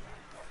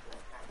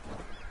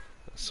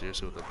 That's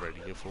seriously what I'm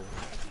rating it for.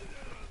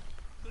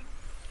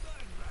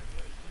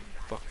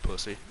 Fuck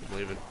pussy. I'm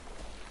leaving.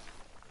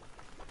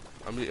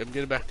 I'm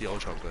getting back the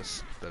old chomp.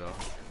 That's better.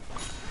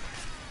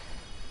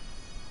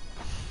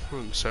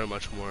 I'm so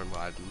much more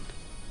enlightened.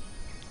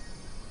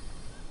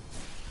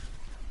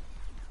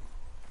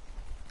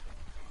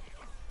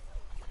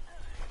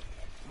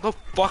 The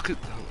fuck is...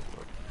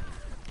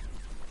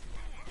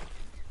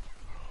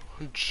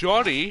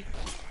 Johnny?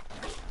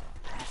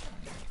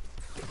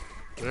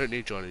 We don't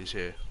need Johnny's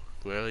here.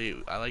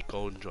 Really, I like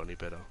Golden Johnny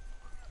better.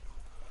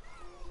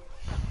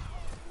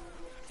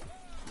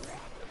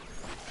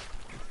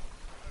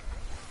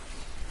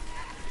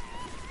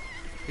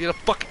 You gonna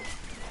fuck...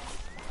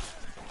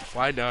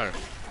 Why no?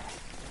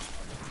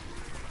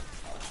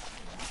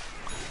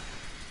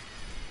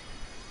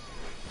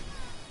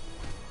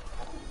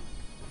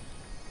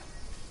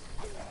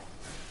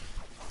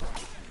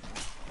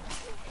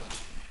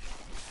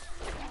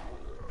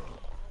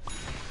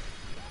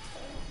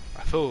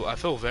 I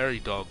feel very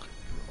dog.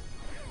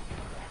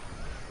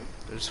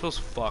 It just feels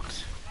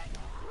fucked.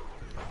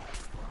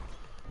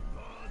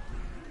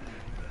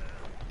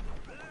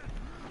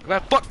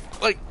 That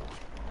like,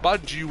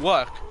 button, do you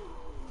work?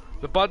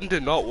 The button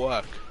did not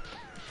work.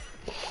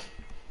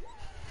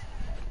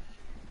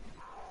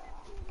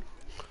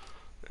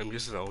 I'm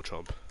just an old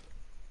chomp.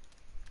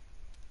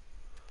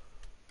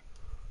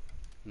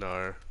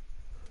 No.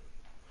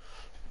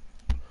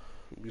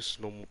 I'm just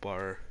a normal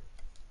bar.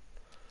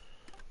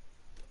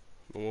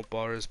 Normal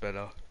bar is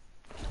better.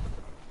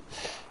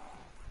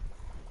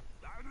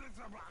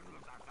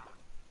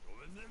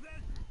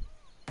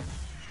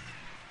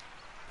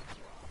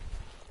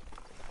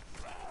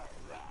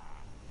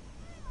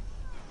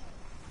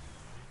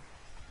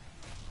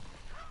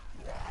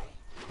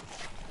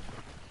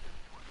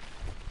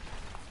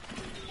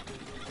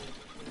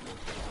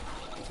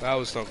 That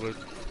was not good.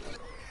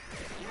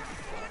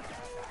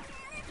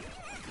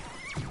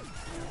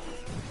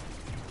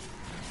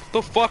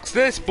 The fuck's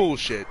this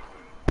bullshit?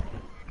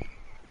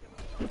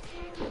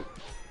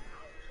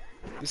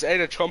 This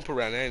ain't a chomp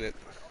around, ain't it?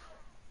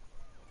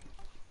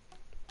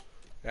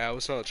 Yeah, it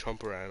was not a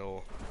chomp around at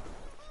all.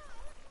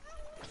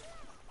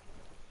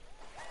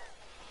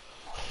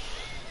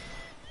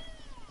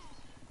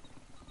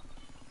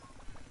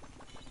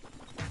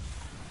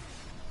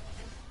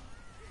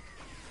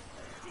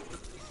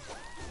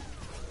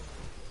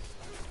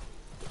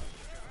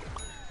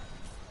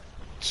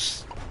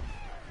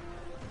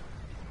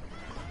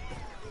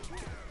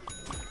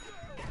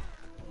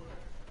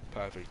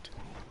 Perfect.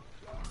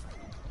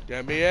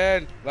 Get me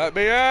in! Let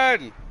me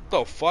in!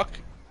 The fuck?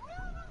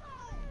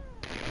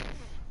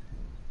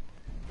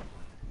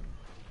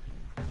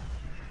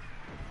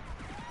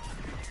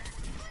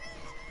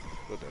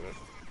 God damn it.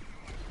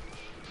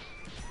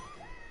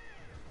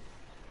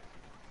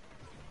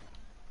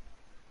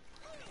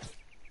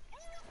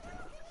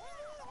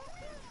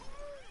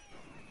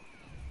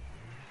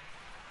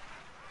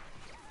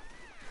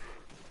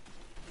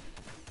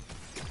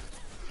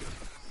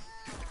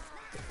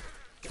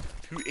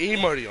 Who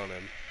emoted on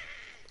him?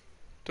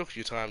 Took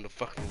your time to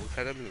fucking look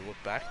at him and look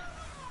back.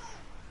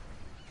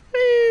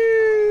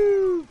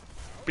 Woo!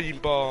 Beam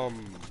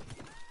bomb.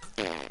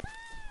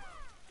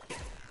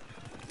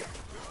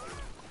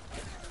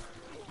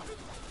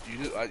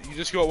 You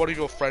just got one of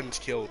your friends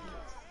killed.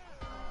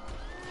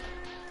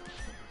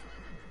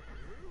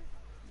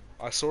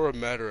 I saw a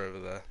murder over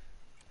there.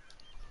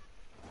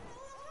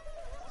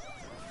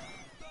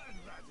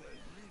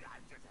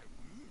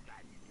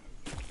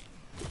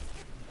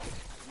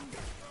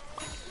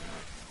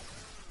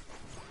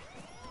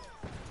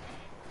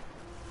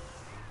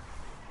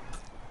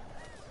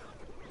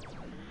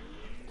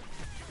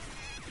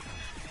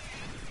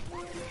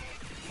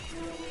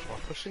 Am I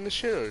pushing the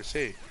shit or is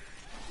he?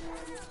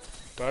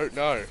 Don't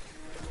know.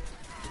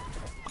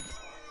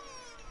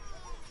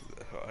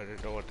 I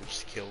don't know what I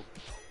just killed.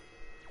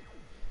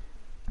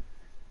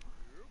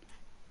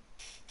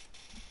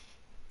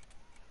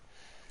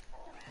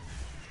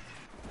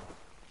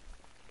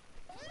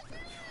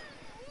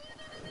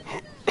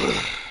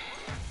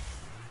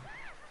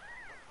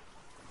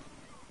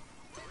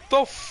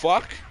 The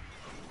fuck?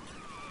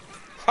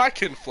 I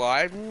can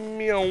fly.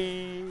 Meow.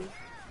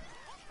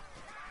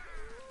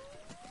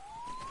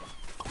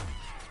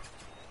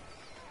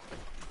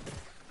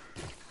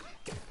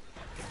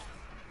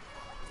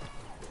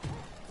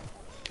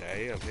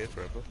 Okay, I'm here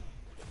forever.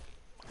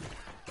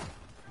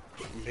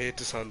 I'm here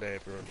to Sunday,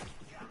 everyone.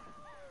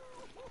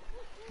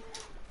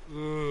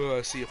 Ooh,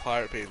 I see a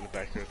pirate paint in the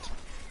background.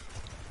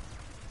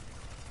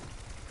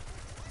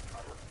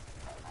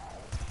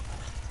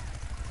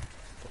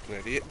 Fucking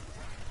idiot.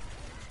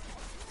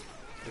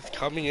 It's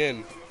coming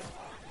in.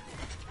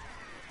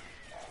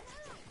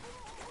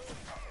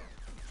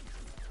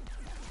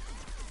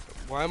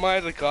 Why am I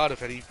the god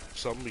if any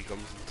zombie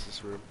comes into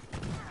this room?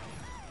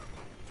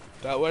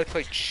 That worked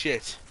like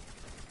shit.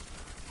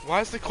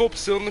 Why is the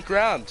corpse still on the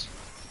ground?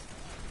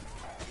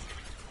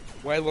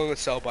 Way longer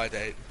sell by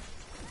date.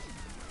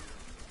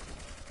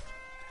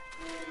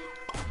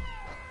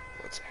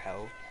 What the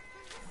hell?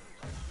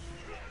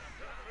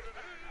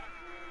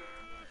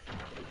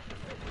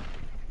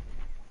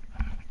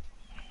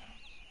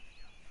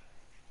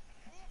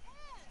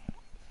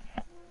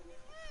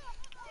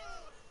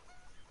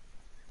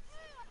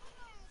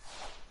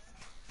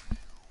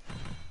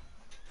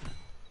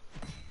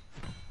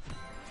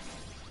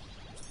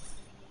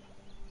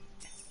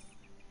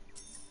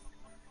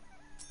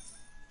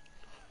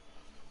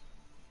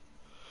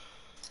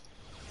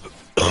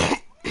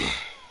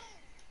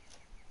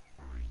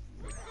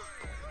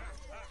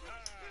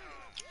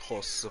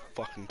 Horses are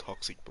fucking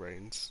toxic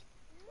brains.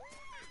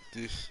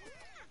 This.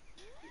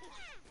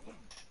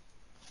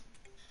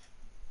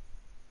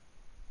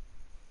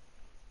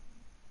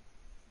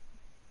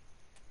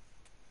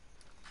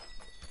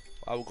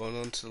 Wow, we're going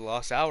on to the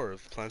last hour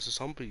of Plants vs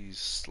Zombies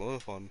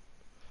Slowathon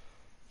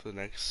for the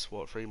next,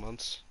 what, 3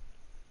 months?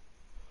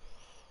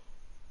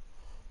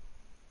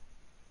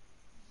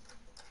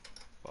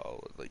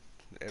 Well, like,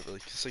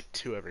 it's like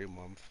 2 every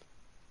month.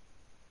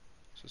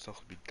 So it's not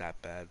gonna be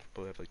that bad.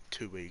 But we have like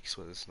 2 weeks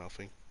where there's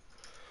nothing.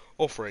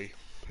 Or 3,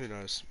 who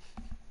knows.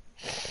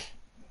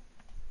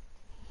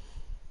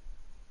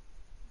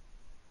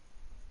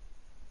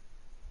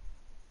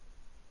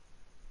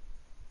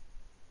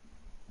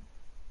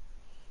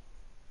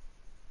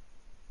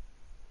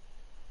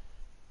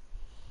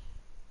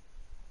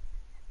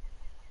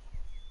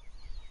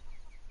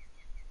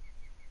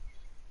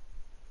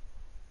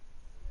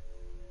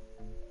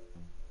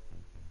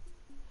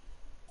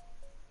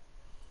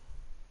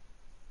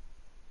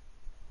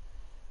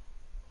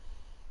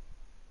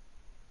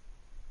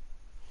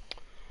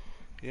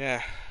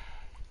 Yeah.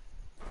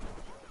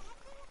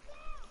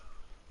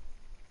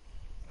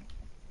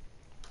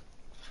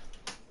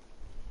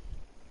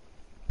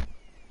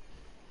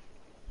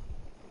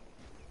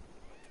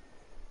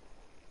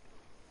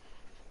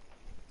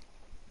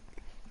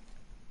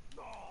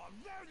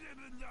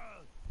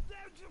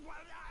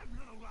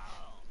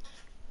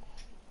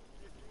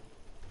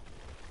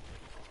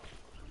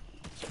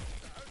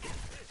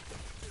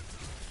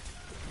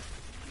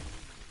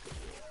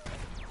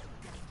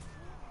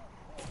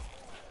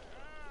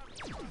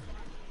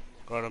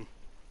 Got him.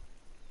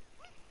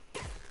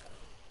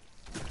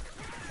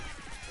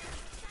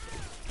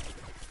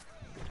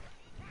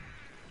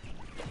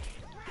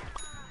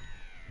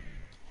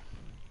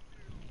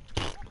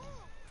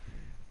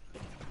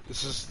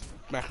 This is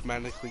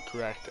mathematically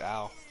correct,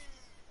 ow.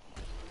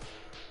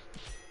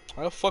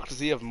 How the fuck does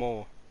he have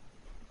more?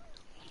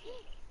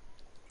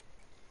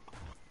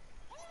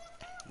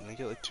 I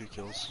get like 2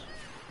 kills.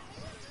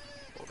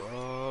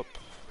 Hold up.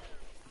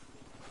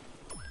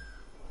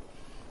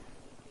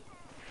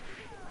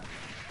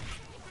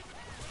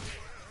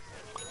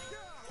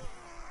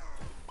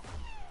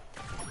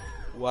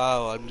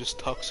 Wow, I'm just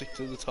toxic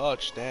to the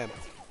touch, damn.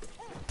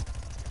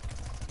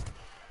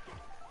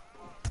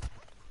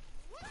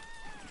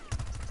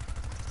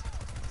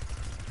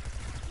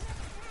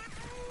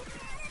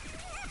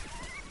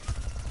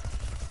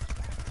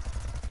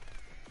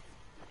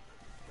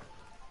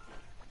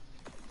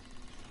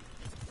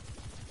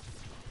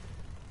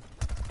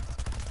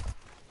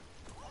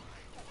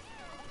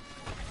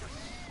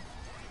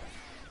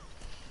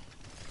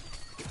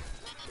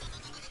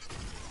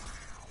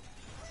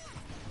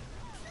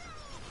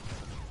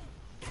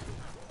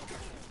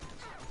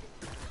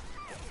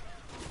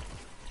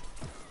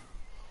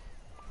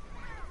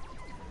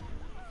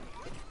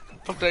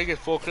 Fuck, did I get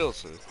 4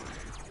 kills?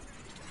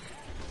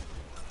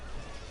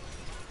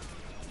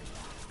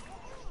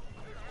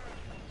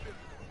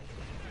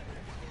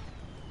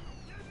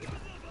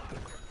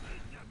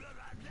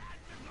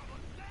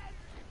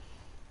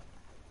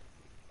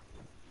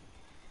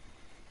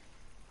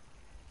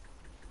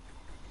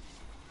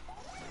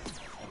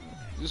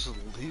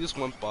 He just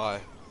went by.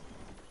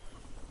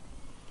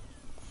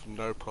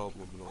 No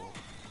problem at all.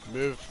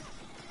 Move.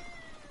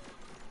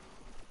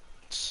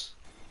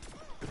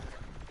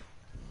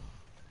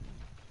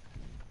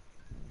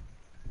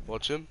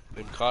 Watch him.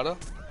 Named Carter.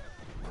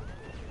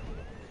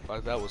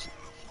 Like that was...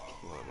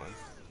 Oh, man.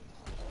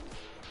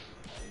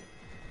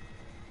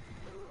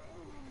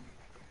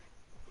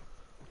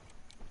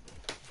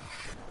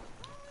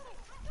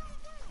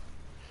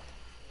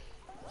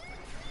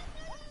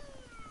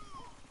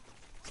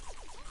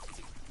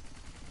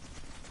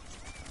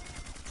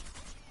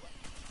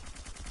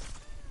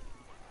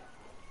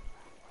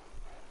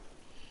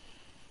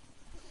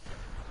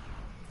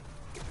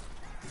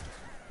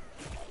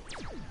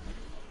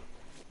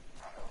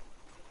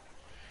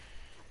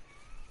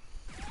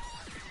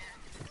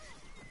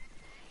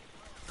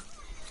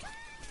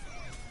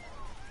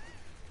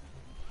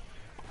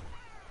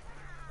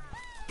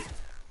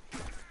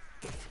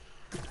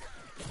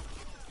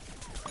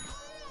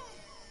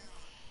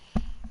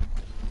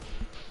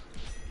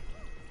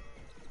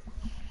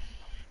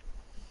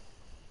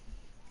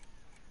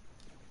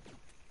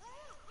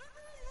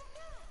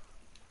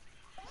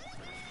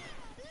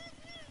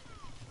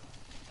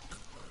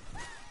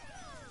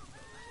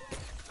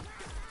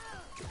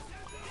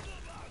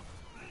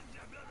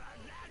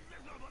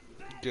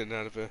 Getting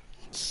out of here.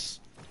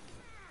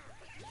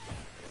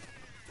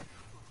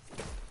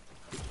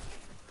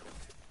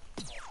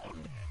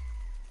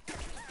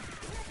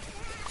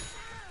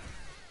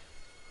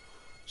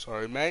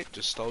 Sorry, mate.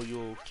 Just stole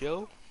your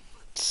kill.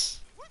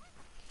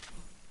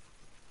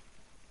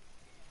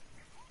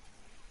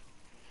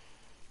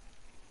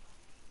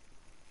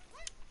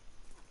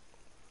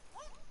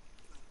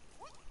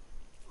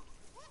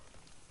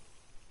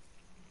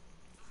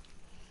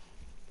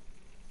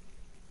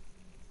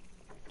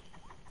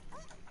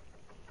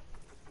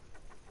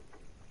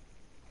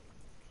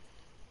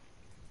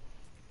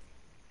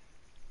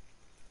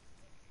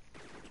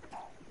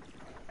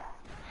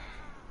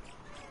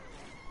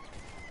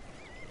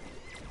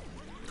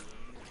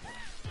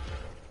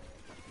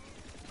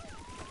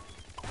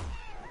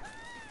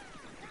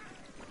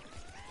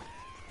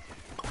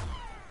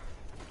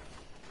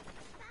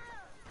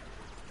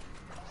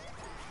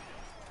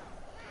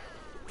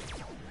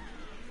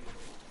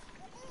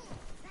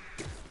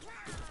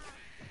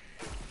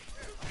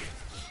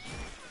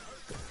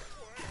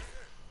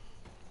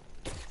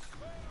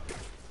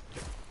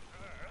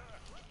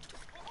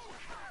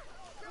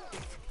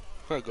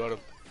 I got him.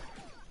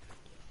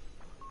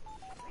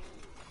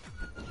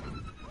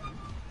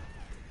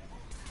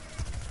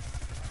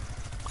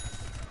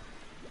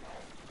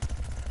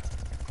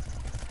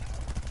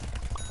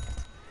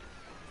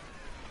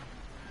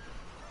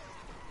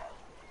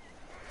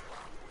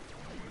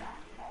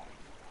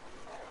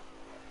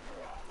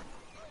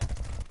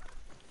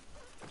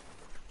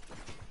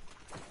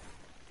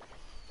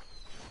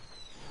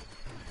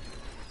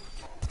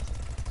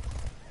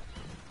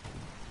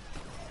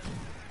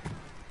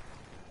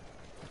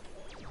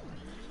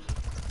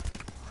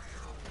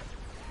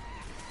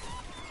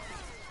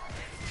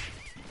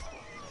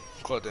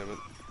 God damn it.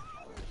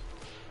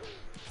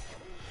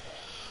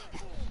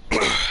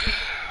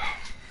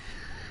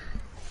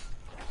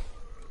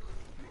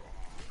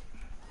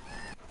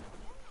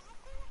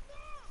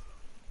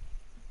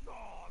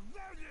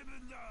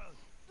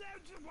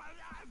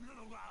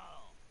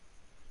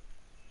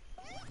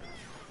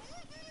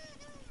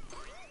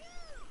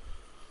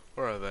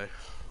 Where are they?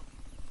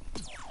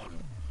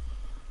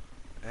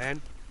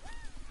 And?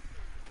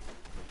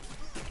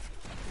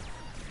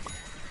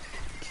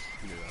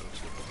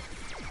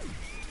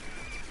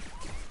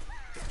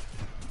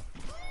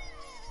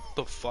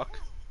 The fuck?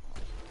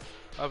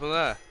 Over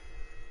there.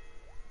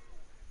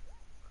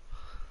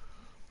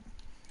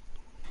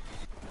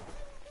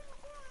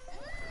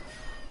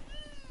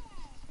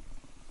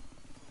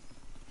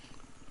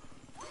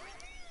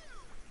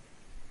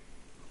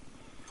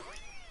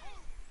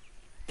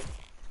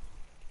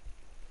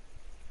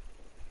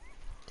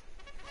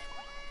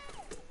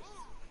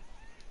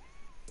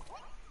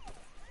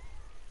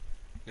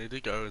 Need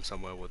to go in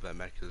somewhere with their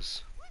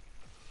mechas,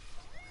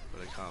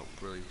 but they can't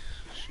really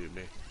shoot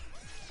me.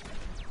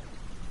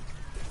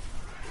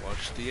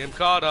 Watch the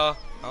Carter.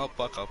 Oh,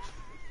 fuck up.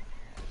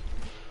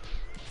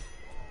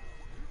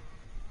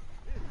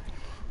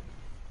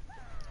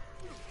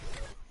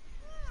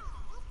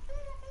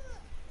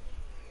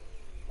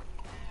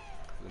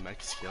 The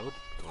mech is killed.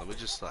 Let me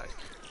just like.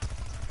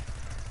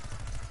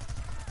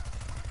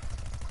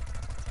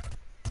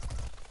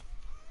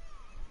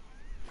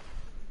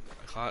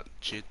 I can't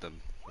cheat them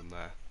from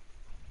there.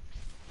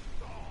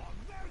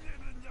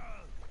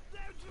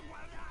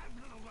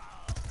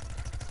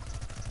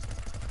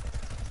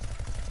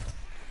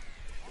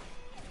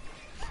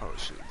 Can't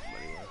shoot them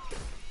anywhere.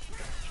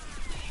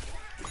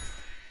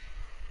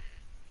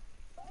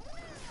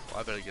 Well,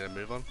 I better get a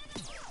move on.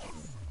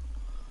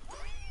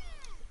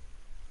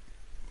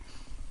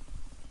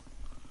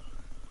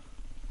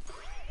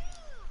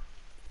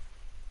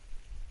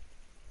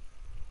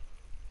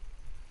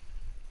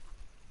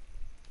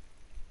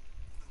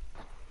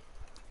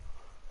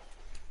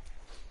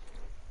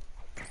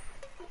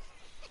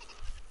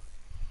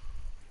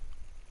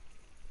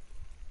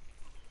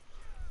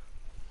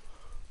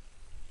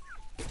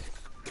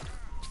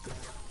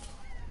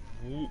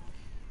 Ooh.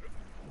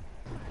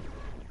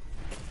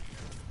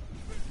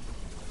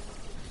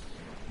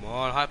 Come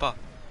on, Hyper.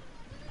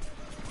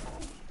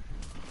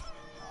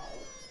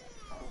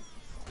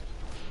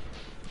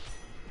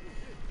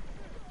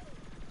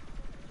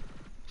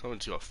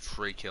 Someone's got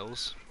 3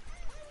 kills.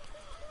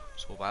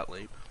 Saw that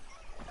leap.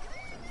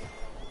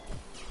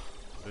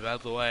 Move out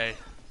of the way.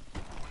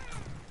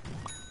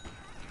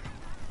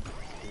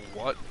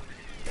 What?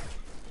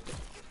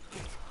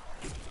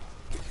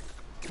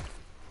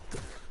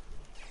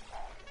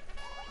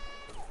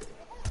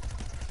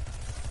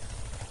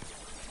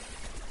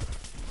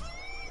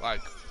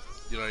 Like,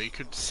 you know, you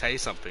could say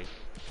something.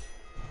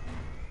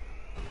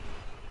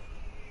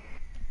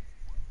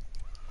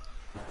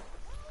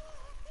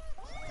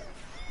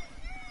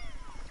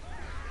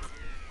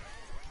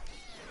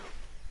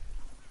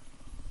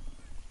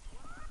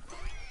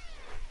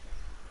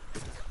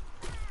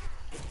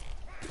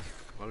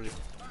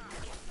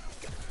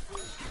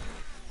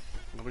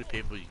 How many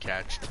people you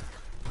catched?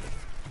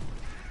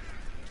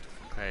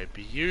 Okay,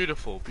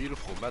 beautiful,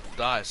 beautiful. I'm about to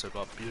die, so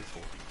got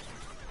beautiful.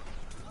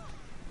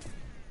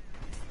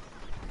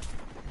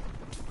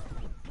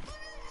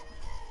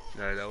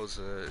 No, that was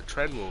a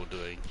trend we were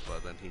doing,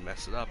 but then he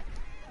messed it up.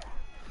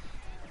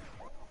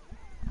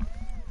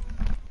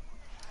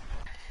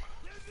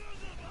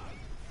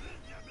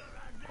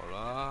 Hold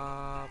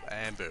up,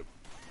 and boom.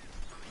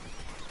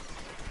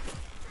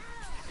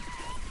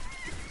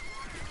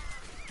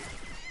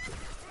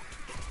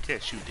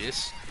 Can't shoot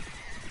this.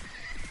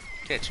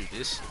 Can't shoot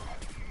this.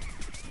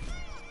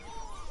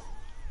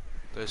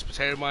 Those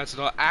potato mines are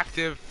not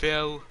active,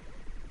 Phil.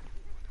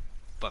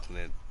 Fucking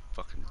it.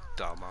 Fucking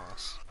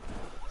dumbass.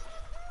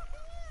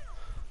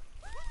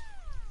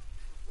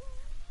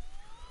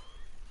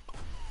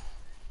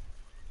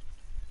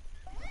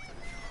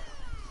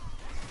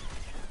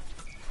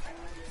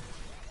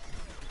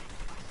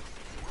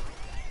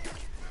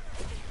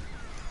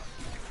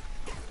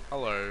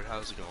 Hello,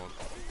 how's it going?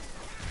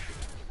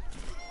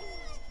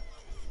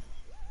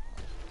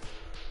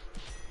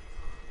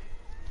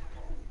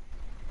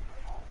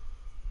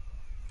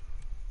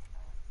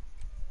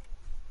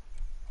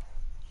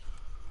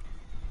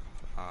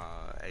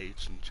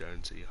 Agent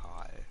Jonesy,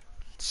 hi.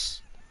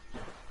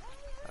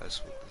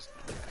 That's what this,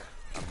 yeah,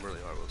 I'm really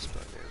horrible at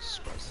spelling names,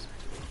 surprised.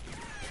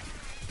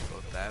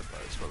 Not bad,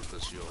 but it's probably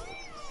because you're,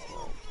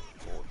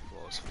 well,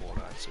 it's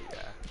Fortnite, so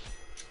yeah.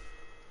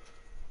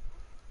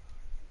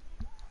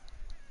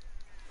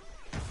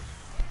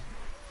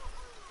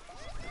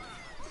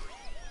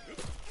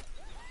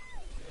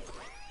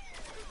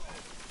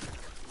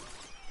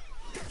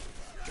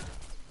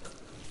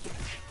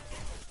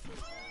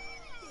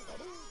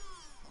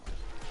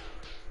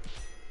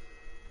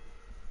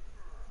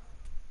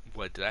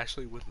 Wait, did I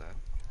actually win that?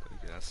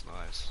 Okay, that's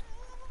nice.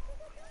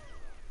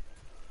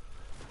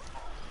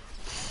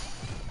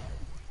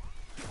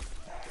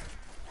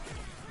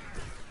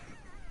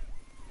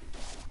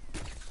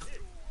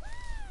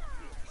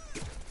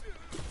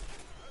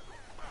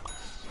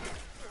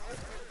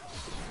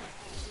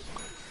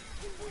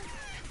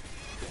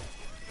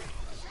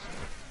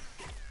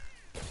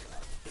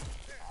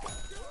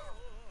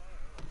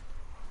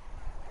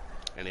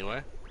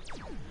 Anyway.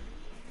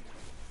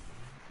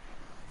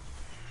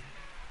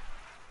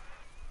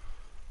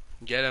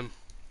 Get him.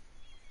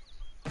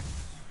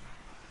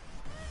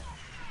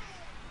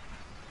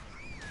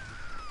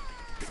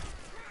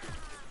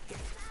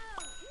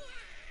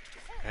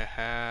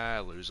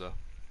 Haha, loser.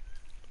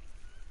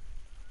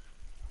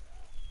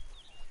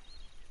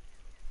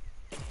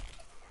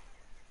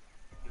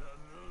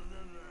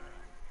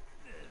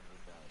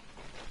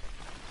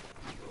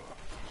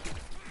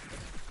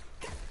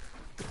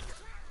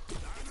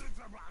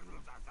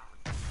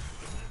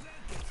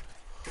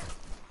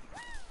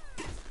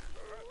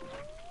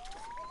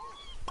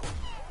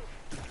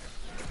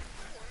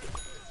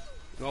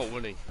 Not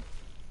winning.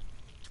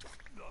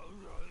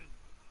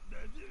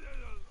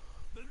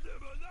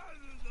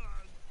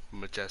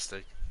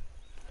 Majestic.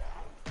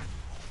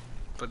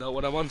 But not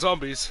when I'm on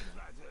zombies.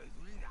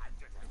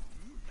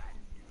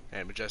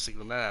 Hey, majestic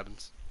when that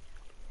happens.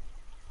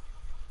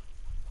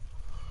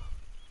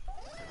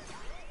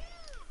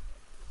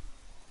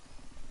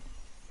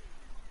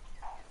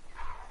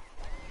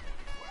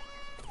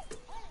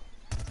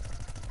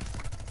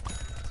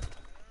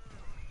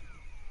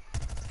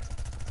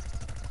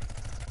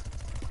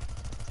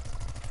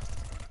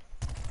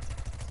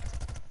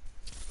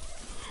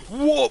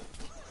 Whoop!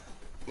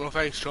 Well,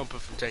 thanks, Trumper,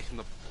 for taking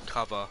the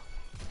cover.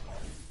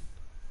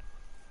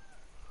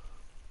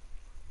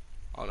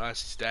 Oh,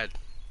 nice, he's dead.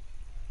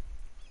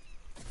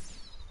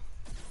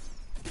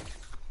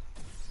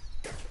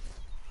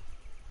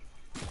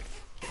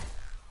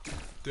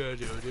 Do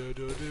do do do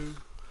do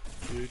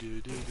do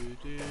do do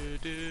do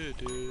do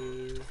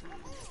do.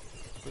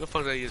 Where the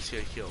fuck did I get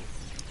to kill?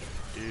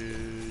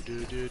 Do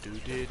do do do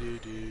do do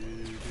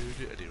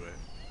do. Anyway,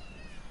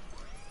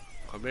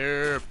 come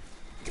here.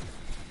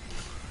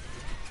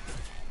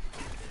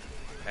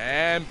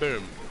 And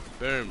boom,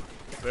 boom,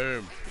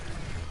 boom.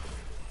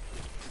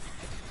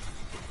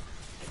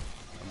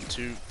 I'm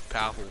too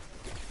powerful.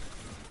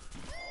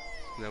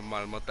 Never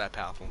mind, I'm not that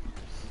powerful.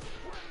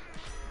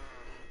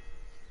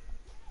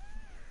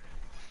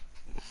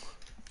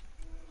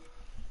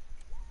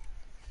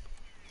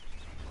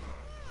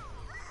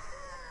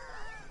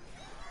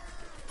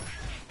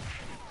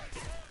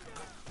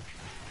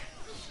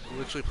 I'm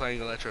literally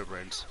playing Electro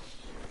Brains.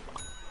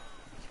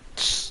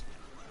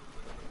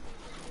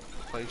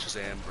 Playing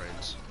Shazam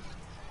Brains.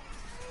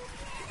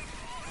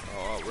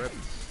 Oh, rip.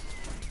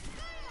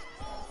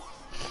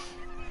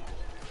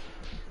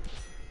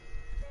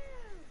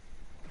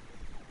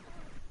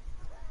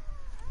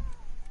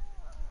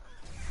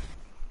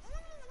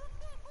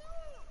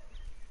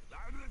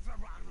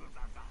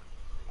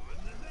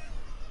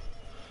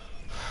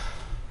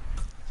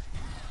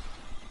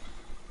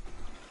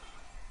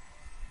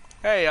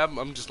 Hey,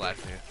 I'm just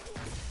laughing here.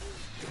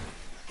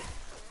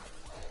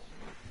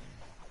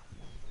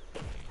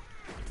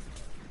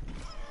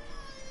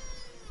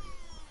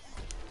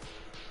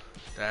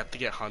 Do I have to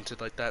get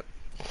hunted like that?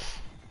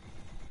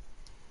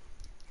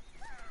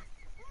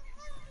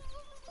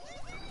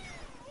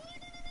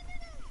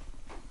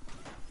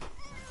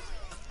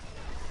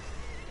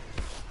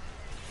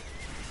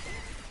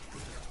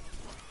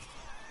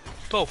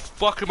 The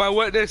fuck am I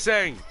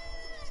witnessing?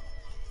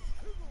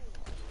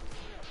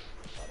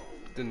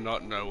 Did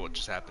not know what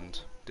just happened.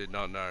 Did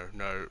not know.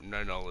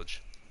 No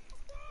knowledge.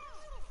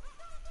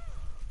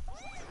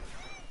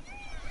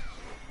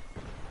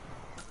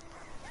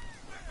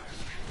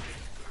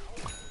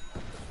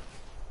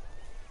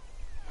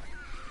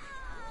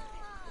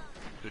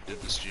 Who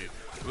did this to you?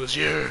 It was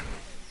you!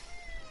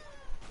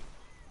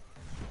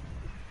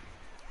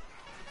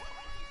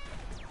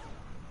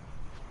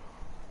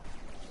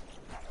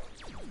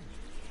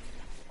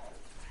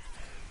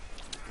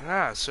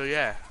 Ah, so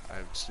yeah,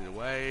 I just need to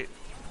wait.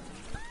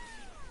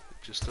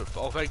 Just to,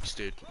 oh thanks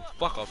dude.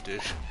 Fuck off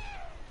dude.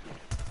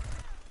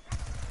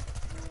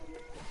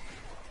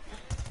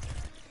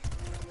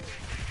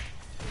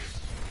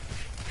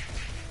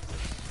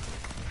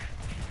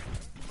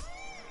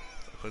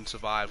 I couldn't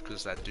survive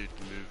because that dude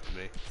moved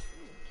me.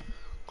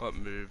 Got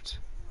moved.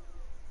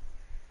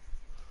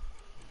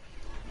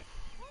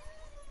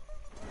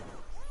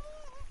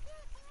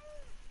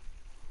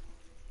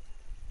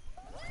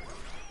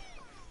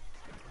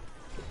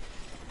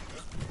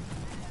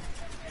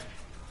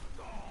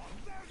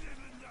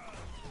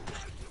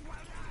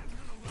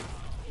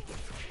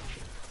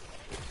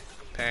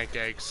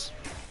 Pancakes.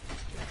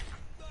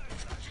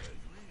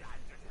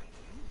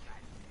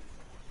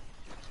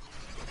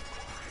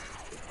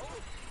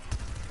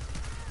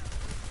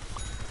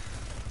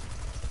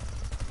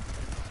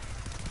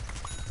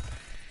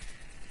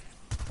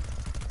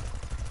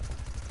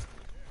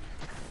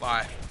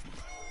 Bye.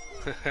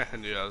 I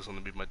knew that was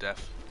gonna be my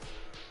death.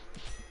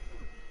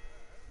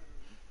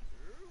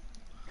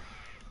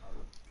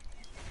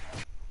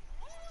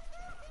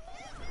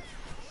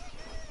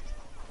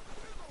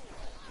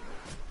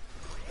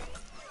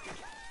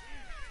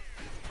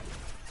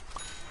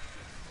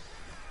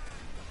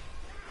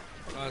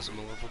 Guys, I'm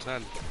a level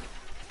 10.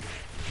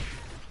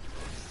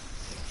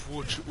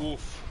 Watch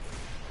off.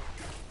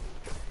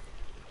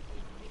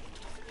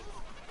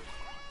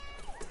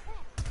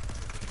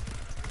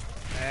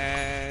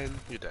 And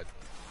you're dead.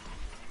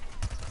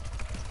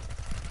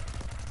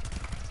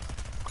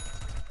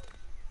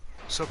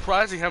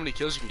 Surprising how many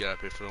kills you can get up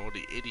here for all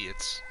the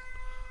idiots.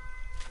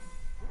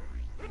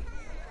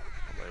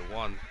 Only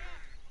one.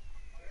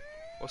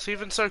 What's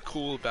even so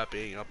cool about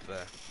being up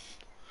there?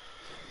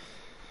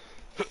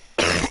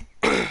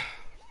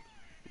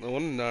 I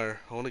want to know.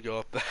 I want to go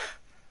up there.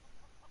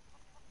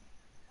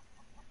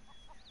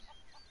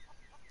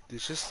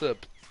 It's just a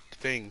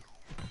thing.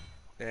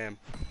 Damn.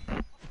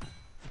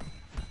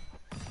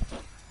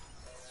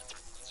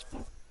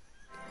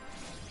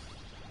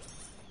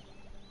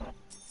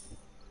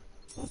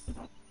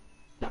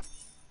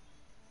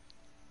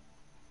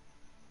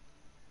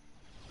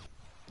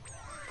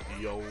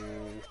 Yo.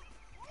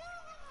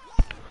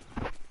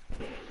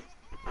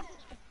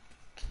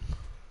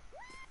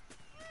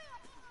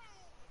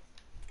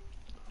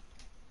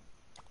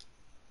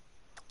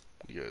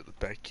 Go to the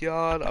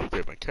backyard,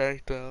 upgrade my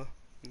character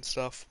and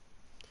stuff.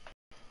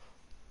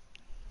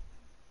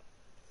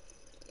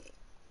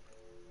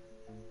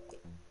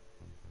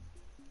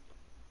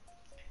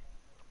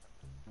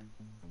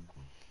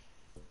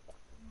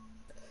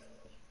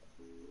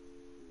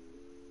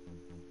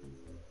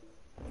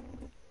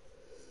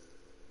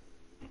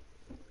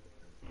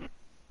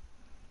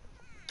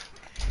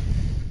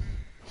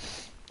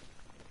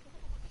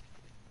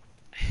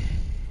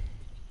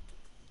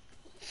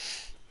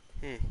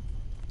 Hmm.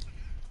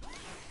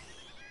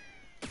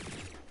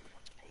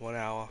 1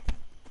 hour.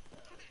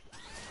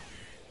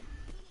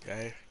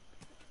 Okay.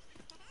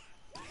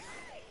 I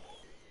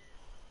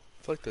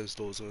feel like those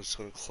doors are just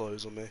gonna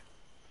close on me.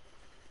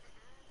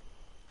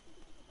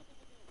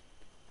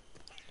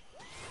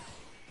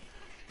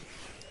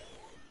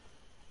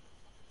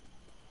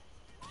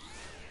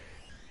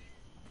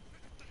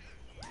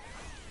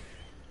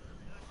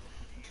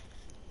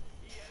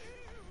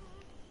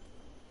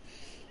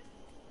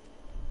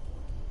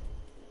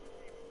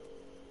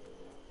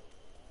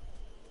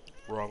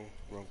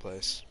 Wrong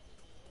place.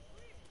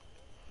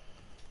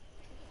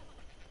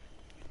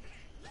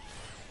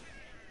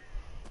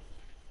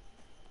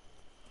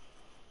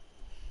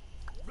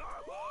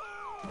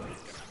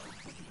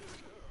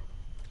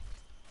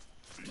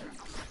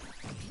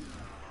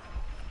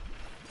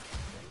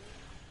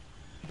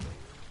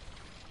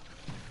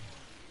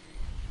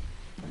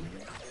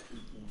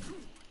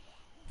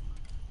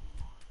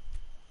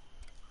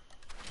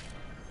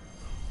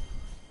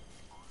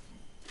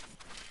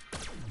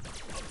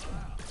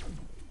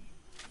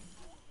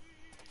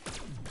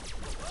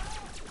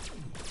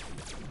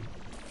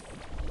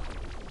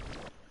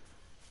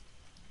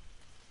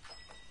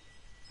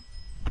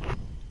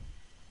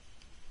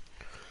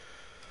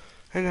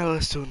 And now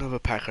let's do another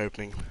pack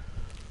opening.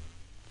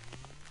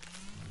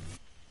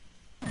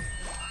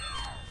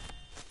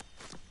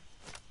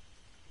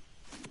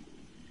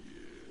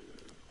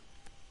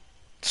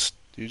 Did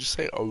you just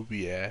say oh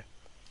yeah?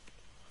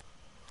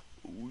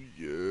 Oh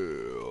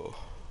yeah.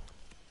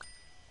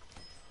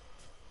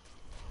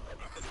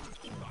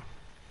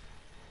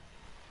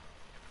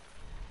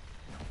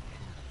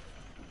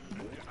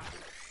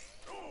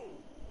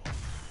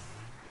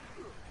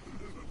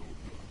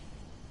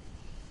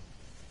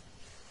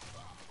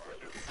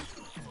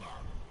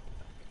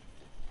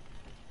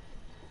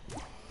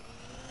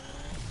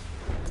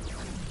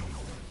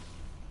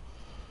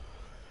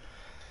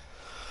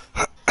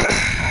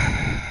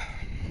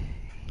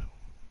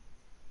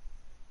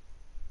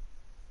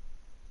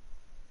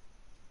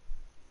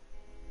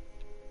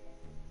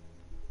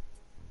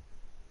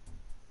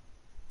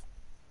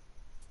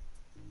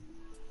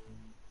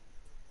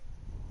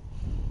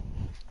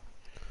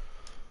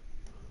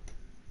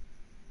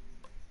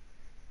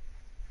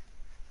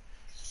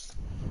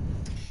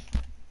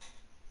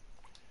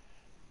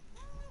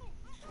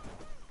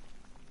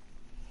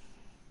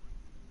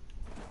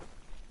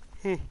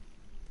 Hmm.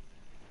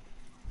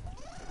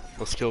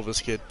 Let's kill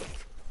this kid.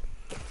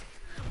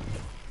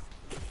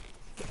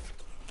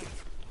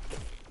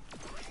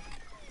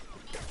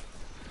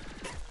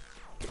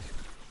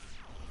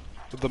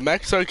 The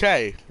mech's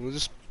okay. We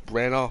just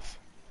ran off.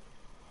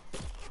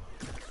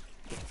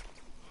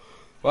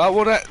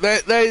 Well,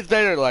 they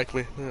don't like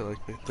me. They don't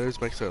like me.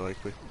 Those mechs don't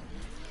like me.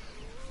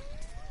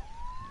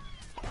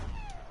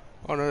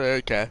 Oh no, they're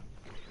okay.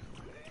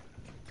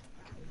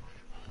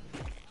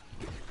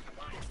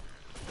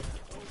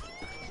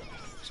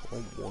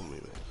 Someone warn me,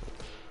 man.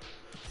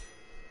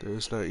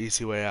 There's no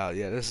easy way out.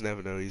 Yeah, there's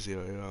never no easy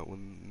way out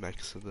when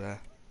mechs are there.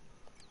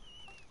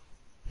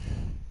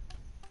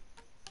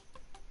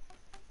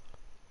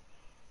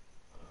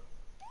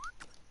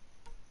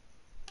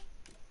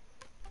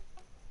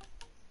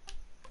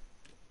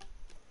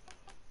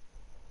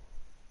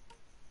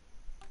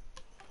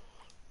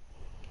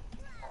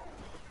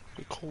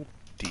 We call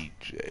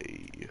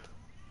DJ.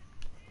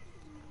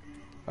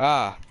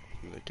 Ah,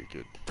 okay,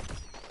 good.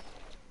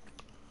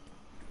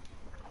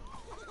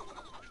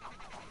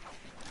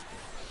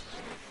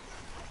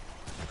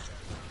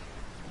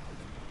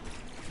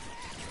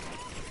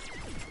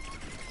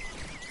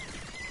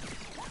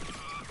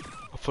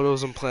 I thought it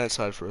was on plant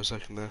side for a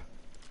second there.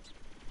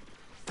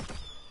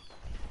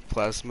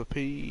 Plasma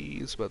P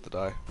is about to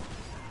die.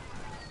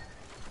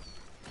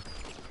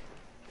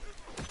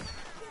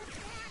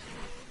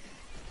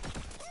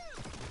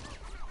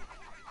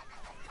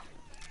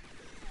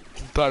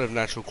 Died of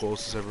natural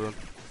causes, everyone.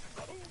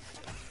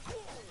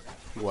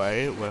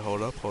 Wait,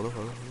 hold up.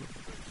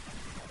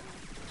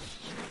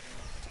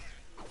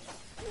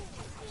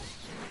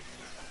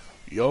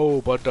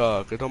 Yo,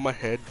 butter, get on my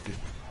head.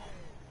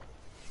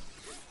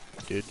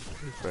 Dude,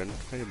 hey friend,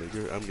 hey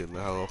nigga, I'm getting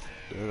the hell off,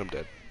 and I'm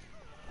dead.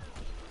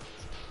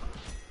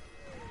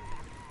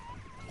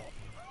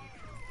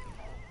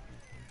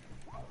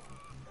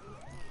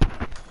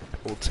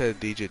 We'll tell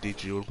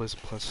DJ, you wanna play some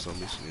Clash of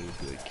Zombies? And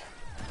he'll be like,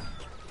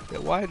 yeah,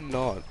 why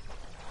not?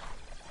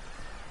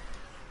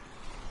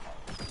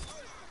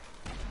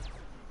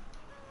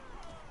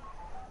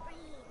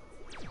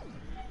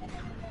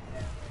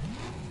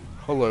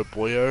 Hello,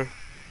 boyo.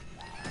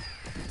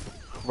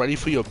 Ready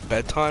for your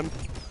bedtime?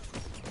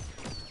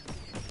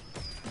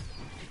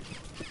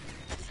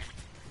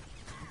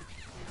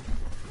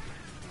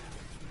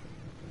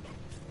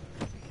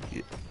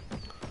 Yeah.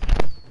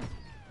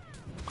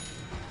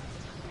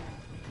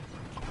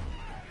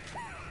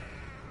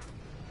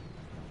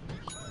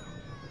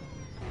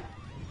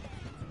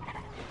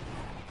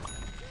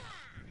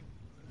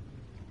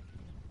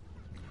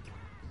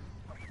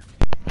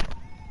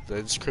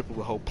 They just crippled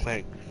the whole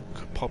plant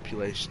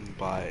population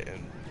by,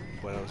 and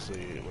when I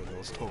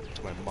was talking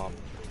to my mom.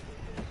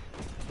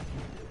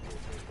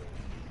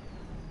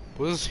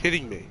 What is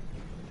hitting me?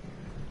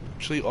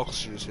 Actually,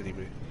 oxygen is hitting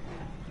me.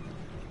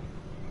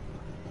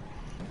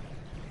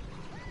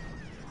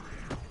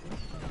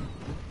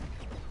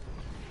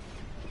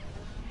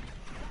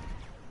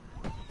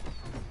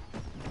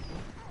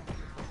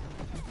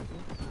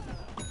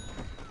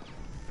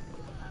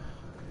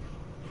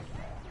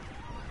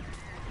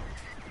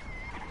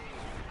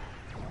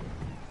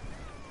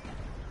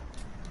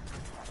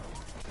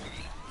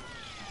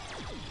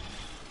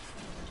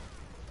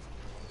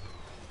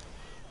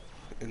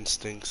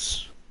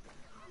 Instincts.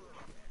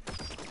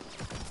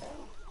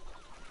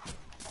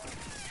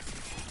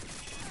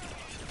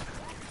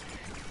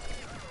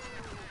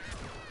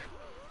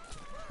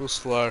 Real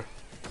slow.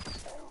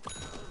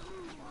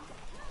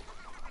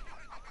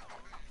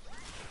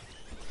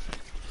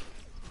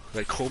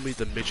 They call me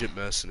the midget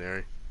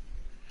mercenary.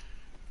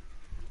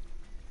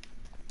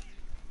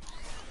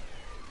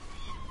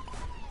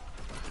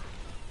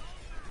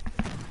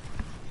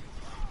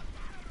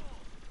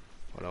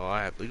 What do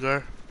I have to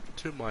go?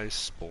 To my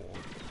spawn.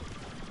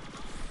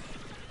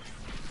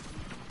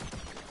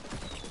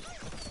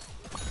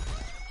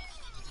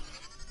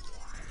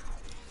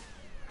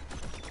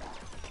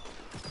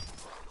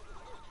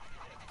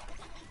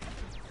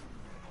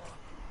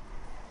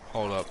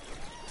 Hold up.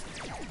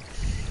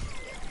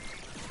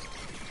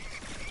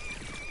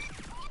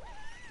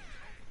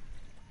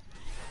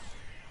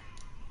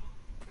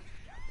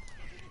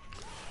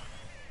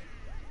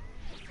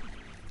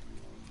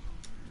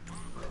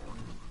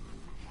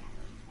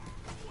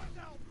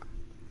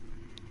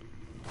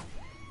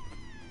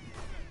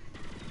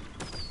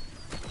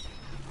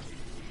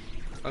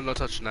 I'm not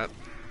touching that.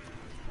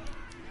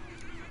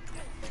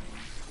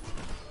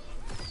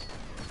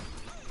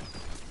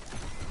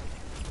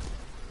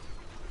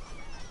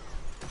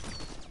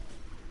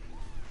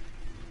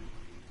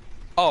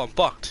 Oh, I'm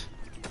fucked.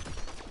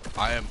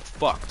 I am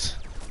fucked.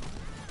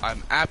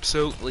 I'm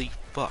absolutely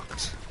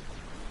fucked.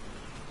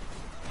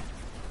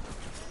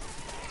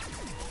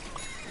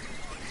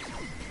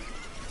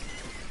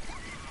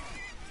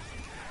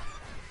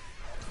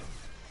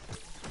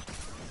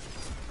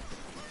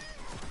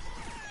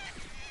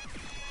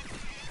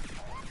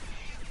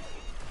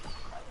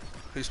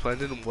 His plan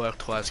didn't work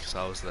twice because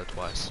I was there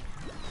twice.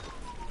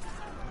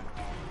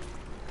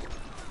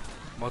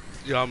 What,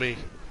 yummy.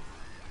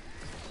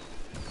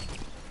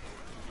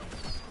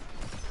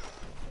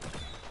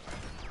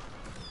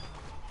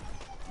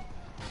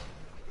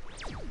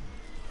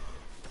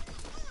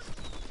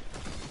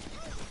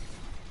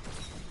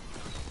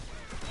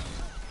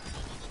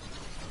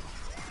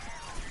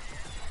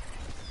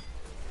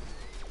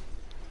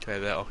 Okay,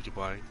 they're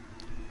occupying.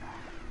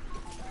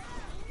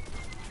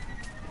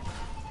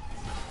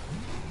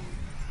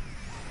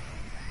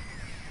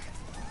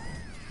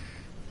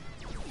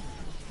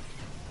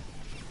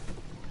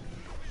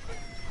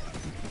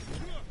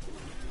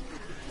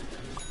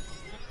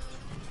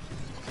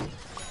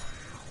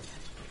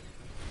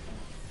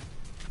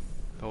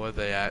 Oh, where are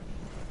they at?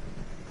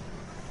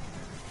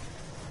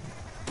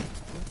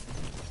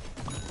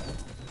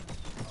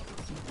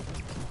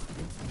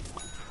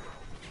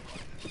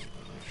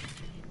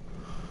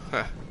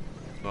 Huh.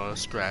 Not a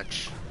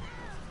scratch.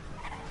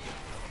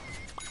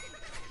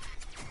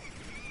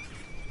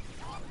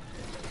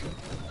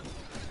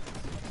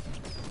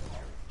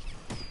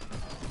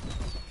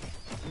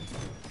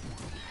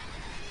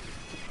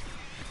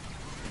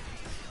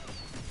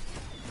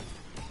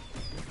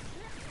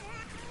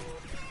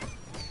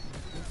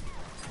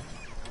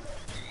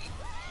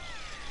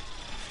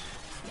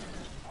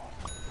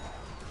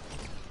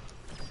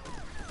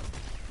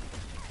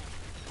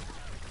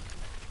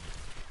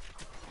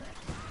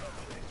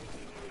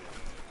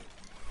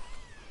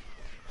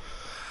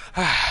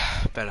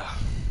 Better.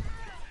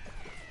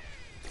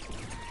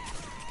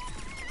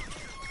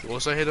 You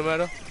also hit him at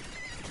her?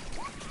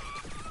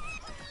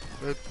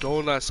 Go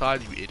on that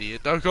side, you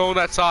idiot. Don't go on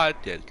that side.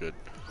 Yeah, good.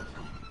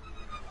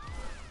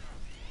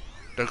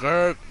 The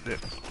girl. Yeah.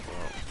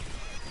 Well.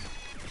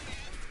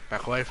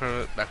 Back away from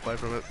it. Back away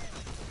from it.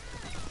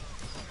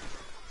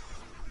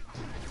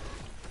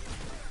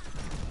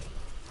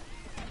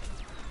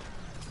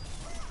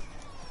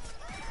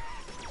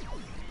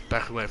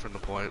 Back away from the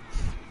point.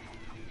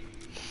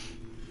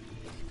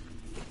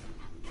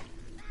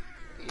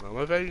 Am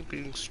I very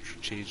being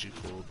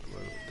strategical at the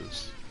moment with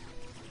this?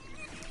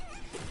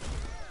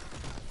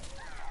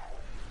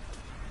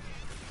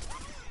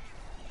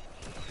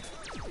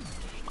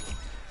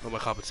 Not my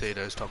cup of tea,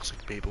 those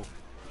toxic people.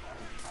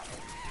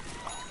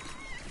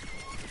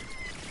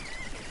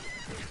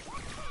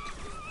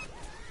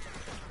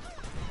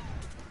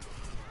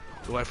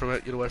 Get away from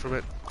it, get away from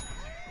it.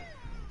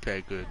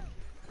 Okay, good.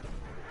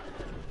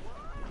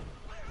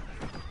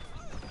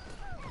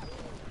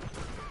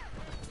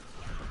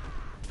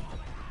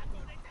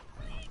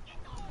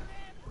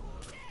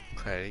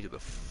 Okay, get the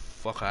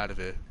fuck out of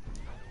here.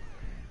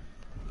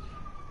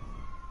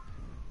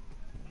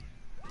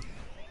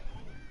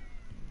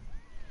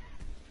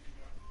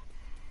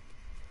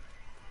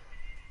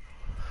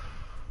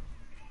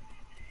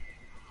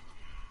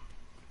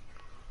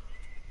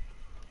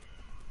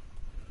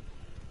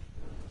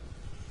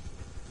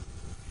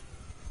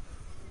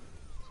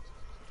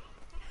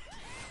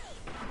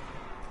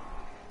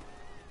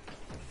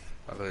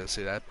 I didn't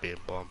see that being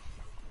bomb.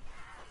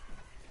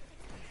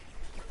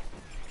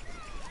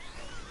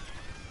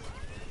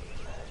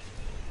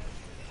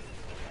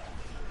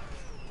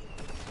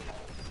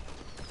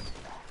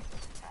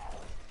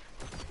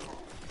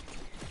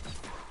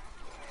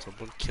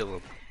 Someone kill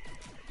him.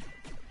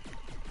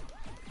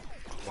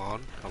 Come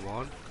on, come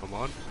on, come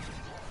on.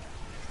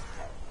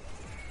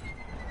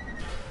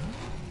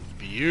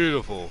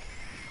 Beautiful.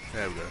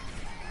 There we go.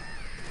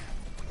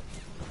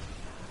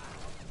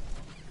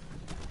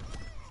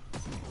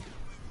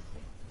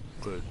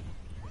 Good.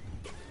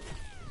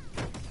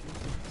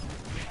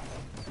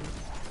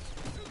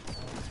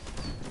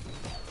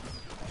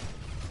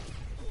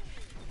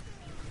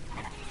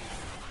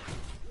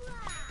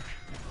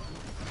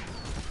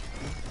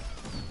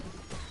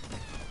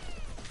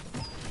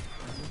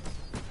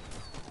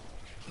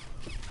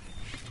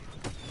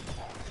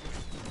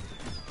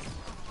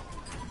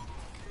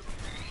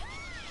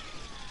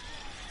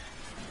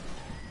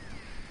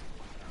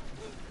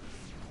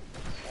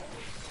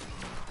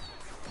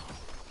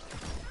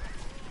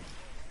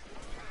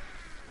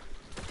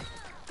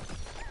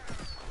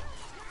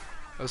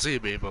 I see a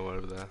beam bomb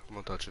over there. I'm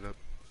not touching it.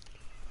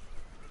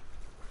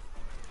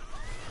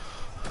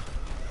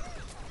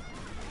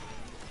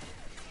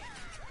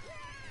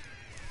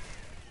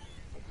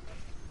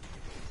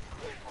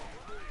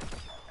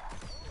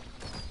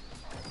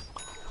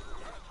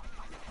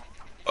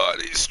 Oh,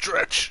 these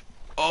stretch.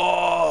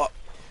 Oh,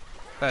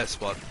 that's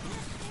fun.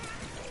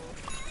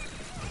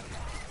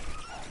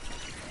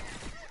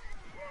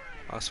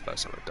 That's the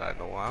first time I've died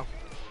in a while.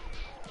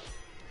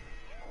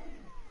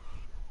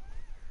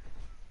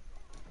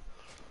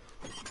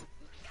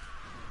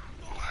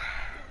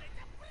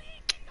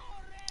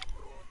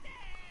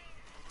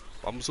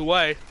 Bombs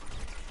away.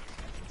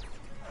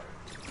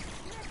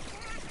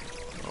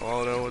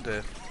 Oh no, we're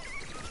dead.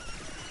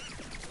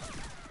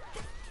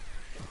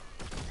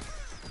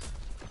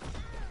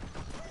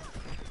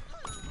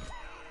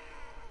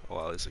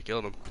 Well, at least I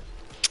killed him.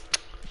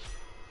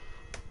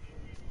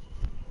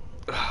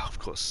 Ah, of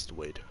course, the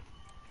weed.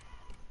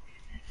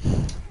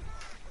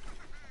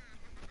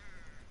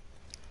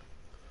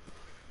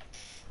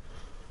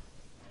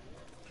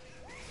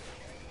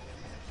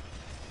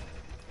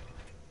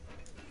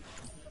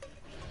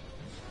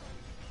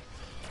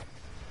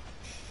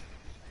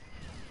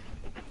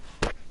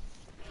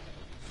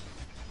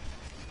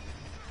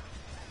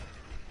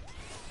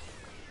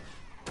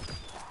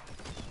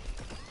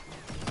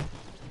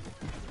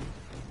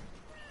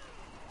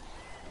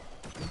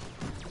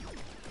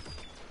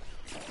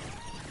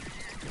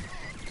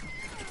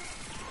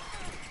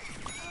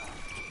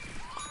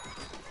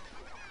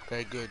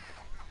 Okay, good.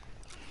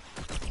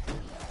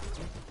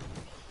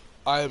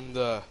 I am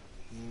the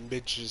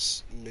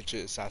midget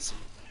assassin.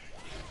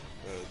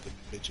 The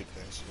midget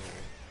mercenary.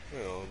 I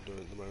don't know what I'm doing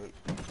at the moment.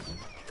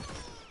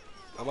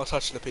 I'm not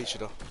touching the peachy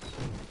though.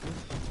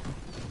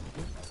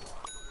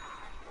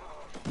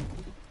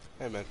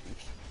 Hey man.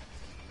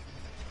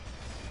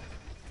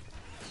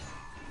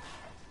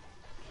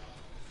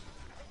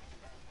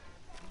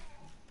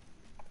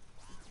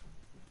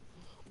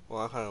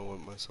 Well, I kind of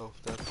want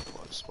myself dead.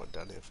 Well, I just went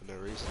down here for no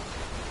reason.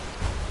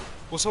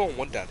 Well, someone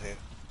went down here.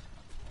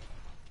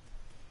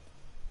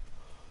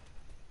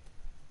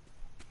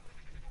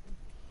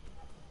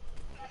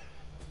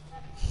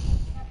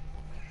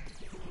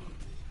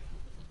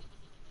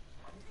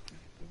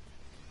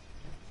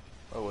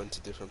 I went to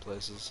different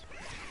places.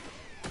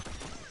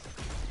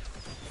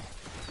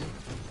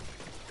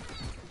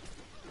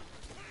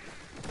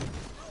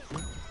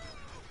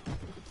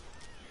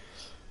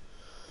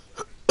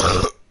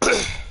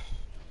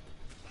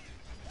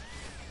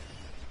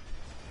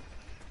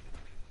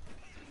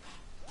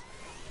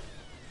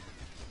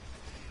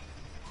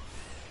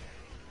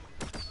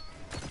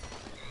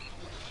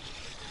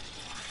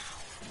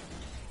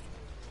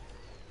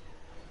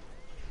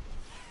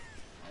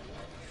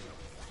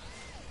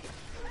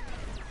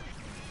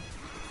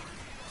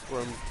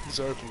 Run, he's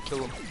open,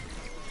 kill him.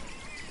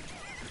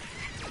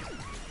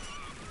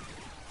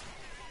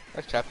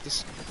 I capped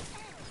this.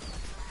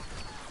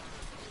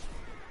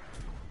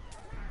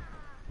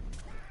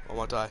 I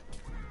might die.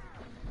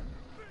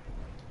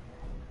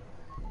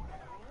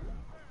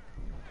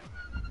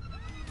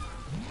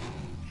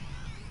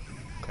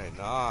 Okay,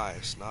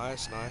 nice,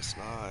 nice, nice,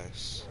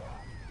 nice.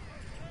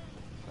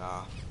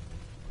 Ah.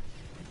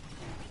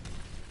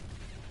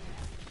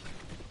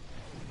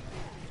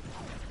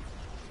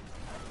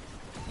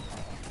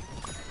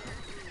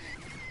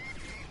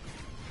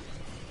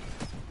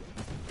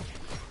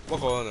 We'll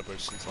go on the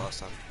bridge since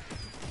last time.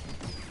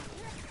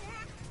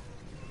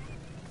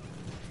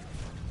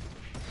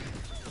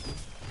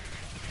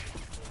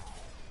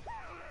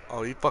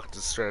 Oh, he fucking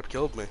just straight up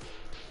killed me.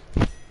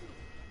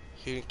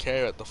 He didn't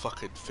care at the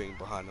fucking thing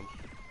behind him.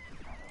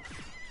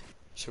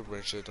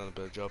 Superman should have done a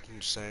better job,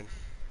 I'm just saying.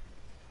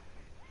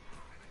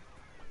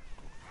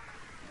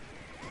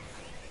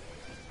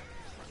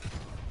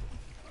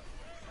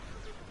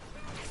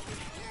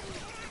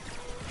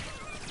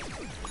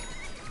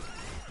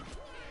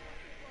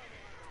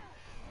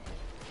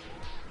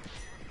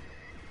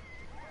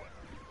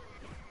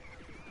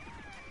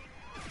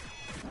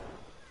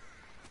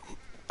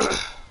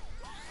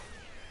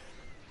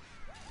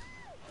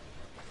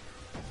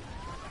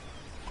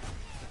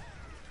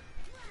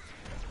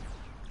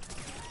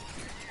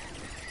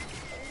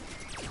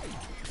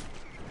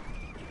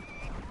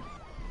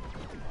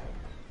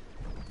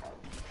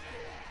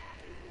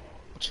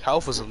 Which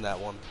health was in that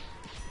one?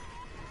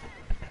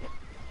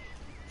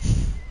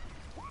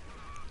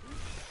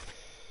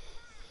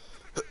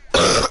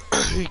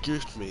 He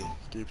goofed me,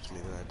 then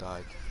I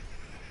died.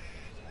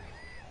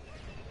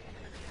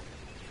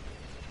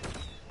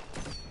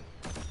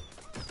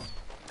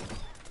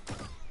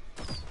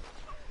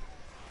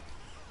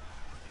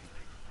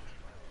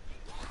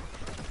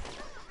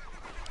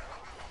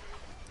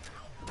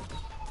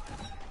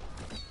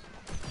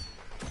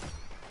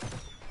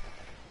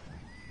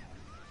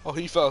 Oh,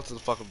 he fell into the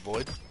fucking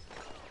void.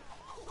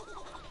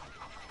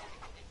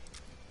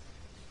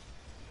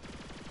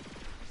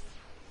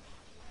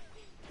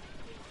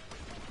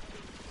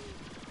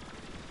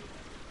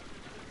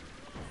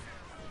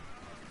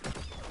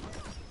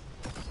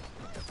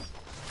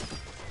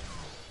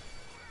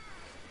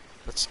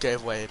 Let's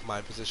gave away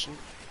my position.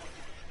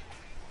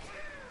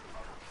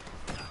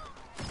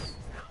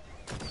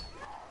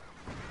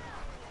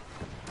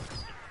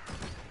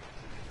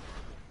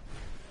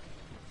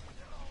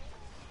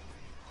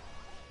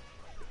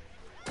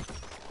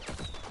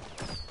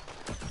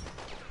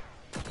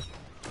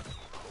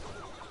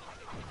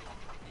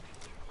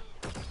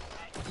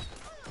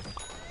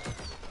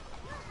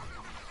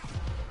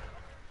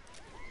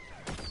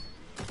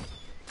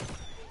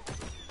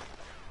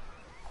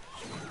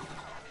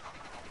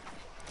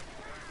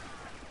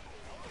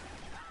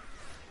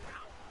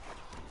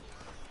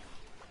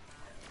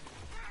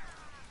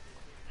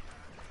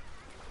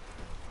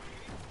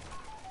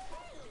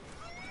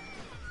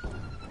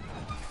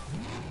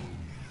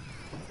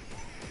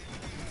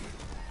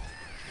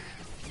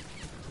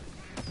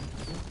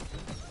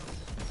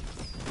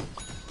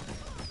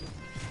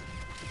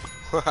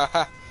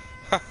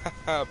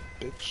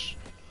 Bitch.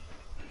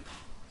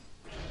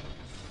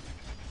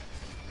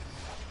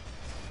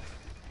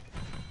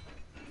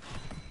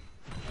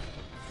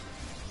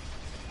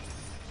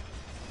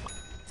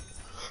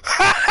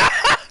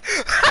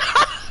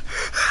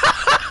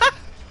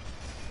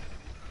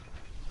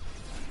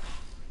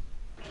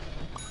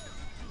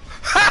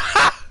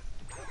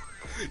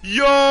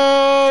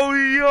 Yo,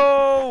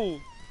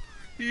 yo,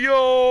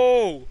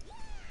 yo,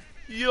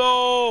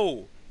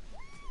 yo.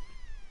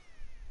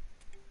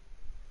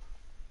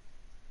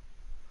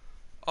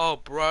 Oh,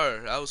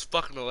 bro, that was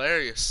fucking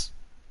hilarious.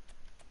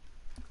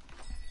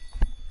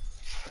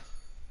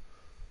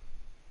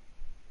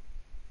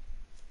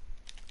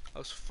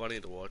 was funny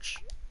to watch.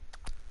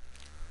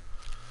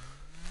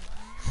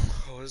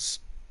 I was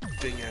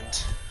big end.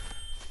 It's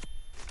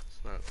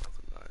 9 o'clock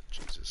at night,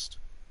 Jesus.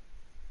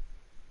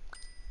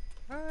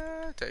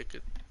 Take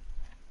it.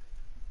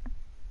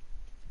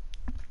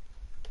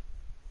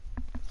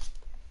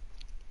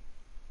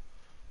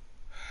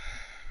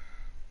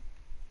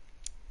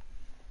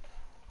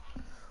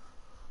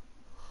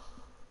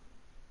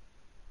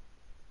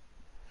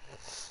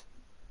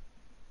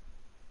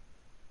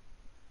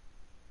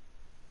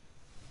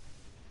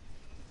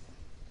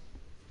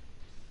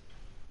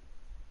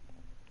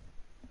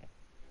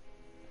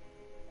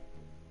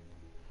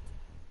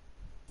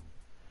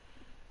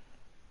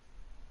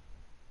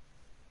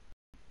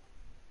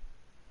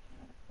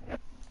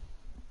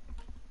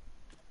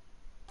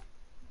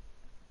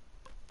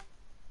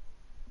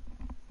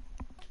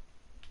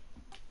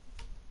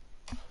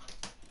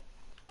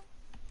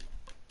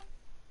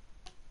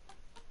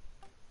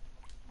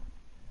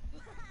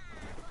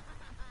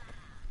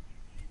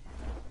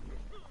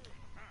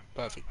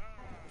 Perfect.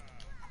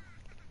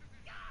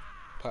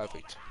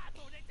 Perfect.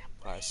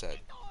 I said.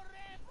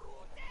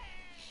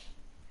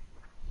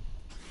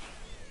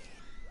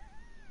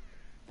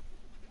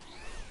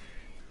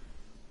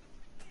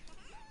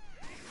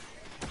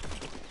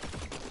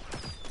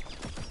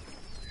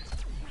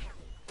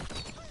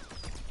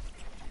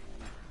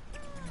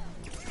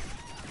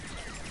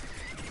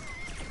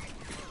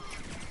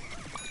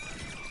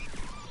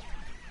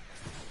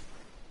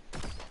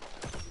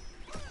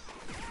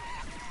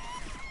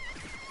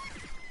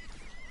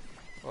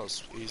 That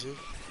was easy.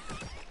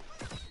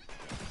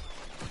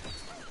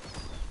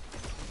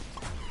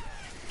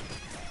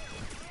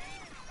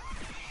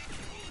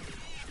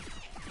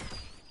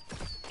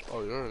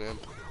 Oh, you're an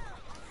imp.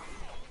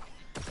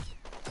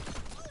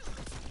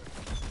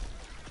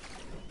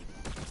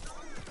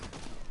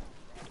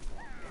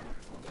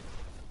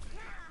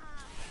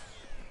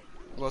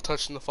 I'm not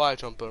touching the fire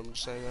jumper, I'm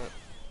just saying that.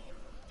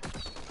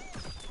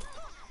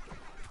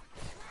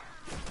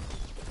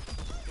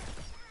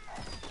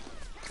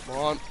 Come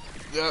on.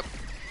 Yep.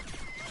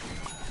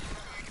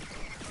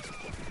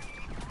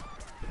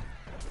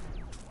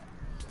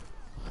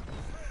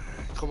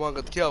 Come on,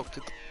 get the kill. Get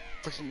the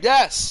freaking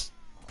yes!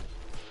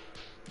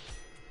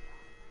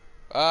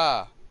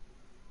 Ah.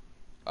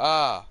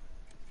 Ah.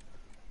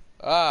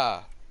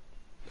 Ah.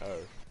 No.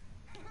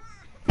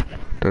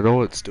 Don't know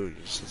what it's doing,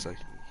 it's just like,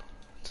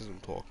 it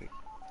isn't talking.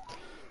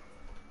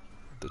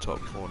 The top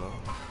corner.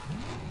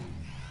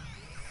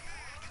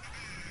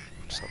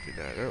 Something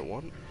that I don't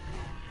want.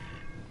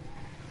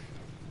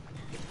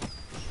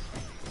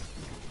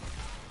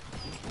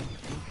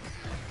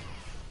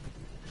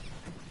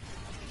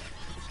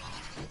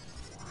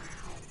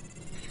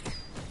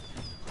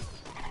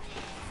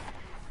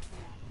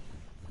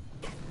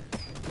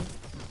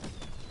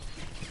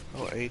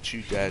 Oh, ain't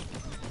you dead?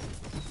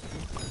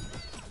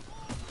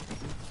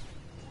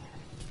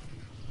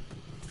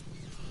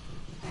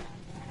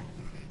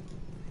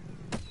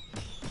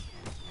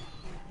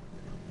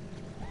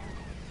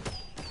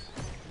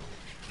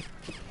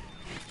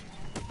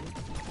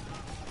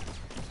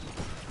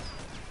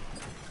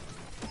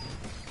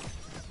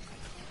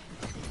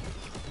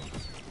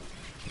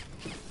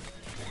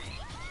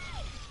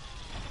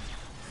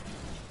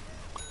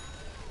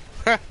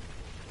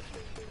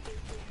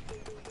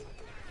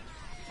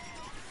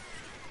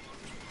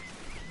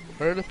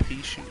 Where are the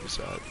pea shooters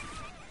at?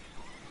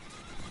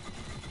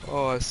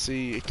 Oh, I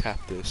see a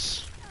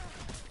cactus.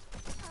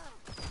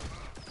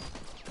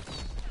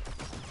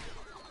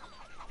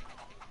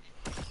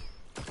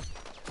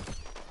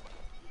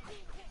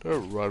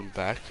 Don't run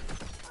back.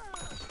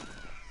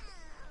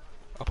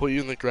 I'll put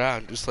you in the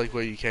ground, just like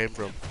where you came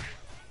from.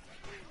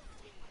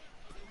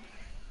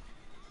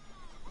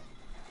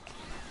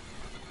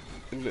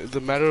 In the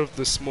matter of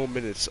the small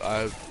minutes,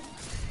 I've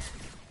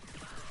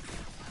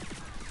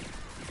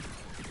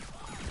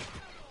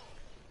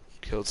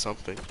killed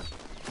something.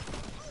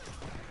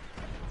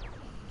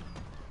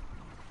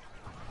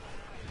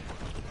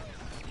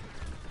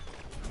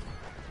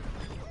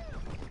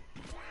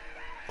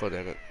 God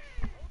damn it.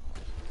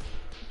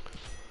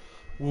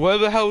 Where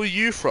the hell are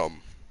you from?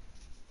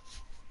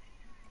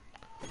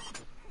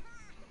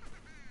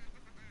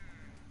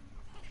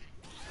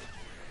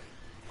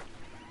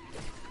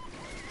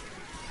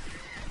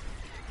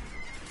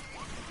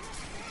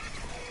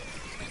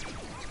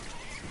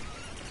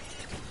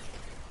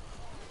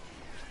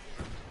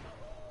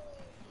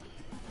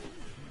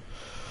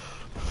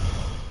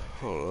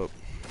 Hold up.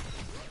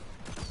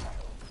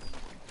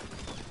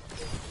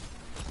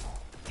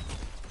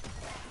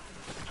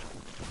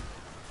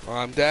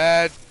 I'm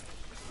dead.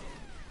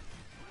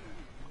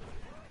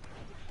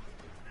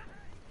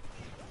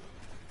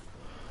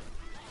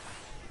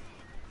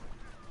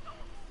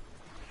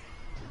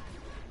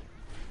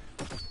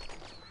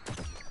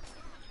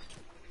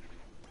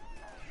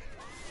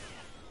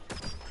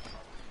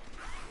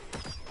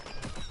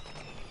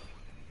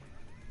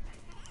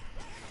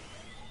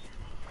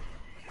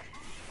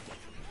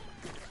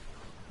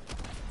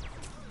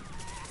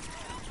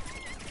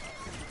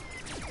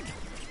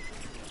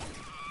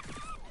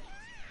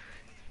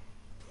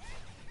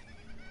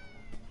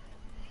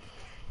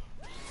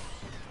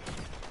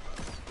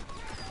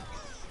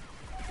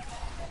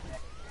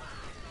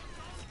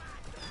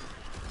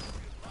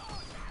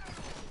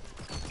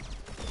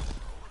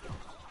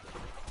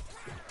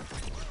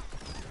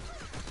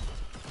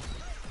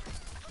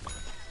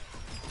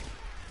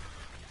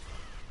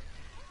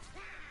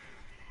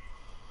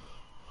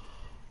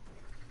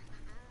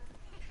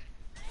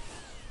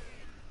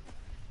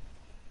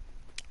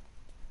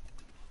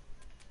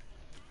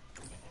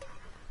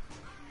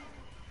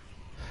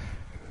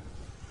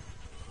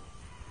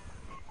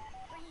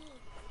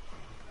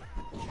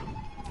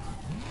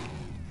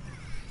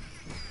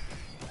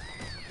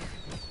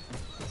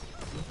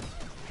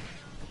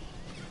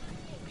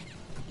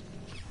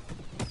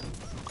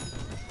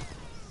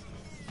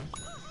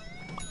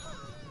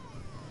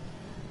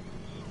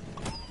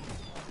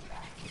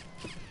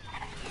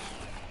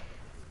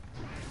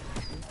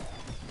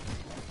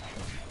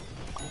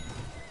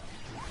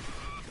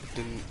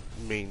 didn't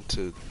mean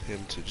to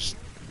him to just...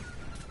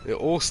 They're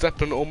all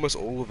stepping almost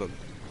all of them.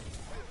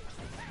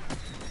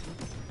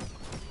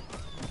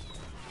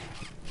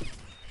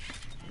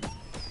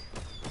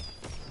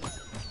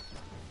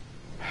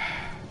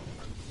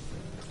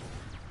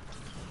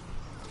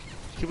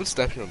 Keep on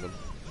stepping on them.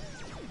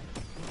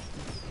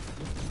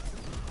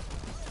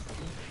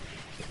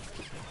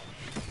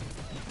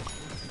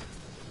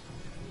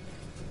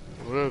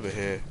 We're over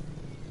here.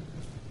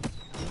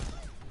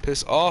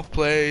 Piss off,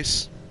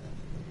 place.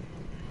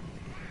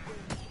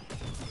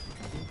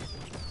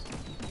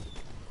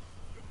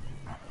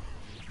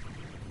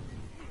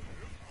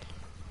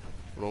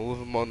 When all of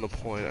them on the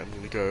point, I'm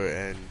gonna go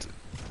and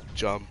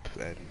jump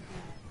and,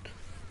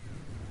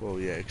 well,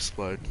 yeah,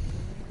 explode.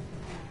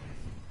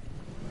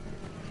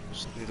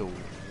 Just need to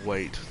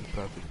wait for the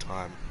perfect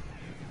time.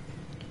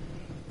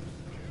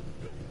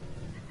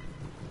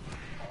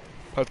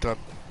 Have time.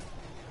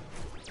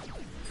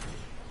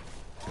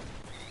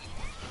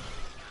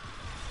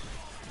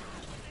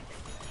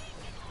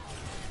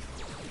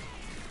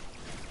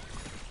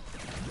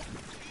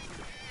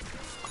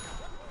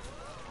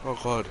 Oh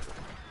god.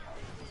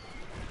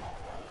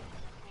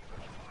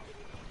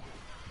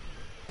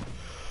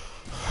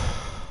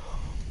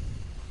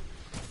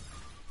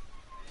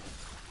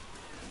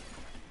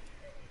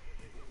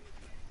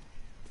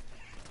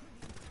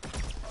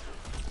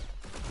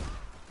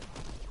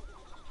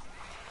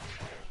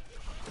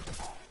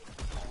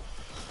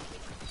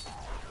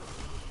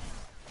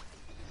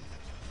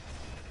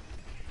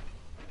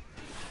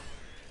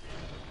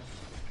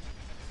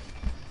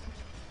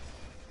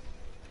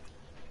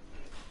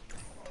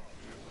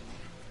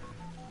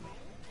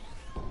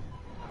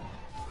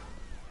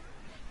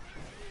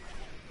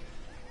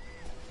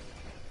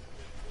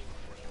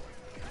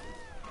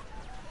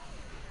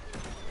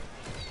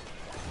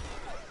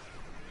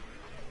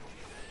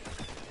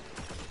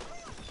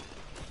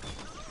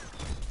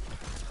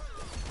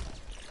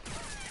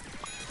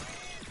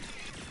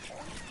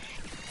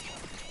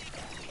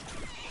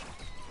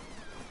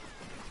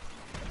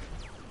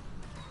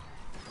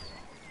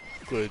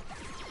 Good.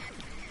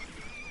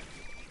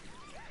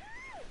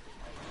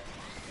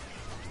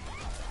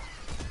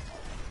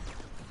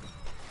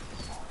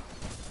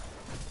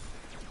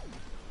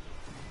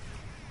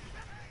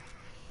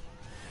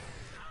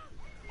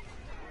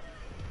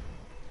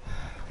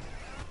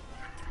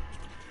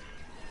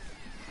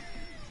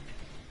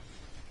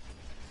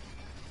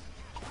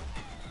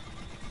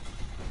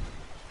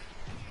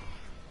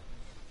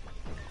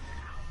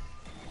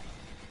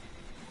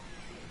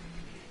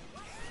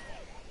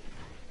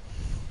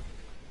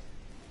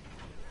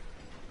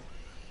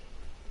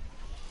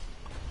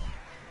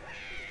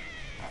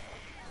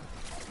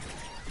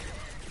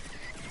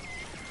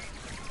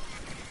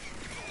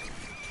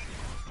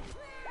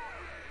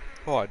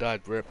 Oh, I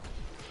died, rip.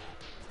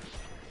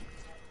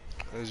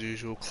 As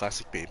usual,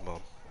 classic beat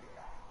bomb.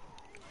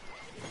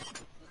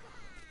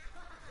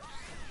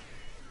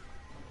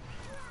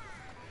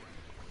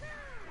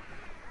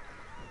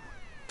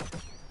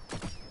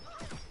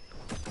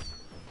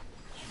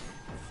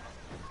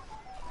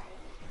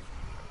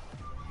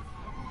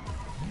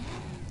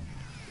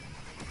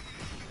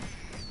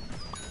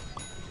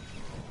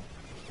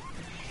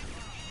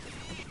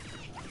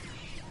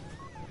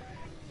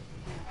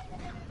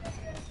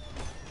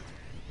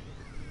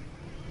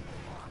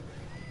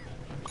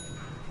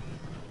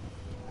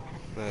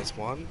 There's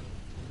one.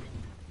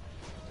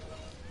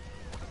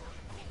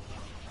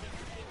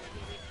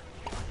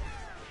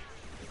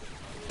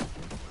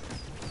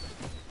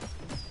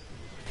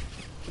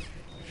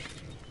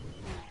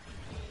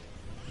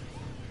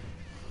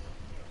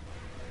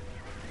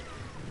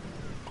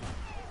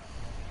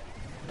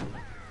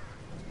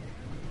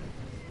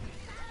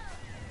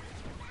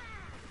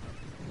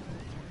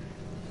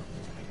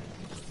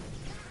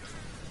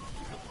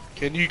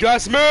 Can you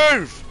guys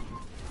move?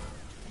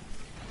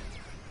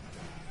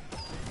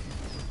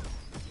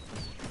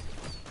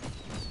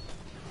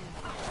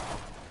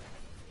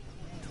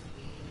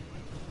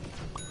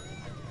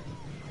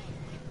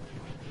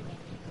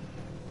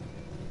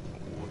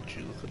 Would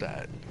you look at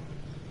that?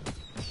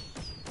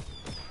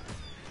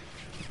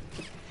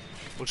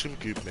 Watch him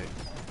goop me.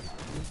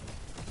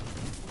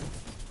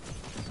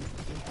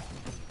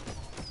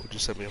 Or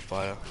just set me on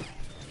fire.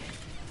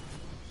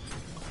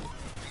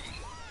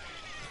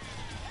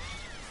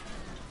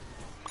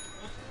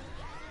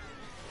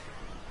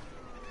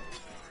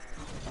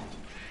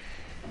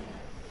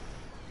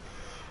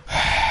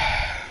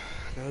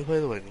 Now we play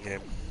the waiting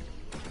game.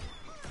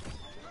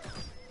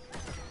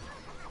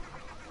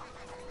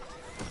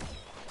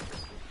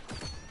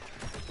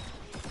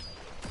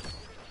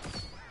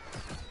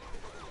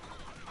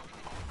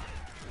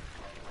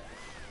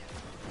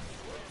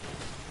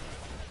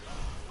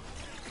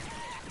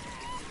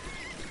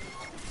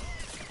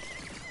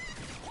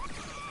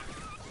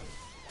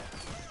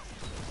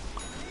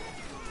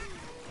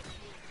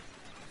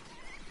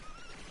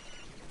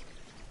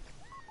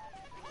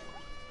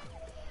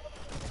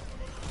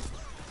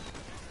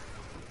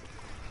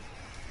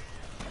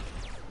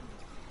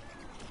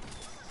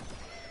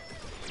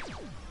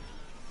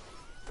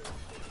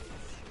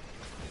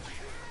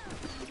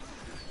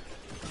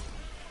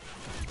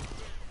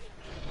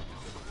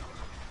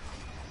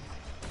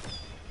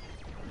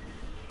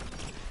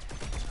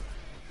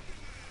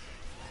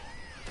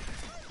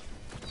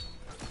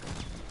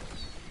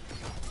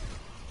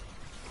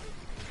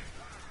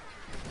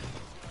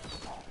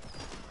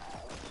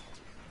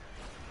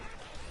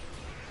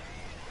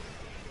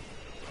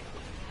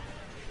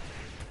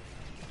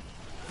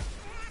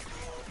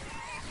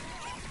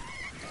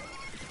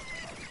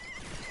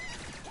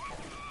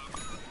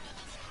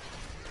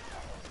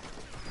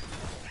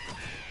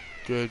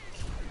 Good.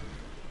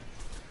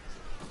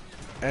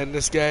 End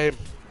this game.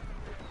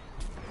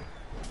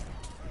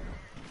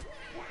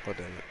 God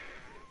damn it.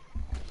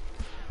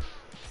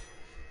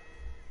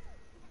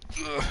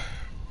 Ugh.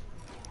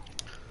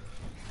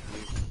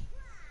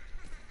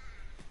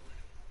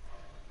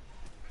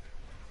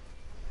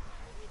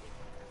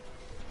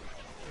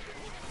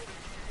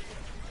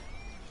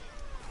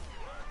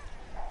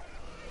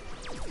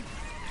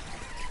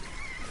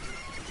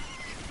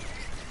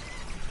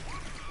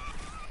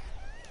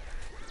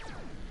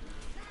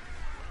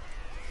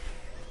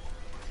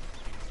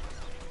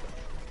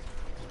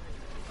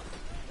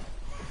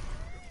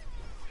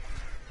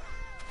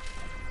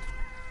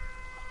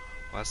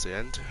 That's the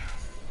end.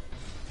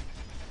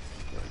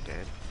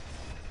 Again.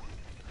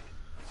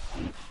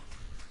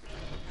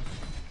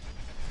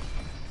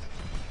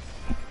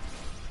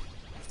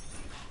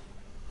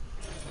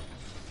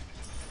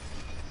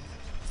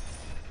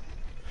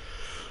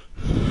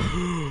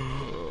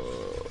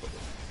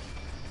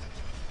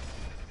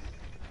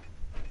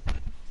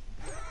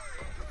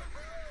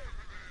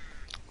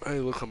 Hey,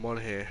 look, I'm on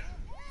here.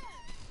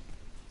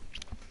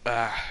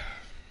 Ah.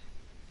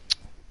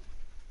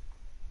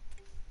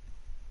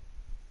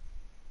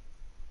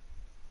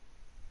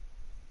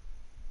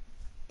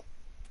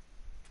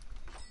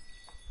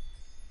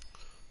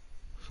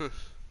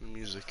 The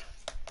music.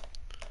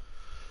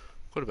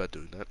 What about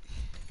doing that?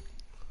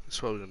 It's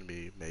probably gonna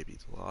be maybe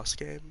the last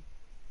game.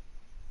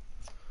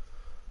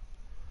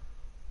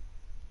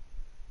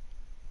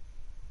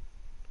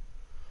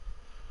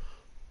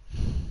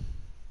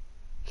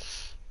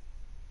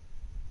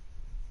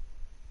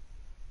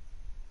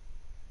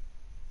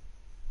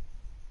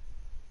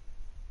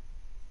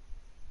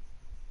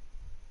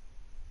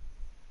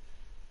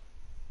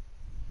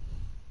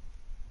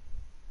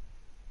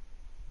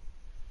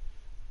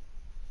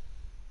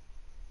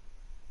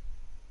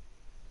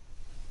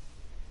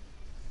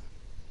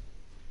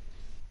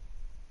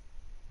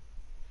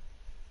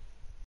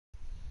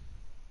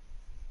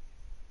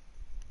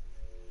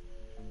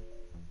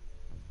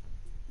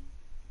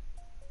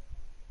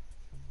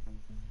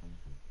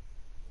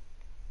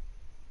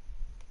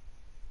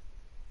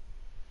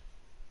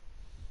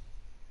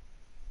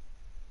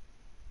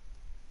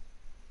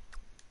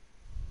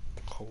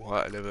 Oh,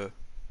 what? I never.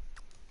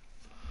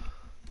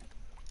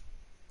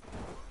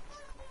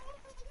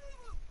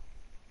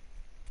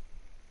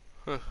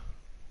 Huh.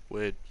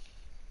 Weird.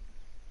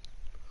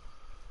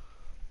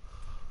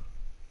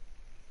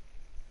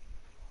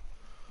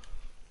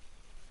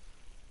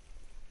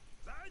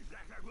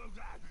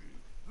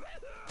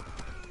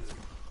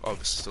 Oh,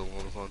 this is still a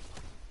lot of fun.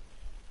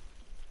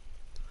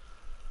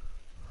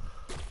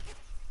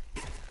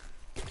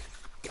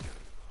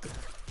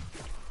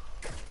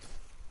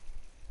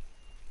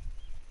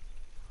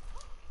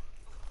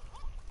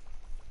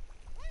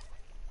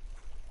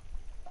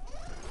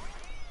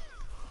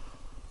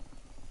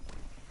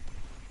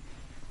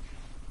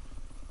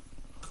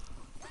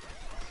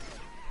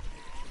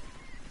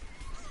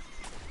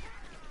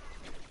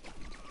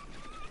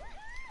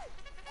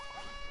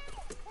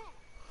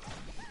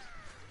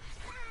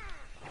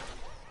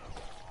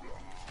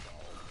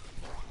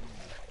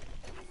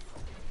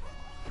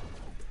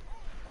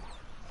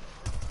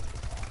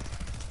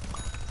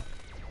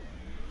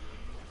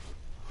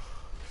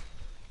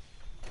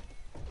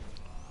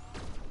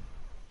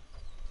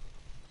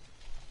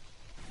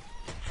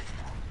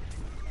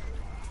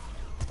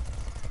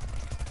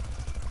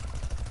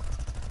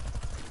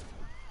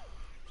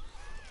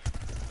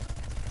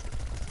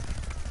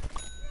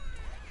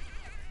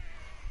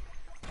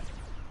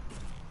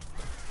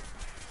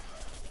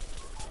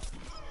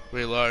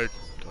 Reload.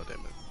 God damn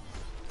it.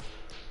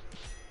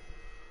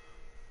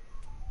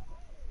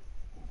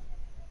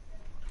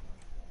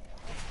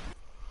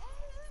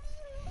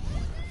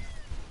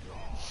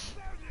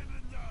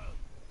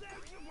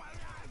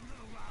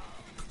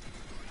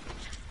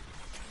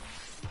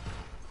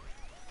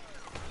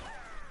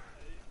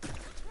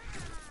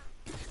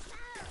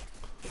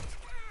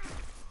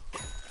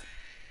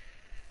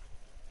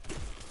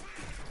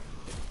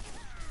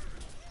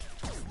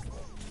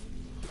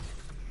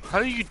 How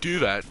do you do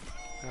that?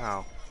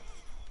 Ow.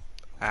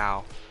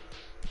 Ow.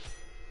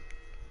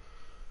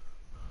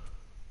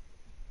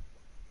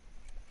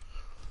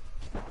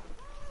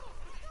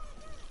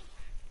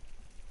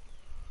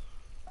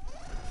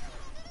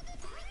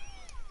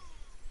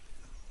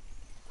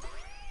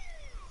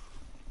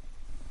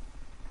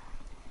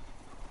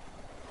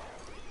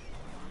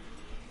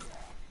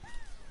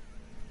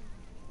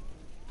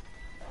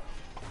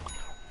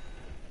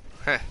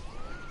 Heh.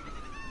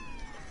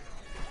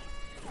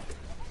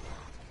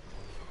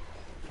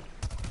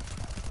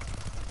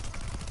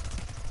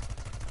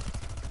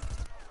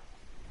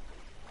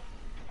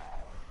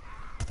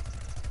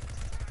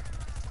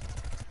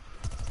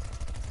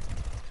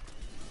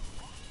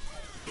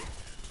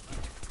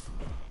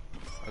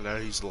 I know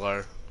he's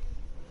low.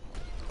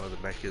 Oh, the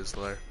mech is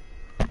low.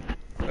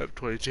 I have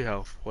 22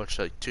 health. Watch,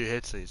 like 2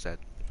 hits and he's dead.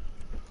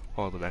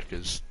 Oh, the mech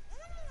is.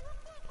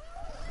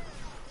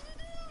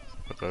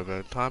 I'll go over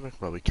in time. I can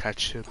probably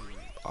catch him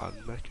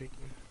unmeching.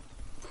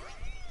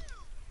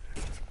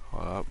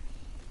 Hold up.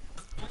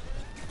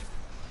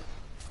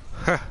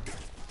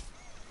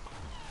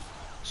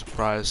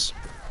 Surprise.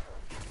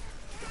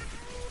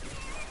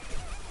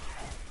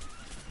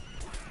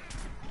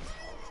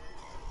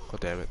 God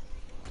damn it.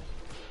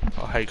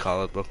 Oh, hey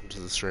Khaled, welcome to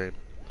the stream.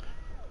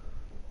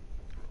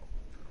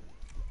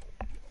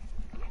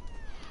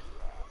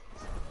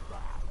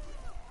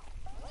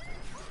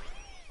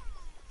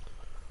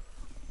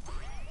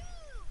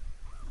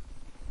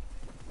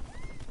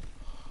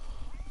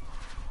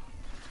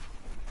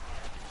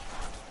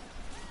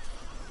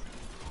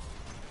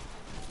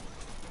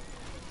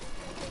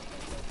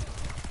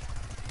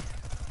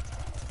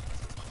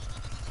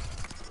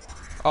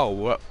 Oh,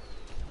 what?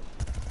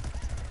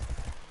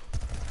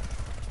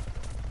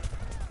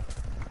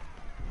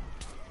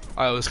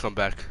 I always come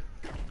back.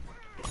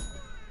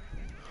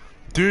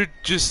 Dude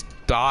just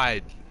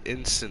died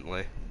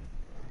instantly.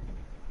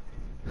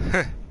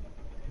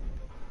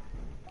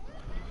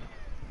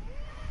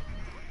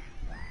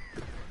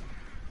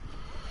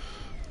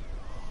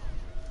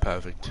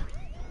 Perfect.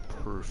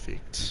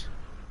 Perfect.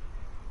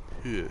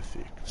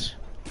 Perfect.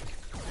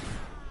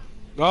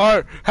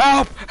 No!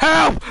 Help!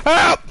 Help!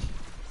 Help!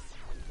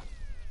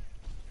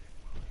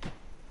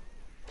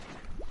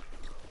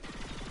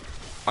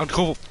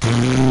 Uncool.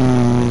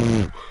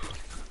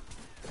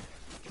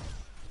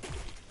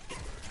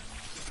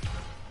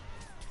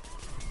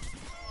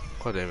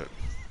 God damn it.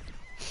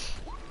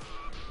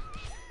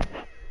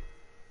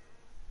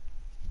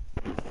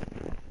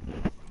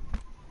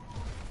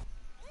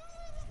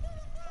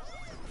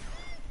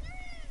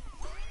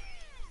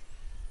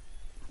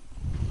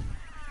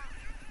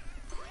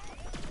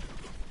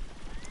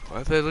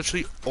 They're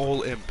literally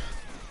all imp.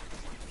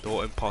 They're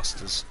all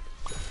imposters.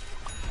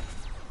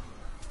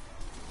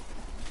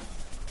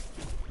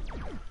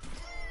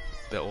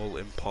 They're all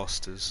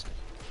imposters.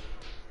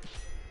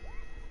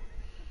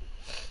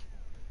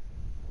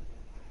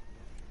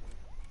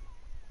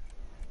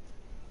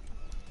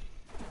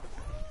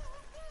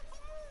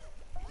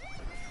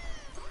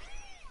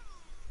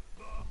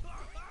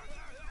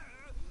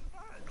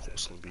 Of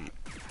course, gonna be.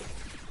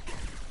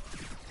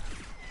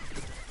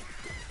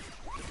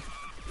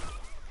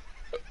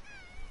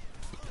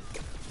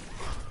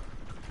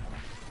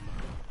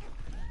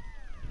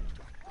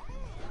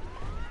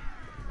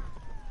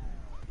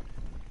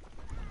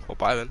 Well,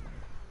 bye then.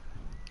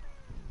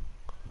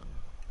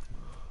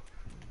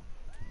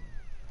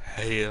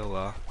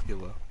 Healer.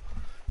 Healer.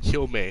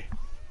 Heal me.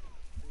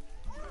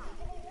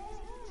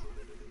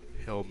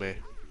 Heal me.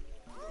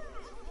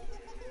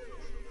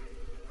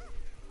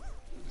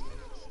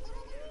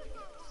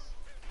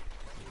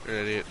 You're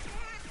an idiot.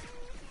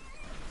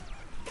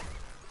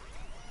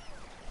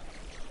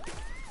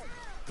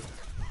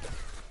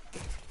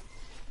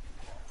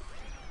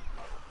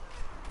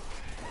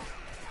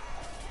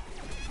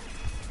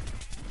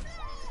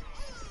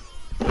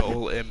 They're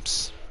all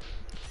imps.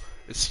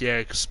 It's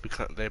scary because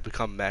they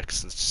become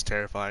mechs and it's just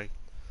terrifying.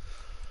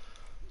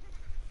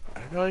 I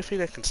don't know anything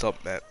that can stop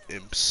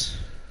imps.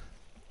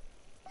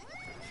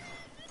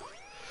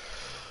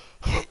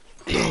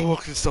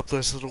 What can stop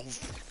those little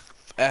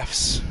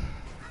Fs?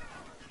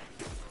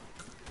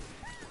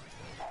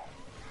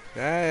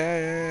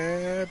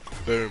 Yeah.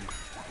 Boom.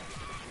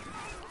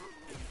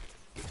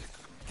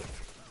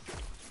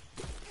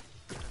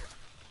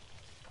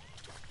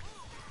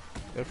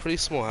 They're pretty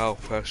small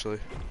health, actually.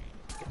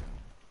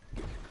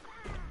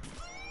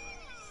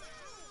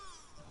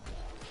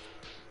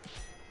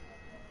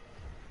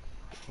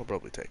 I'll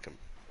probably take him.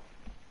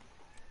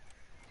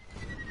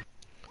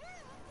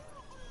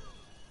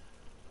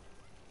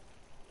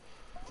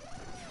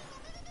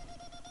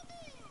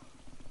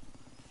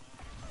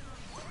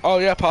 Oh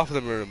yeah, half of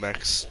them are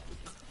mechs.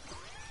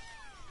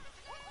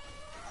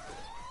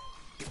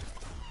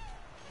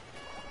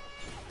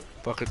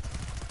 Fuck it.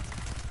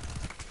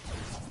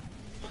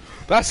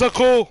 That's so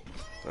cool!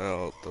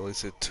 Oh, at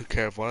least it took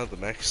care of one of the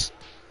mechs.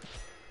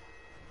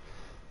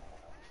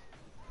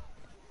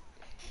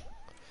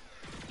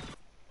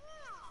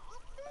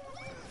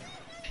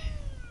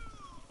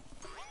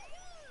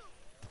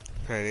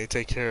 I need to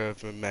take care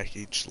of a mech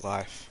each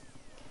life.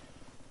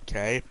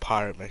 Okay,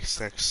 pirate mechs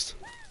next.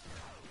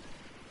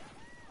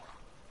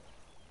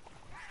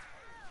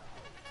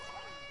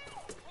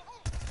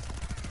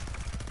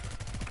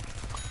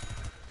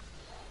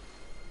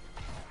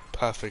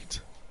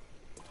 Perfect.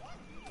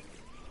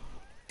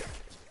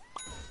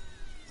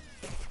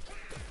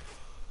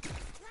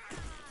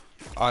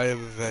 I am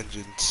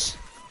vengeance.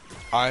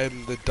 I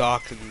am the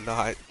dark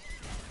night.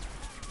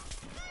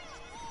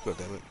 God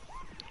damn it.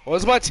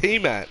 Where's my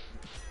team at?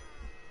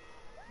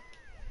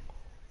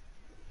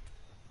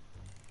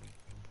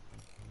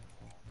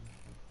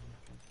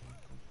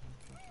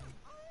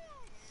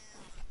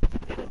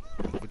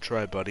 Good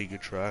try, buddy.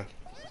 Good try.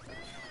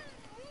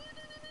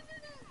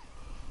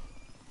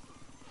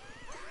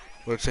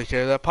 We'll take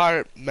care of that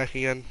pirate mech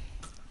again.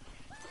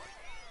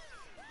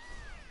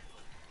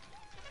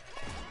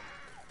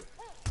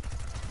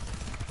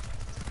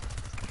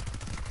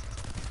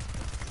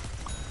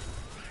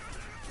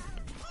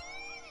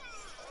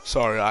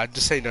 Sorry, I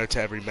just say no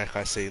to every mech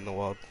I see in the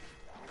world.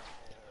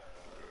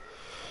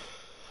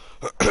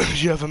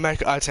 You have a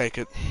mech, I take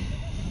it.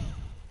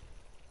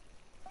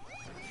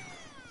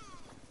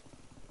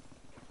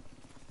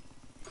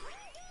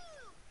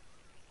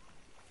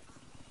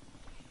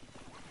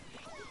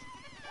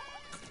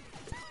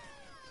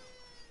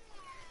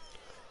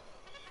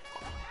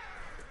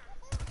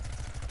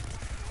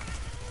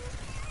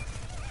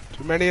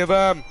 Too many of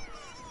them.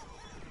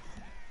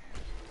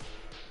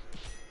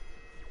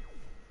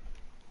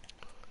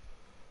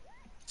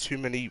 Too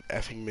many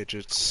effing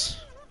midgets.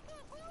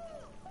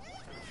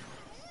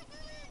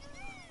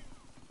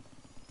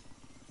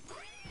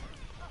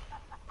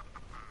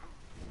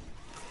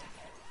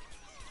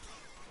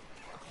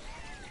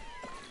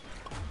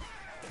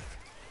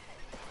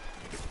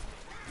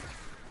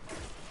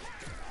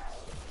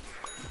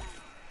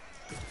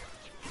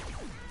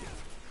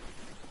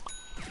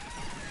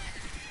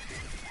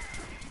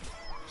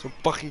 Some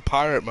fucking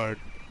pirate mode.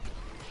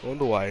 I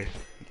wonder why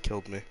he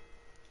killed me.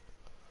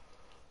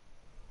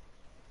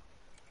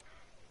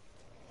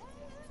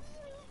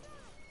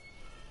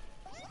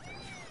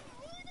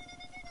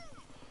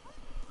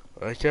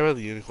 I care about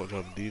the unicorn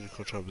jump. The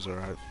unicorn jump is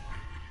alright.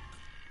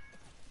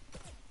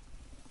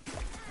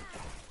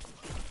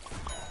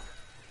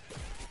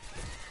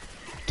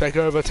 Take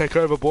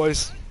over,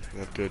 boys.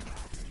 Yeah, good.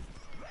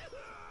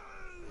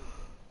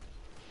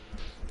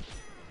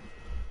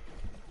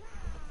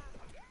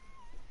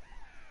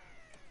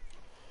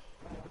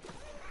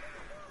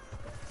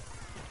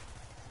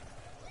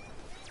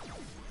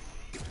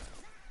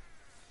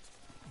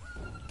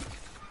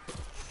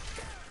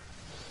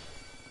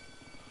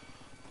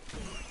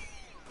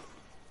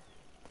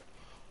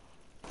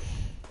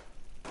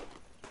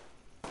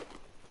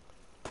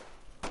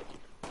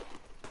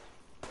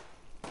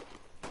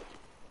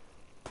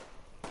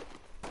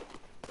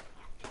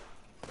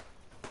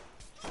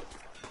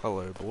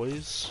 Hello,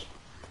 boys.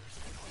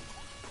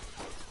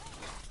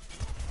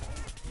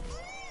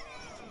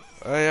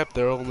 Oh, yep,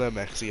 they're all in their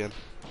mechs again.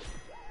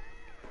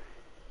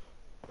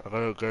 I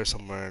gotta go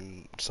somewhere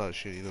and start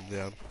shooting them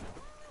down.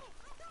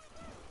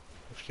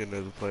 Let's get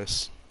into the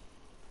place.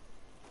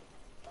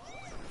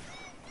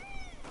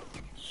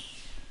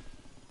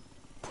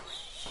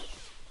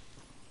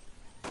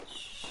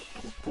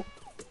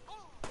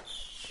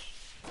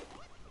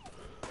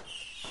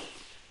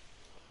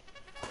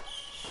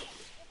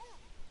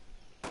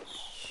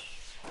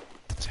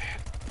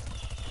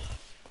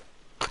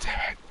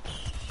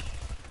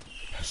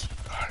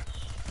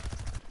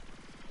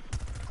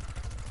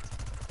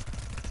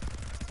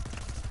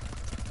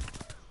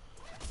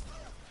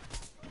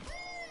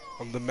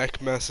 I'm the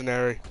mech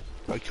mercenary.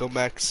 I kill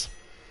mechs.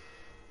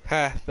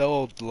 Ha, they're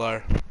all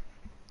low.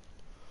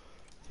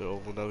 They all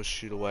will never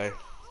shoot away.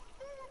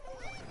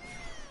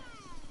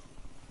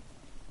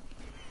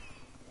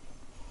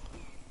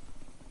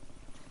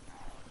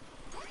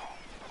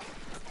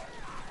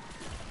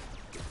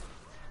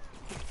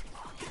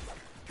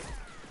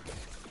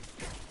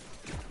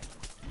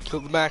 Kill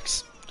the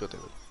mechs. God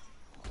damn it.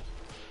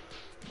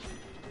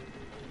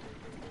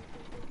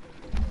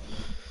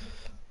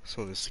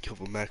 Someone needs to kill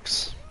the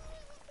mechs.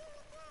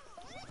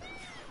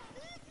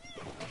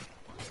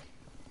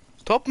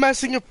 Stop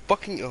messing your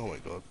fucking. Oh my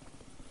god.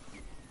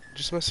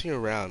 Just messing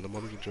around. I'm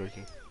not even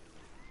joking.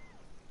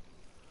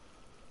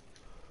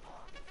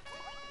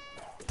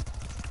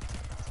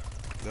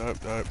 Nope.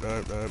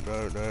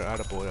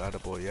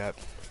 Attaboy, yep.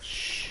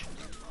 Shh.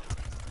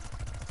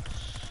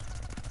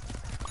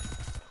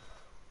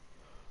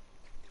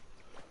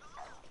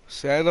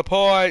 Stay on the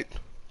point.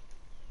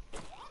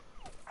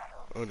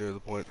 Oh, near the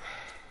point.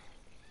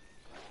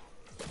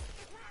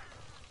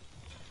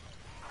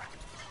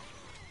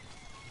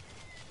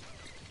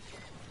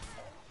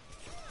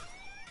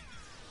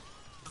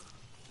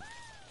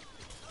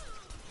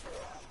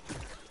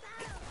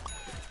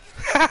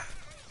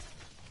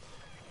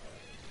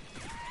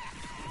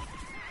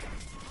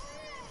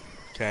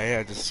 Okay,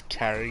 I just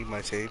carry my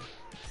team.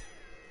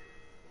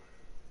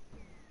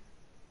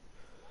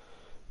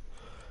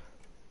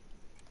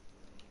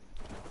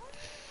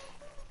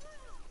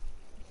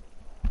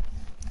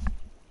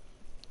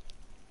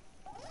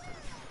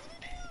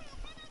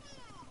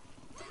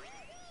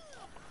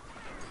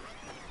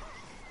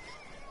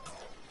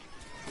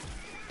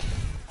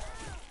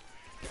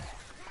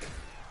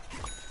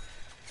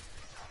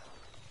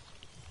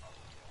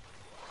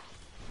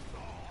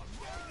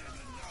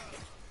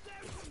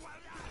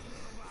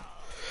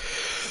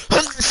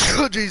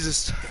 Oh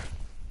Jesus.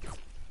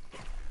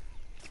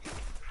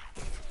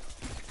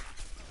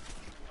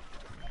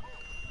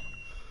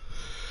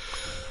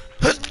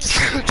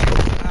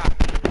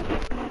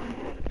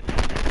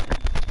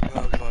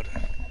 Oh god.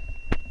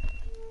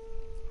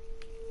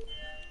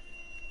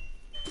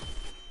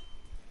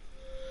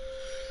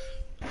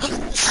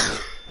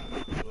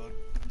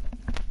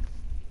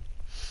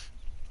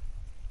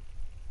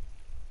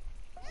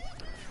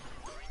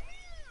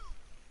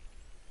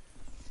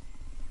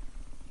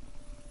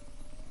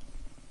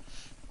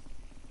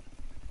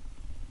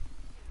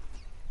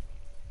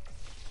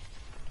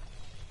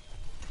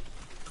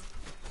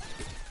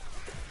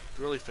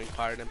 really think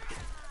pirate him?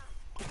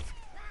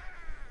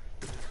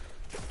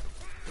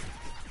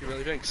 He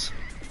really thinks.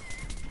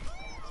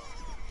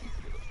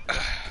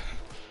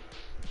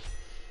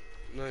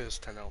 No, it's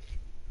 10-0.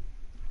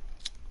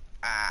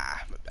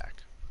 Ah, my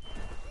back.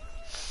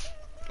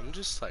 I'm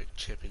just like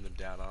chipping them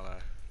down, aren't I?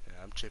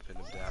 Yeah, I'm chipping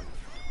them down.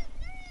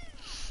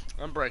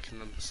 I'm breaking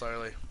them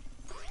slowly.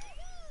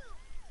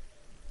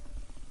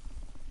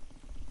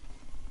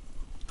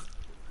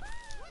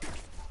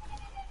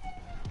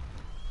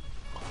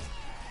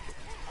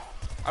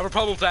 I have a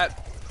problem with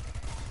that.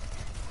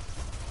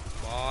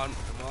 Come on,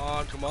 come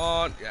on, come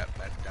on. Yeah,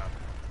 back down.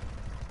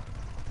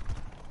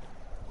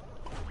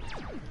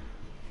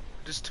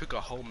 I just took a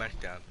whole mech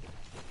down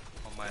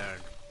on my own.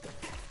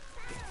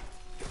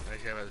 I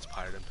don't care about this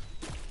pirate imp.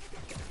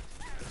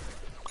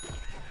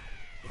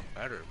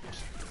 Murder him.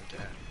 Just don't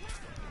care.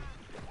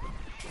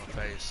 I'm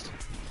faced.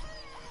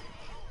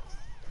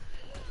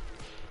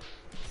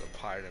 The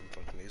pirate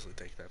imp can easily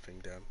take that thing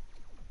down.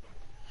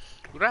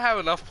 We don't have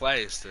enough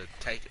players to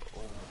take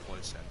all the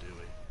points down, do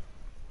we?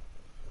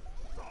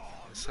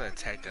 It's gonna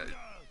take a.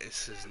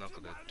 This is not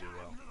gonna do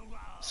well.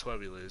 That's why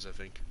we lose, I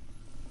think.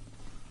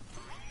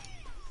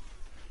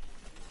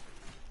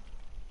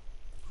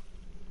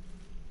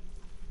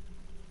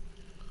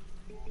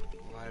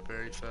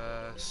 Library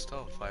first.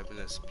 Oh, 5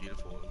 minutes.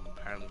 Beautiful. And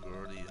apparently we're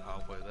already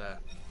halfway there.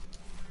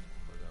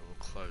 We're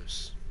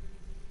close.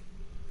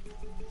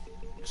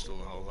 Still in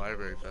the whole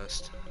library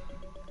first.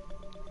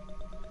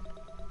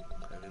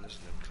 I think there's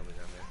an imp coming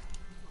down there.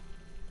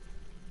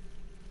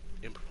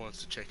 Imp wants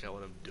to check out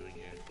what I'm doing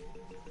here.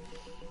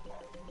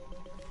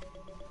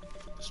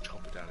 Just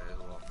chomp it down here as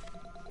well.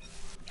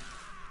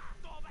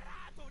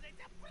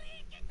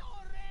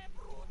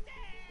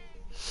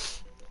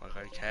 Like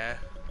I care.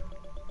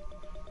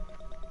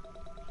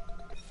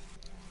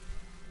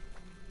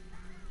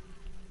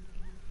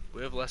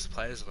 We have less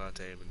players on our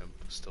team and I'm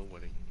still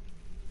winning.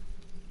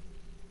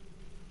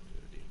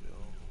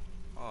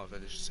 Oh, I've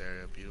finished this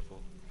area.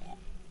 Beautiful.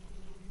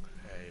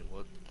 Okay,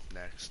 what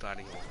next?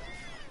 Dining hall.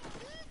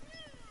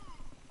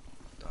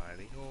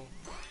 Dining hall.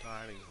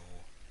 Dining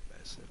hall.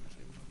 That's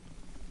everything.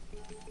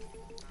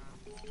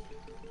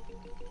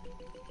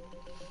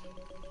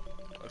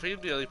 I think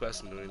I'm the only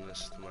person doing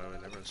this at the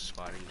moment. Everyone's just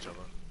fighting each other.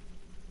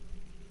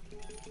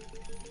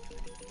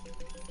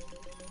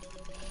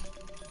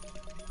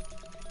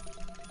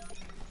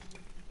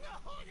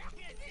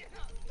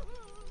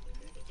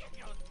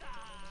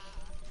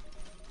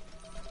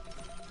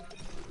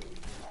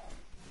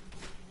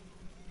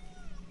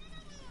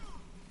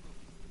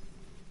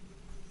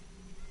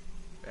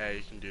 Yeah,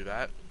 you can do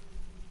that.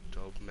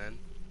 Dope men.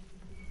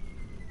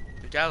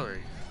 The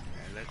gallery.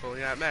 And they're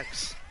calling out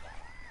mechs.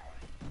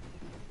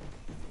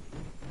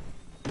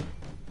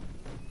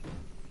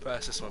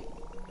 First, this one.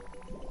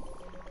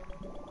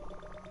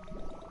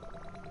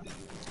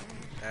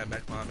 Yeah,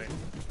 mech mommy.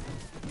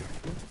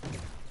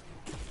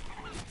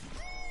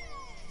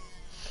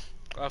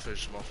 I'll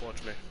finish them off,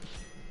 watch me.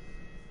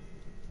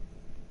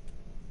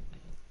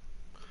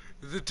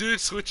 The dude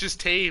switches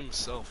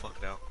teams. Oh,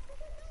 fuck no.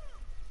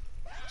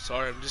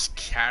 Sorry, I'm just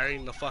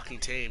carrying the fucking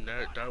team.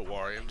 No, don't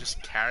worry, I'm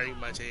just carrying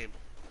my team.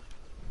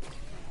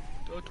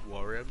 Don't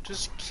worry, I'm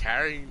just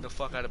carrying the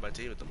fuck out of my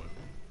team at the moment.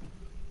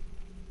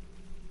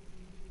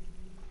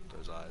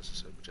 Those eyes are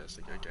so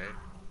majestic, okay?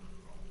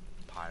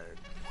 Pirate.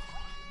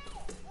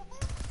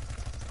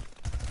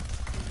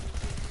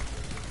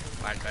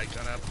 Like, I'm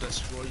gonna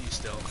destroy you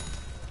still.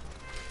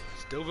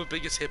 Still the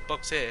biggest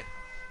hitbox here.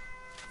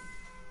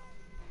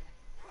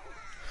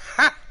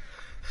 Ha!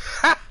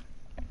 Ha!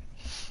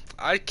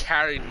 I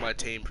carried my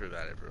team through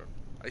that, everyone.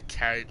 I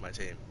carried my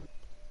team.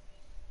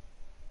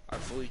 I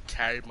fully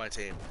carried my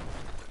team.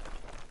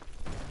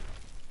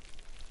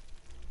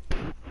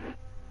 I'm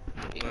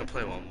gonna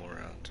play one more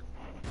round.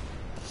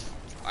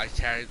 I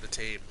carried the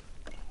team.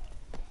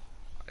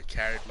 I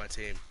carried my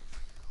team.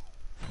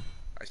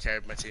 I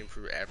carried my team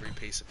through every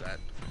piece of that.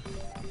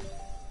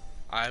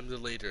 I'm the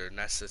leader, and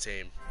that's the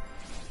team.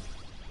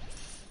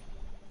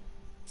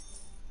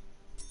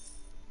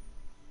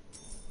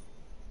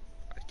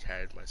 I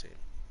carried my team.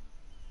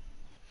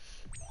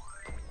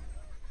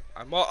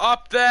 I'm all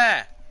up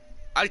there!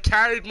 I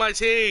carried my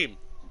team!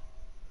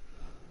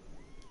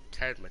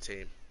 Carried my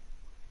team.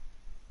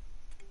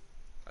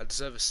 I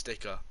deserve a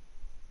sticker. I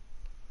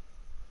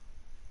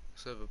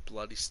deserve a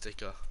bloody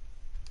sticker.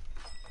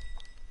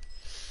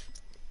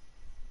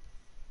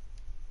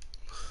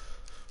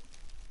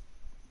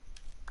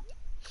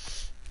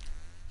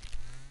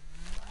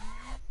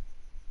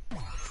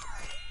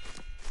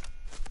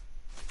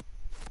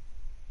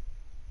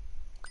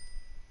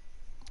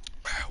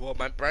 Well,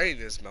 my brain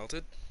is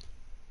melted.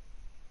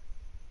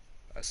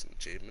 That's an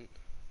achievement.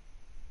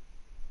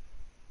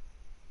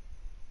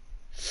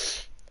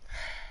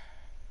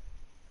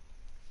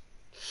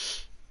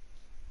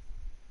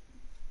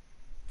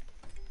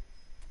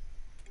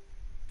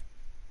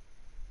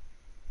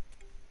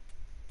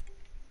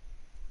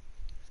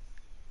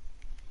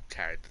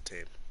 Carried the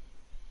team.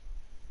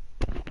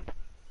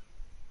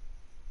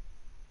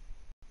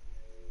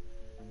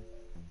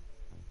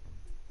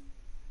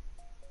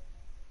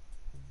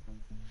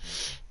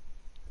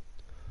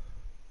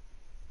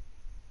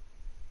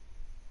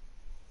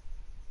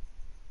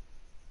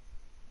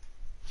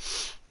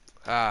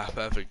 Ah,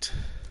 perfect.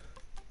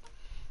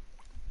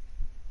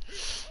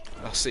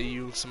 I'll see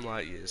you in some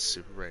light years,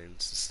 Super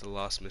Brains. This is the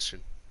last mission.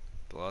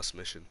 The last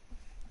mission.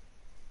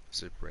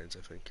 Super Brains,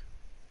 I think.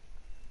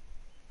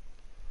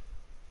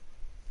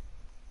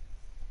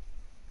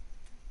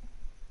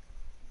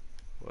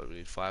 What, we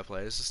need 5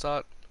 players to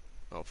start?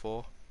 Not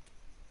 4?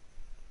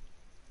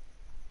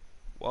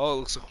 Well, it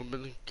looks like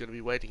we're gonna be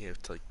waiting here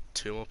till like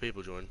 2 more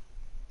people join.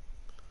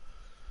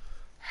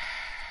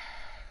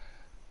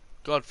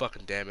 God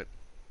fucking damn it.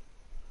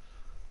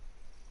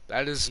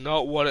 That is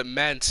not what it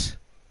meant.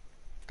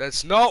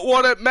 That's not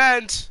what it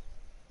meant!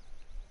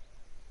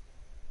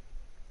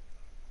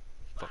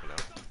 Fucking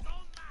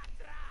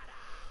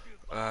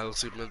hell.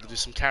 Looks like I'm gonna have to do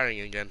some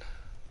carrying again.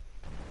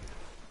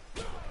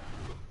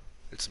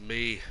 It's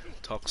me,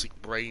 Toxic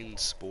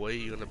Brains, boy.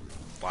 You gonna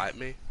fight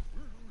me?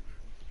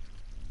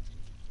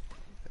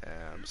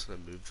 Yeah, I'm just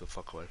gonna move the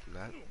fuck away from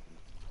that.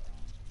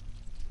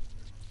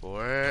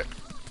 For it.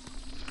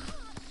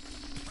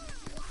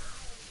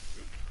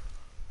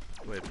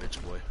 Wait,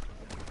 bitch boy.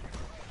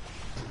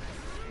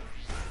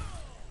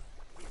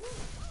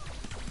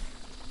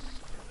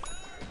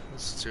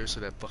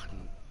 Seriously, that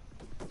fucking...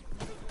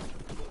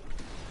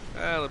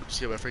 let me just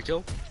get my free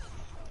kill.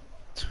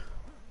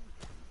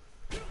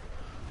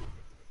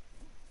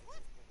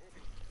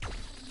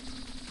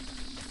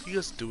 What you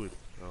guys doing?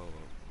 Oh.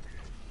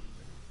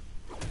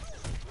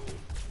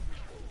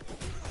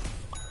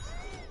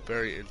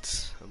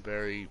 I'm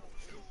very...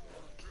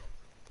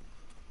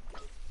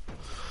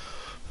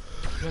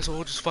 You guys are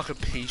all just fucking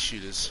pea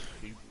shooters,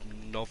 you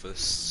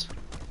novice.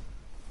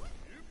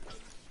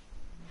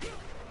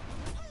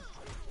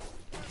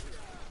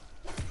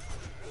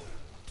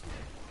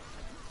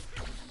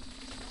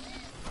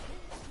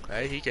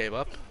 Okay, he gave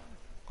up.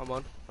 Come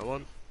on, come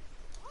on.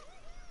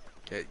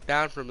 Get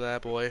down from there,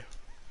 boy.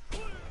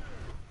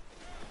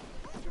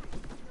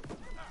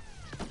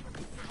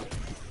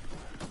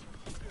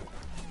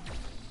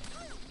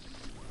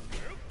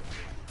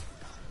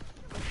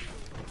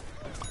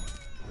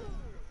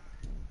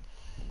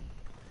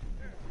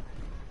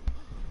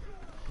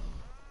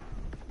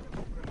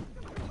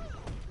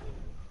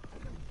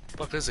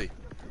 Fuck is he?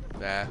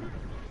 There.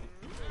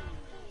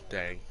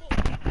 Dang.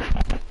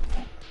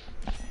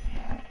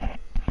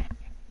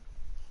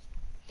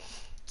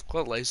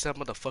 What lays that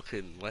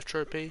motherfucking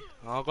Electro-P?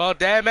 Oh god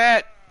damn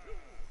it!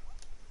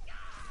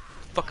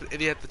 Fucking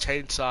idiot to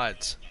change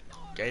sides.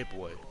 Gay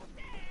boy.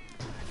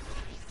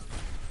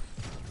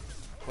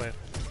 Where?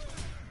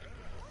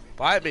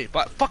 Bite me!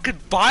 Fucking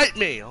bite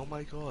me! Oh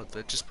my god,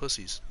 they're just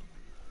pussies.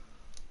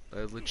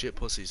 They're legit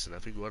pussies, and I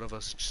think one of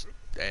us is just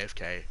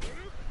AFK.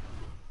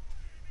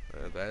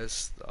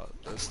 There's the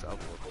other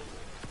one.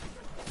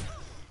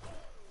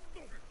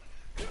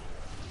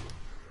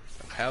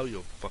 Like hell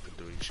you're fucking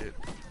doing shit.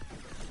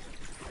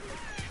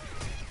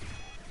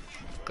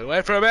 Get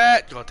away from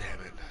it! God damn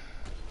it.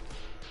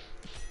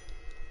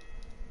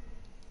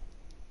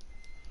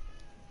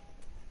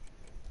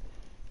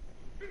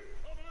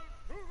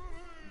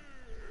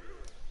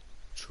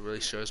 Which really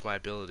shows my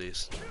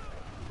abilities.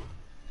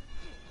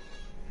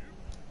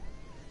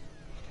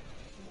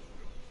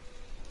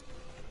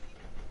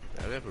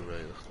 I've never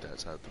really looked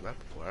outside the map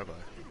before, have I?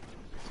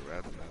 It's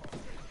around the map.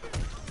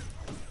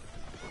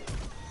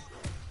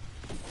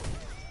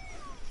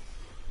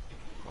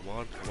 Come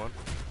on, come on.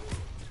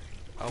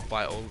 I'll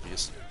buy all of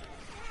these.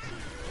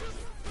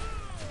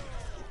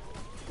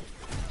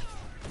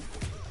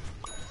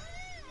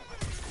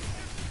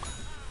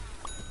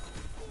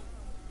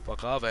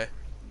 Fuck are they?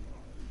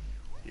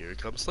 Here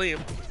comes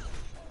Liam.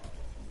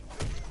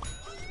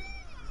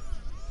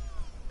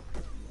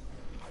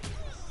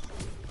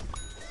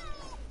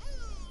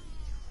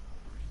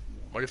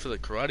 Ready for the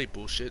karate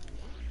bullshit.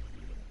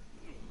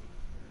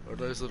 Where are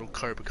those little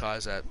Cobra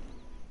Kai's at?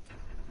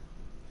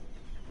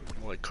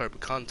 More like Cobra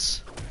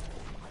cunts.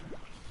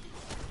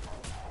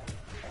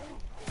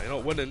 You're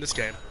not winning this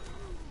game.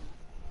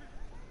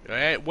 You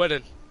ain't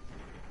winning.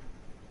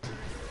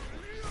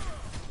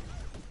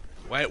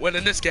 You ain't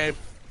winning this game.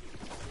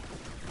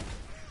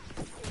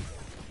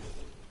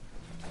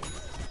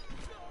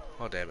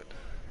 Oh damn it.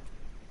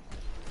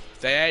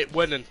 They ain't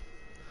winning.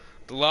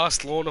 The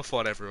last Lorna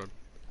fought everyone.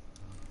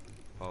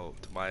 Oh,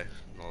 to my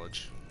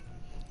knowledge.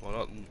 Well,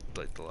 not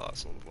like the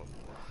last Lorna one.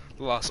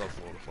 The last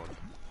off Lorna one.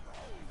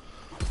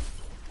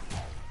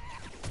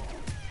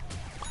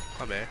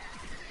 Come here.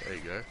 There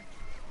you go.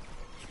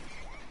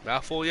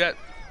 Mouthful yet?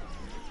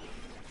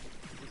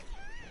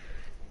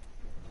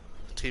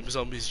 Team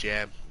Zombies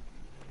jam.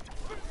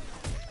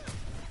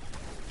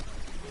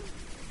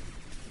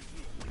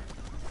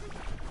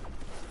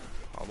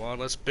 Come on,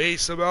 let's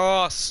beat some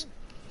ass.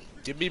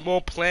 Give me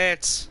more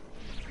plants.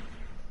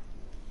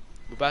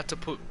 We're about to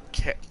put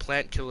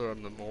plant killer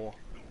on them more.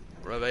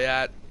 Where are they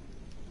at?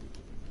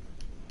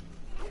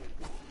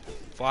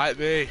 Fight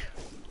me.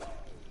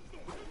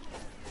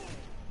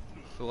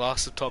 The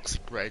last of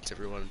toxic raids,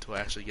 everyone, until I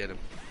actually get him.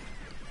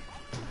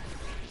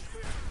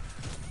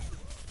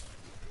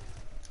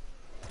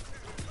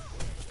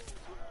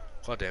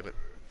 God damn it.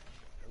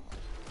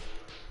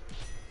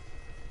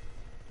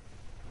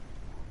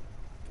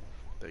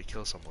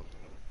 kill someone.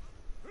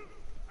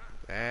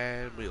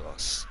 And we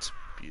lost.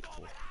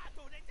 Beautiful.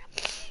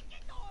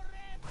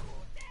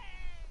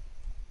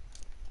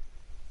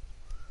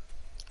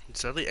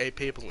 There's only 8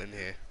 people in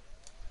here.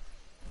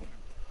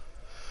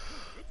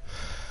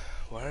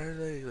 Why are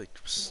they like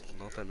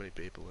not that many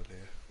people in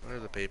here? Where are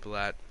the people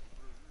at?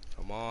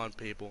 Come on,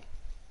 people.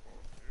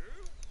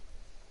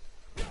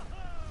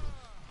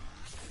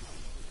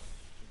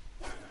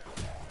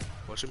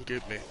 Watch him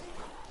goop me.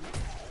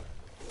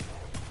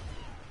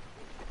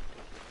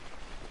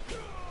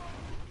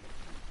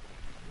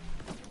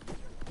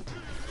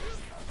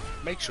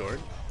 Make sure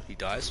he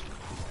dies.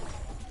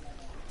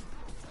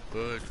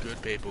 Good,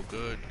 good people,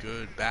 good,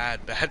 good,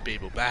 bad, bad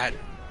people, bad.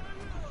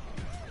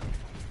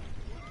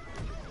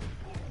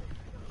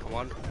 Come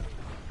on.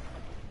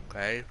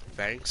 Okay,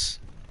 thanks.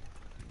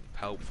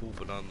 Helpful,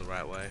 but not in the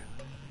right way.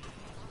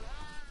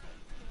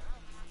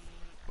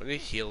 We need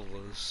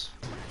healers.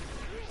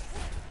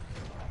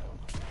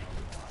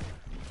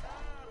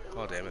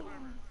 God damn it.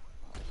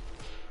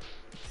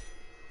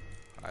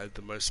 I have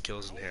the most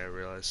kills in here, I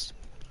realized.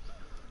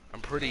 I'm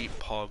pretty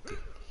pog.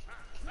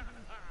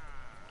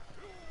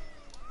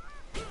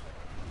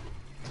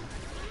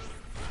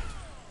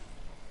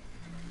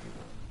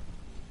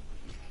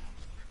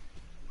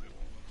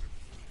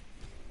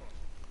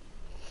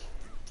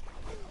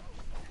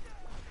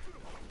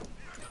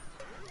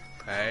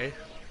 Okay.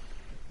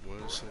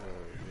 Where's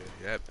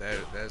yep,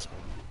 there's one.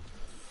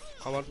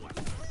 Come on.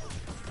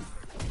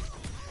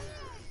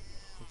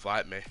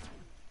 Fight me.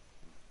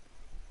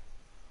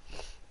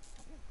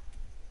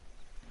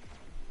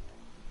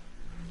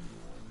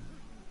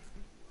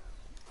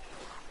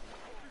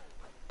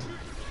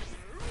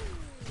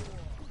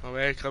 Come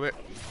here, come here.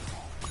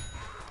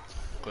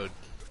 Good.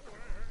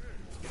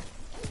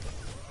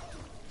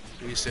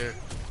 He's here.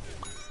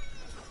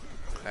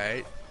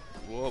 Okay.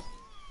 Whoop.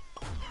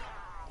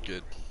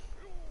 Good.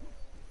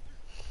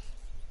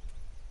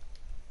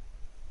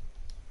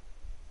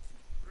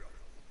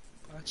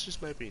 Let's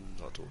just maybe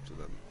not talk to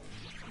them.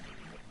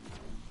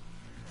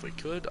 If we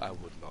could, I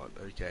would not.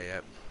 Okay,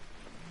 yep.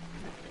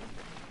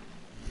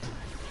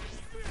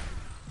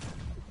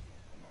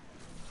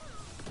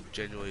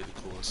 Genuinely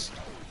the coolest.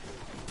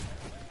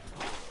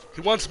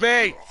 He wants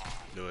me!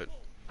 Knew it.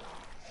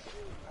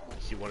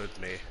 He wanted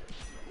me.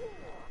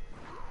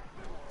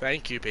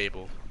 Thank you,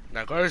 people.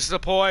 Now go to the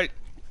point!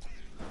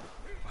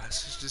 Why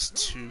is this just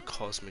 2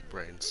 cosmic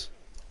brains?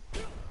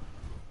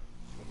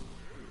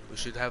 We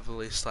should have at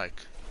least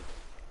like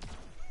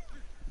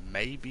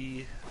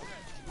maybe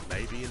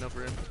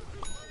another end.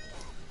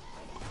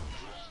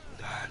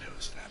 Nah, I knew it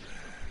was happening.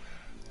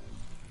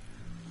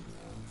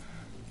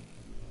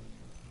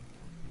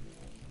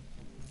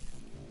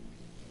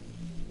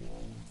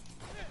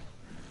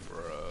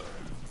 Bruh.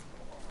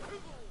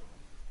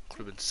 Could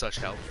have been such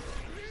help.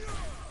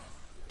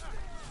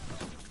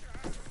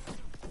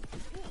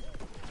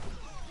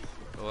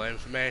 Go aim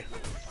for me.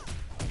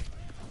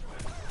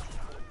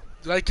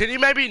 Like, can you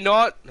maybe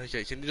not?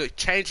 Okay, can you like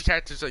change your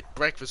characters to like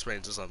breakfast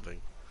brains or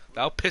something?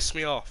 That'll piss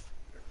me off.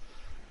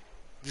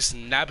 Just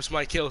nabs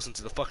my kills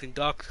into the fucking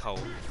dark hole.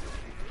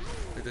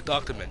 Like the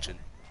dark dimension.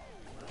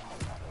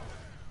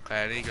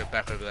 Okay, I need to go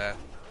back over there.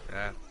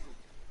 Yeah.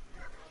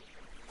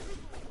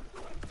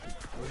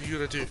 What are you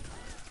gonna do?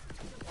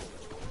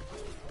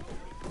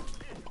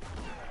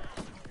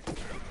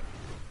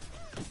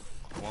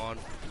 Come on.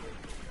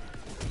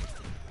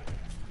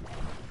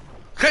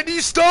 Can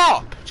you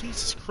stop?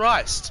 Jesus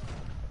Christ.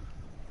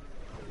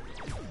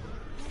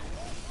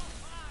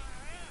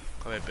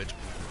 Come here, bitch.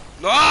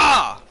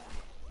 Ah!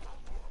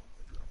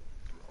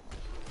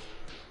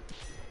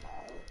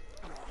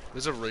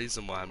 There's a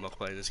reason why I'm not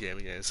playing this game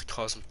again. It's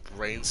because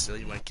brain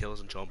stealing my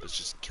kills and chompers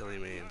just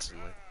killing me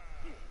instantly.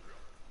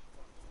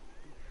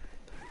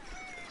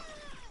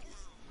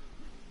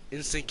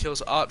 Instant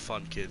kills aren't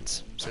fun,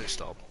 kids. So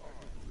stop.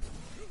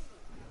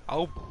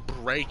 I'll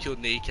break your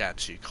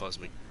kneecaps, you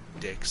cosmic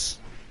dicks.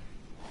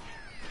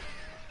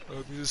 I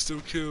need to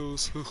steal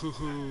kills. Where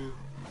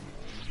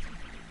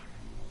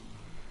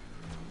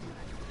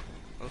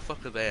the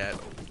fuck are they at?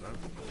 Oh,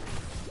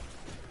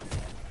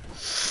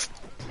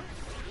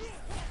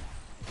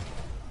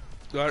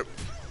 no. No.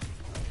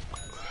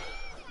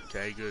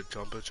 Okay, good.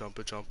 Chomper,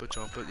 chomper, chomper,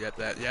 chomper. Yep,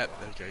 that, yep.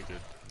 Okay, good.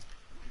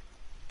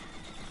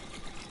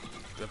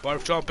 They're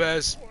both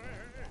chompers.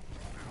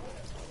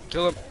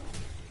 Kill them.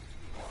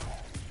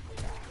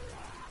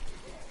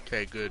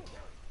 Okay, good.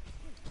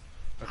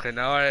 Okay,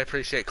 now I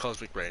appreciate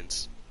cosmic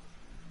brains.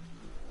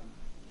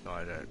 No,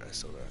 I don't. I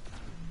still don't.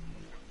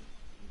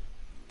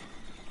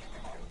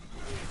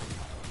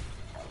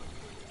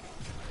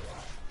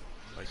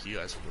 Like you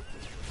guys.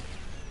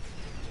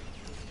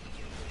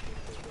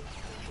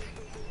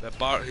 That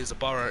bar, he's a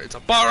borrower. It's a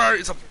borrower.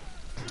 It's a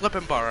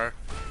flipping borrower.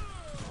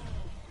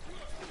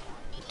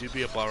 Do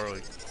be a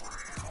borrowing.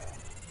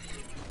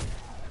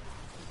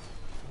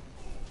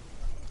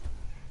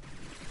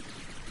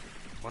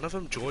 One of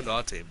them joined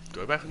our team.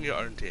 Go back on your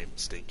own team,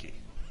 Stinky.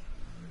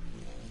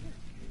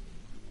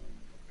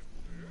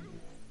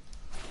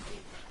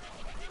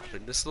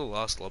 think this is the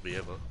last lobby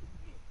ever.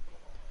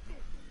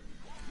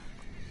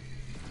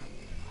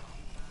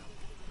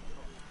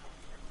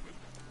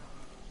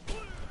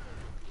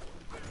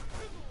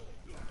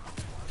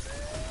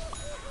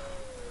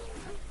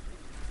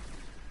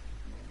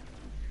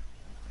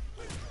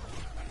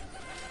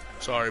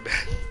 Sorry, man.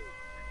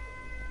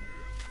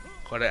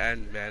 Gotta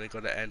end, man. It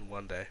gotta end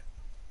one day.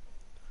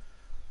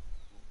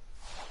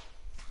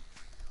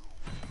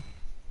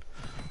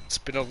 It's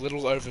been a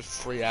little over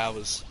 3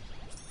 hours.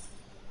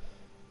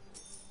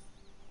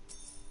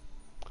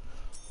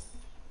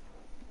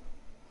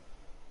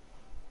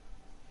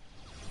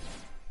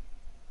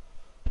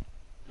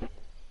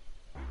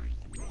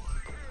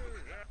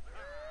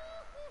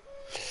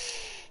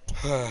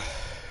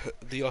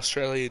 The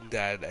Australian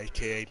dad,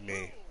 aka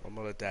me. I'm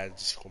not a dad, I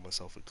just call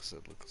myself it because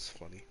it looks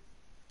funny.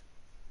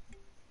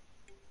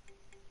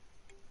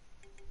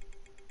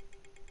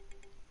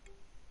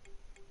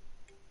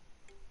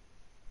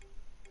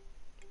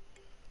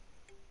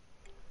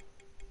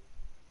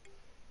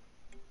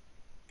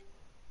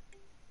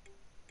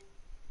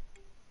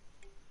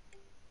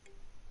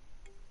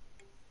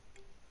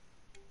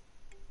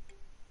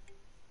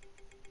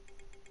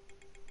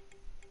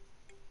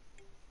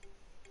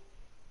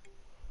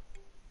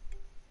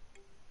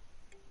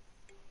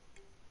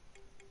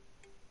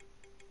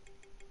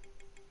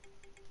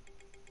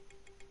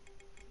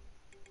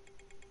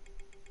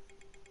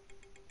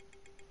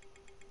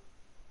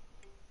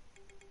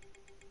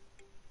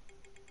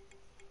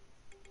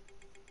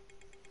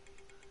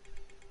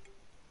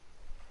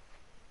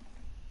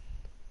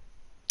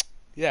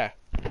 Yeah.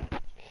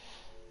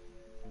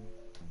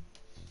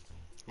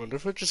 Wonder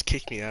if it just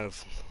kicked me out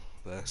of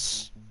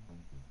this.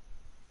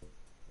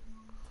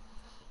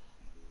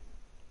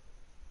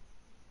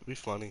 It'd be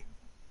funny.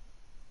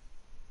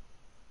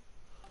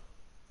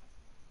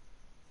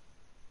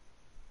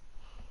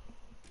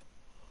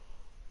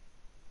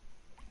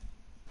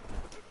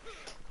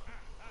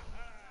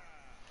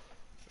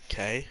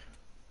 Okay.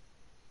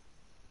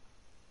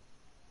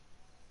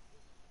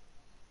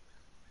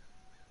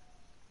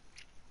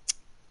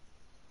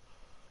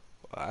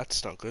 Well,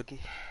 that's not good.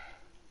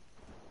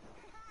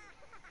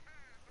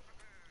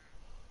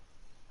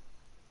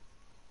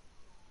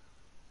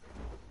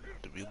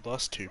 We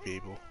lost 2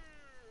 people.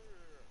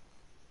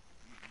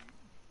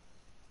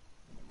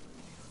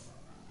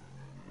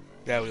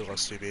 Yeah, we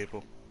lost 2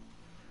 people.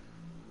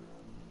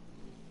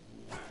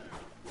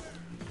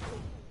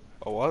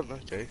 Oh, what?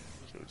 Okay.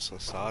 We're just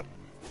gonna start.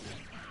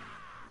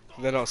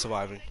 They're not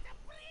surviving.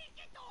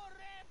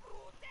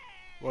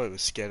 Well, I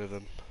was scared of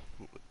them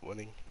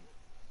winning.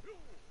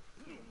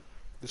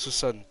 This was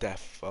sudden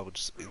death. I would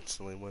just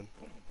instantly win.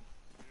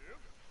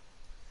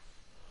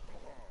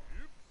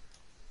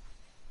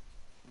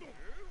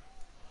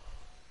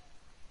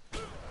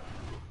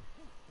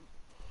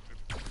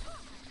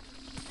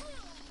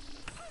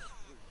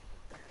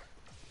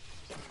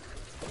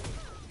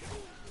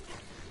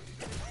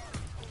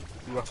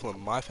 You ruffling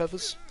my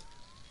feathers?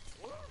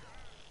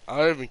 I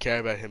don't even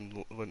care about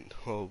him when,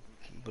 well,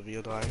 living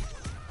or dying.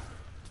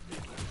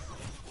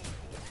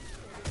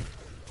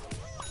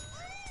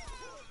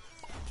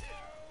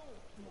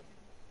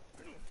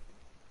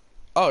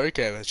 Oh,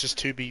 okay, it's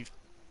just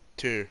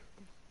 2v2.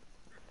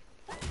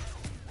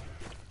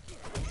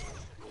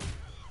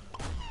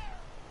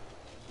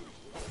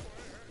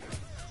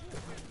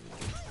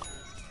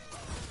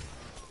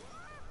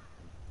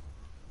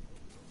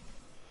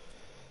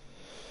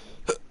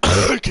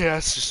 Okay,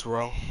 that's just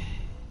wrong.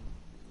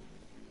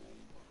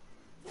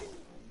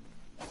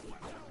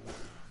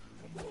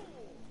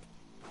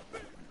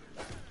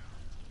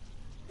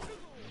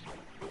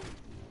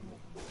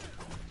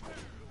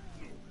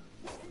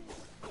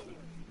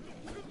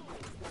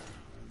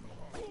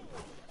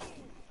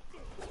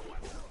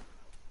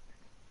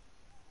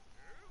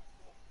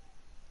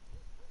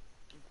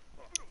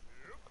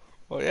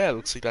 Well, yeah,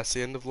 looks like that's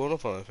the end of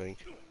Lornafon, I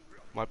think.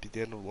 Might be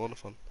the end of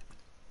Lornafon.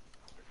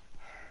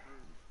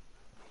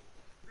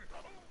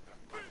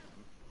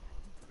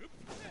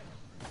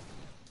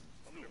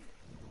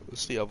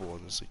 What's the other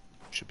one? There's like,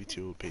 should be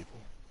 2 people.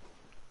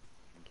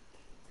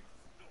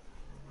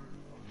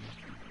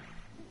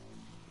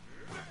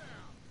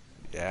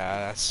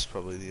 Yeah, that's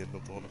probably the end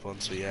of Lornafon,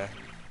 so yeah.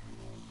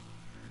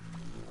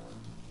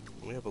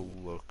 Let me have a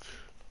look.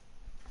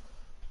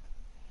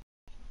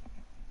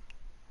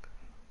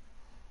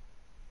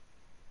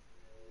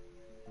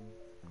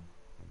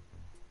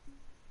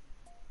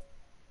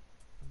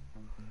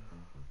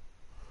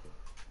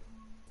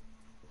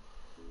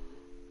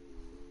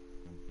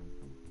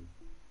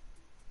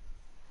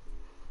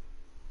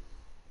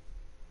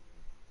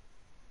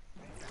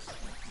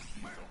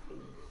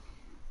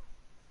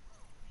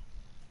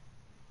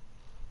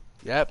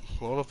 Yep,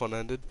 Lornafon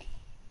ended.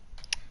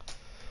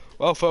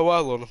 Well,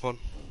 farewell, Lornafon.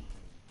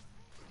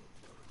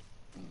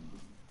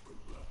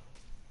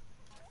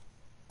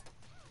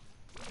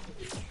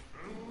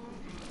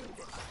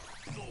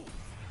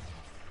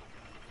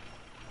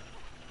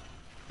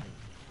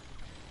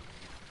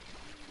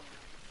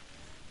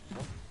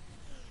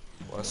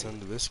 Well, that's the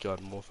end of this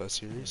Garden Warfare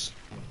series.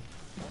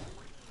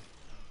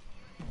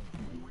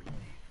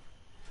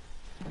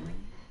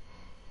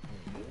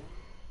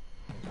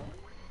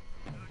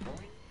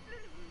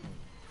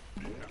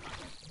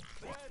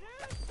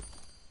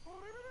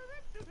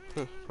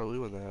 Probably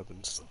when that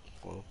happens.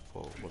 Well,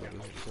 whatever.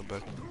 Come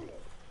back.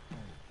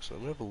 So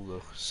let me have a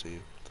look, see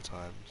the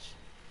times.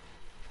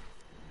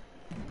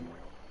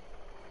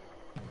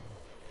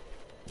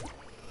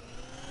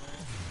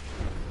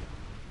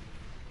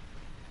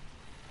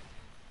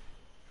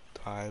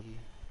 Time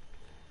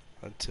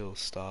until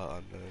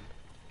start unknown.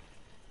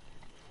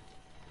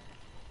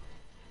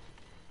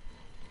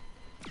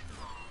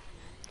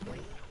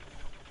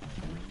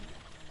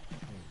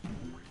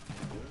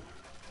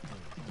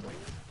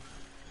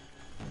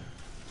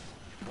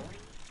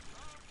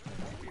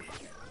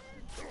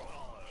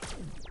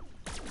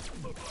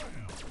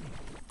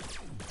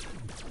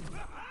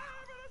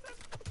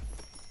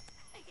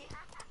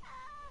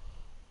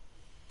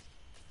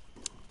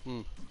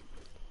 Hmm.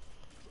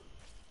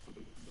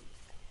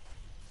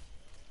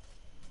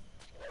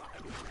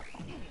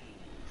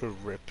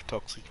 Rip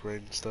toxic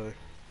range though.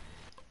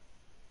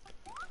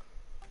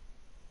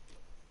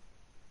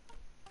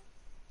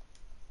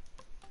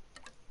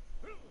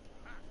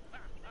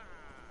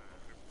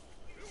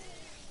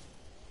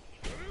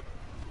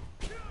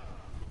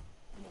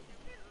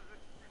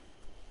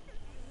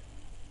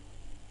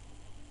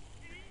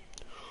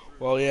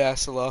 Well, yeah,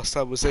 so last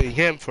time was seeing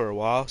him for a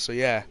while, so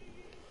yeah.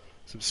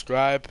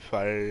 Subscribe.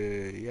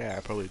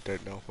 I probably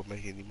don't know if I'll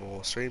make any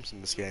more streams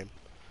in this game.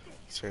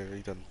 I've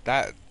already done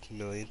that a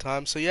million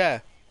times, so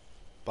yeah.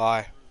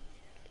 Bye.